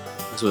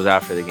 This was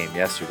after the game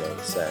yesterday.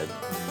 He said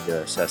we need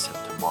to assess him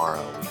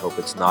tomorrow. We hope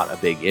it's not a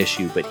big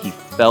issue, but he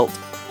felt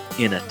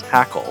in a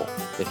tackle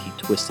that he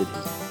twisted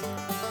his knee.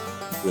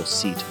 We'll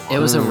see tomorrow. It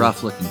was a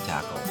rough-looking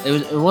tackle.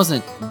 It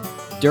wasn't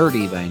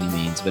dirty by any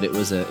means, but it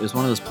was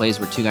one of those plays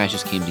where two guys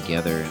just came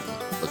together and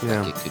it looked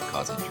like it could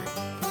cause injury.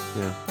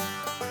 Yeah.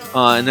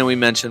 And then we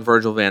mentioned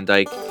Virgil van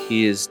Dijk.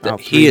 He is Out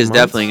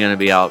definitely going to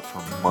be out for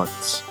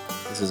months.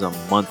 This is a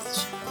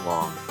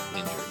months-long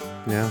injury.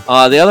 Yeah.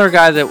 The other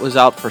guy that was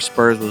out for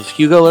Spurs was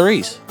Hugo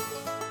Lloris.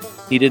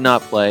 He did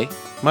not play.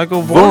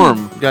 Michael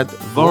Vorm.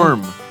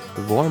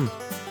 Vorm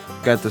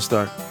got the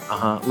start.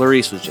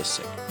 Lloris was just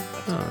sick.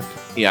 Oh, okay.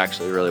 He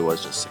actually really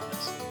was just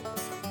sickness.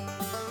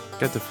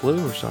 Got the flu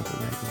or something,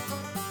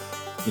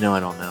 maybe. I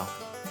don't know.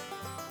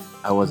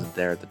 I wasn't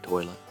there at the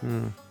toilet.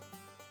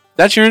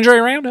 That's your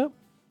injury roundup.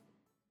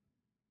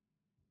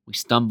 We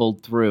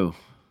stumbled through.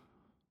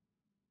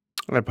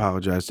 I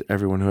apologize to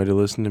everyone who had to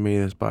listen to me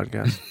this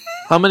podcast.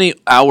 How many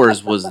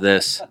hours was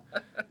this?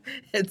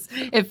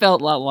 It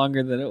felt a lot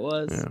longer than it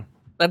was. Yeah.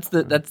 That's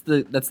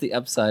the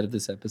upside of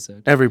this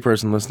episode. Every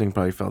person listening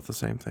probably felt the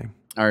same thing.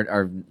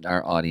 Our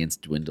audience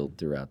dwindled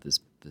throughout this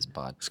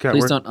pod. Scott,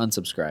 Please don't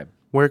unsubscribe.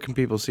 Where can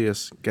people see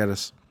us, get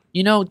us?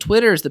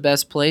 Twitter is the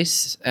best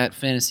place at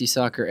Fantasy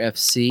Soccer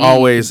FC.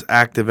 Always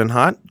active and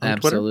hot on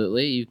Twitter.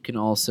 Absolutely. You can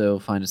also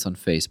find us on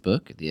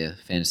Facebook, the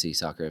Fantasy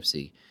Soccer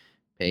FC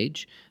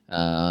page.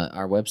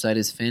 Our website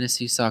is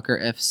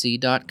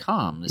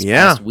fantasysoccerfc.com. This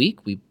past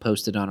week, we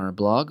posted on our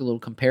blog a little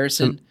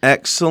comparison.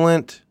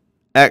 Some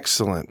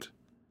excellent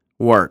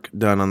work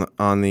done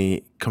on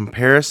the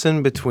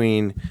comparison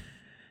between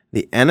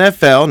the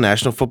NFL,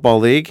 National Football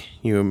League,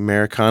 you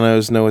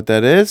Americanos know what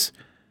that is,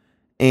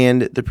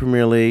 and the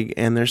Premier League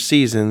and their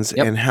seasons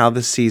and how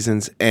the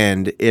seasons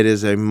end. It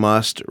is a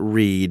must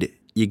read.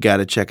 You got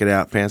to check it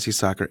out,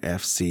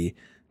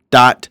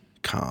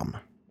 fantasysoccerfc.com.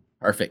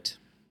 Perfect.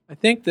 I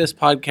think this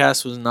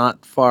podcast was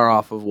not far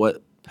off of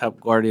what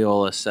Pep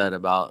Guardiola said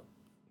about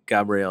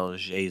Gabriel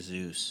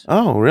Jesus.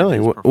 Oh, really?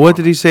 What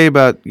did he say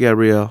about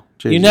Gabriel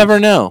Jesus? You never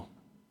know.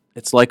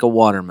 It's like a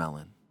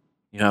watermelon.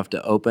 You have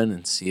to open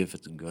and see if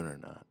it's good or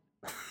not.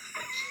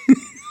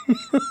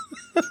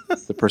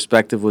 The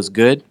perspective was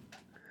good.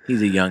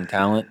 He's a young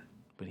talent,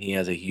 but he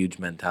has a huge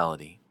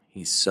mentality.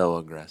 He's so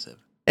aggressive.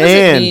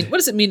 What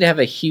does it mean to have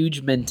a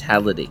huge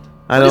mentality?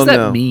 I don't know. What does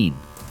that mean?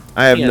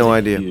 I have He has no a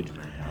idea. huge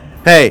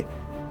mentality. Hey,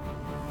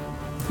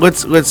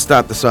 let's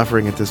stop the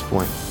suffering at this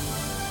point.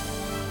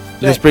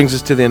 This brings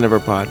us to the end of our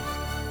pod.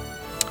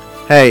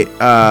 Hey,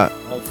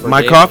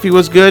 my coffee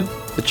was good.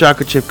 The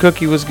chocolate chip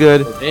cookie was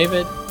good. For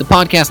David. The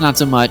podcast, not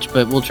so much,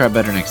 but we'll try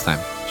better next time.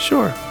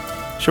 Sure.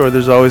 Sure,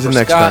 there's always a For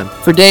next Scott.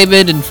 time. For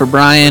David and for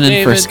Brian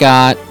and for David.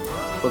 Scott,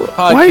 For the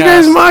Why are you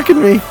guys podcast.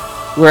 mocking me?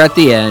 we're at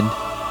the end.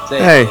 Say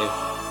it, Hey.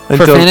 Dave.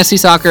 For Fantasy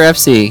Soccer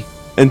FC.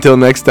 Until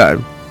next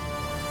time.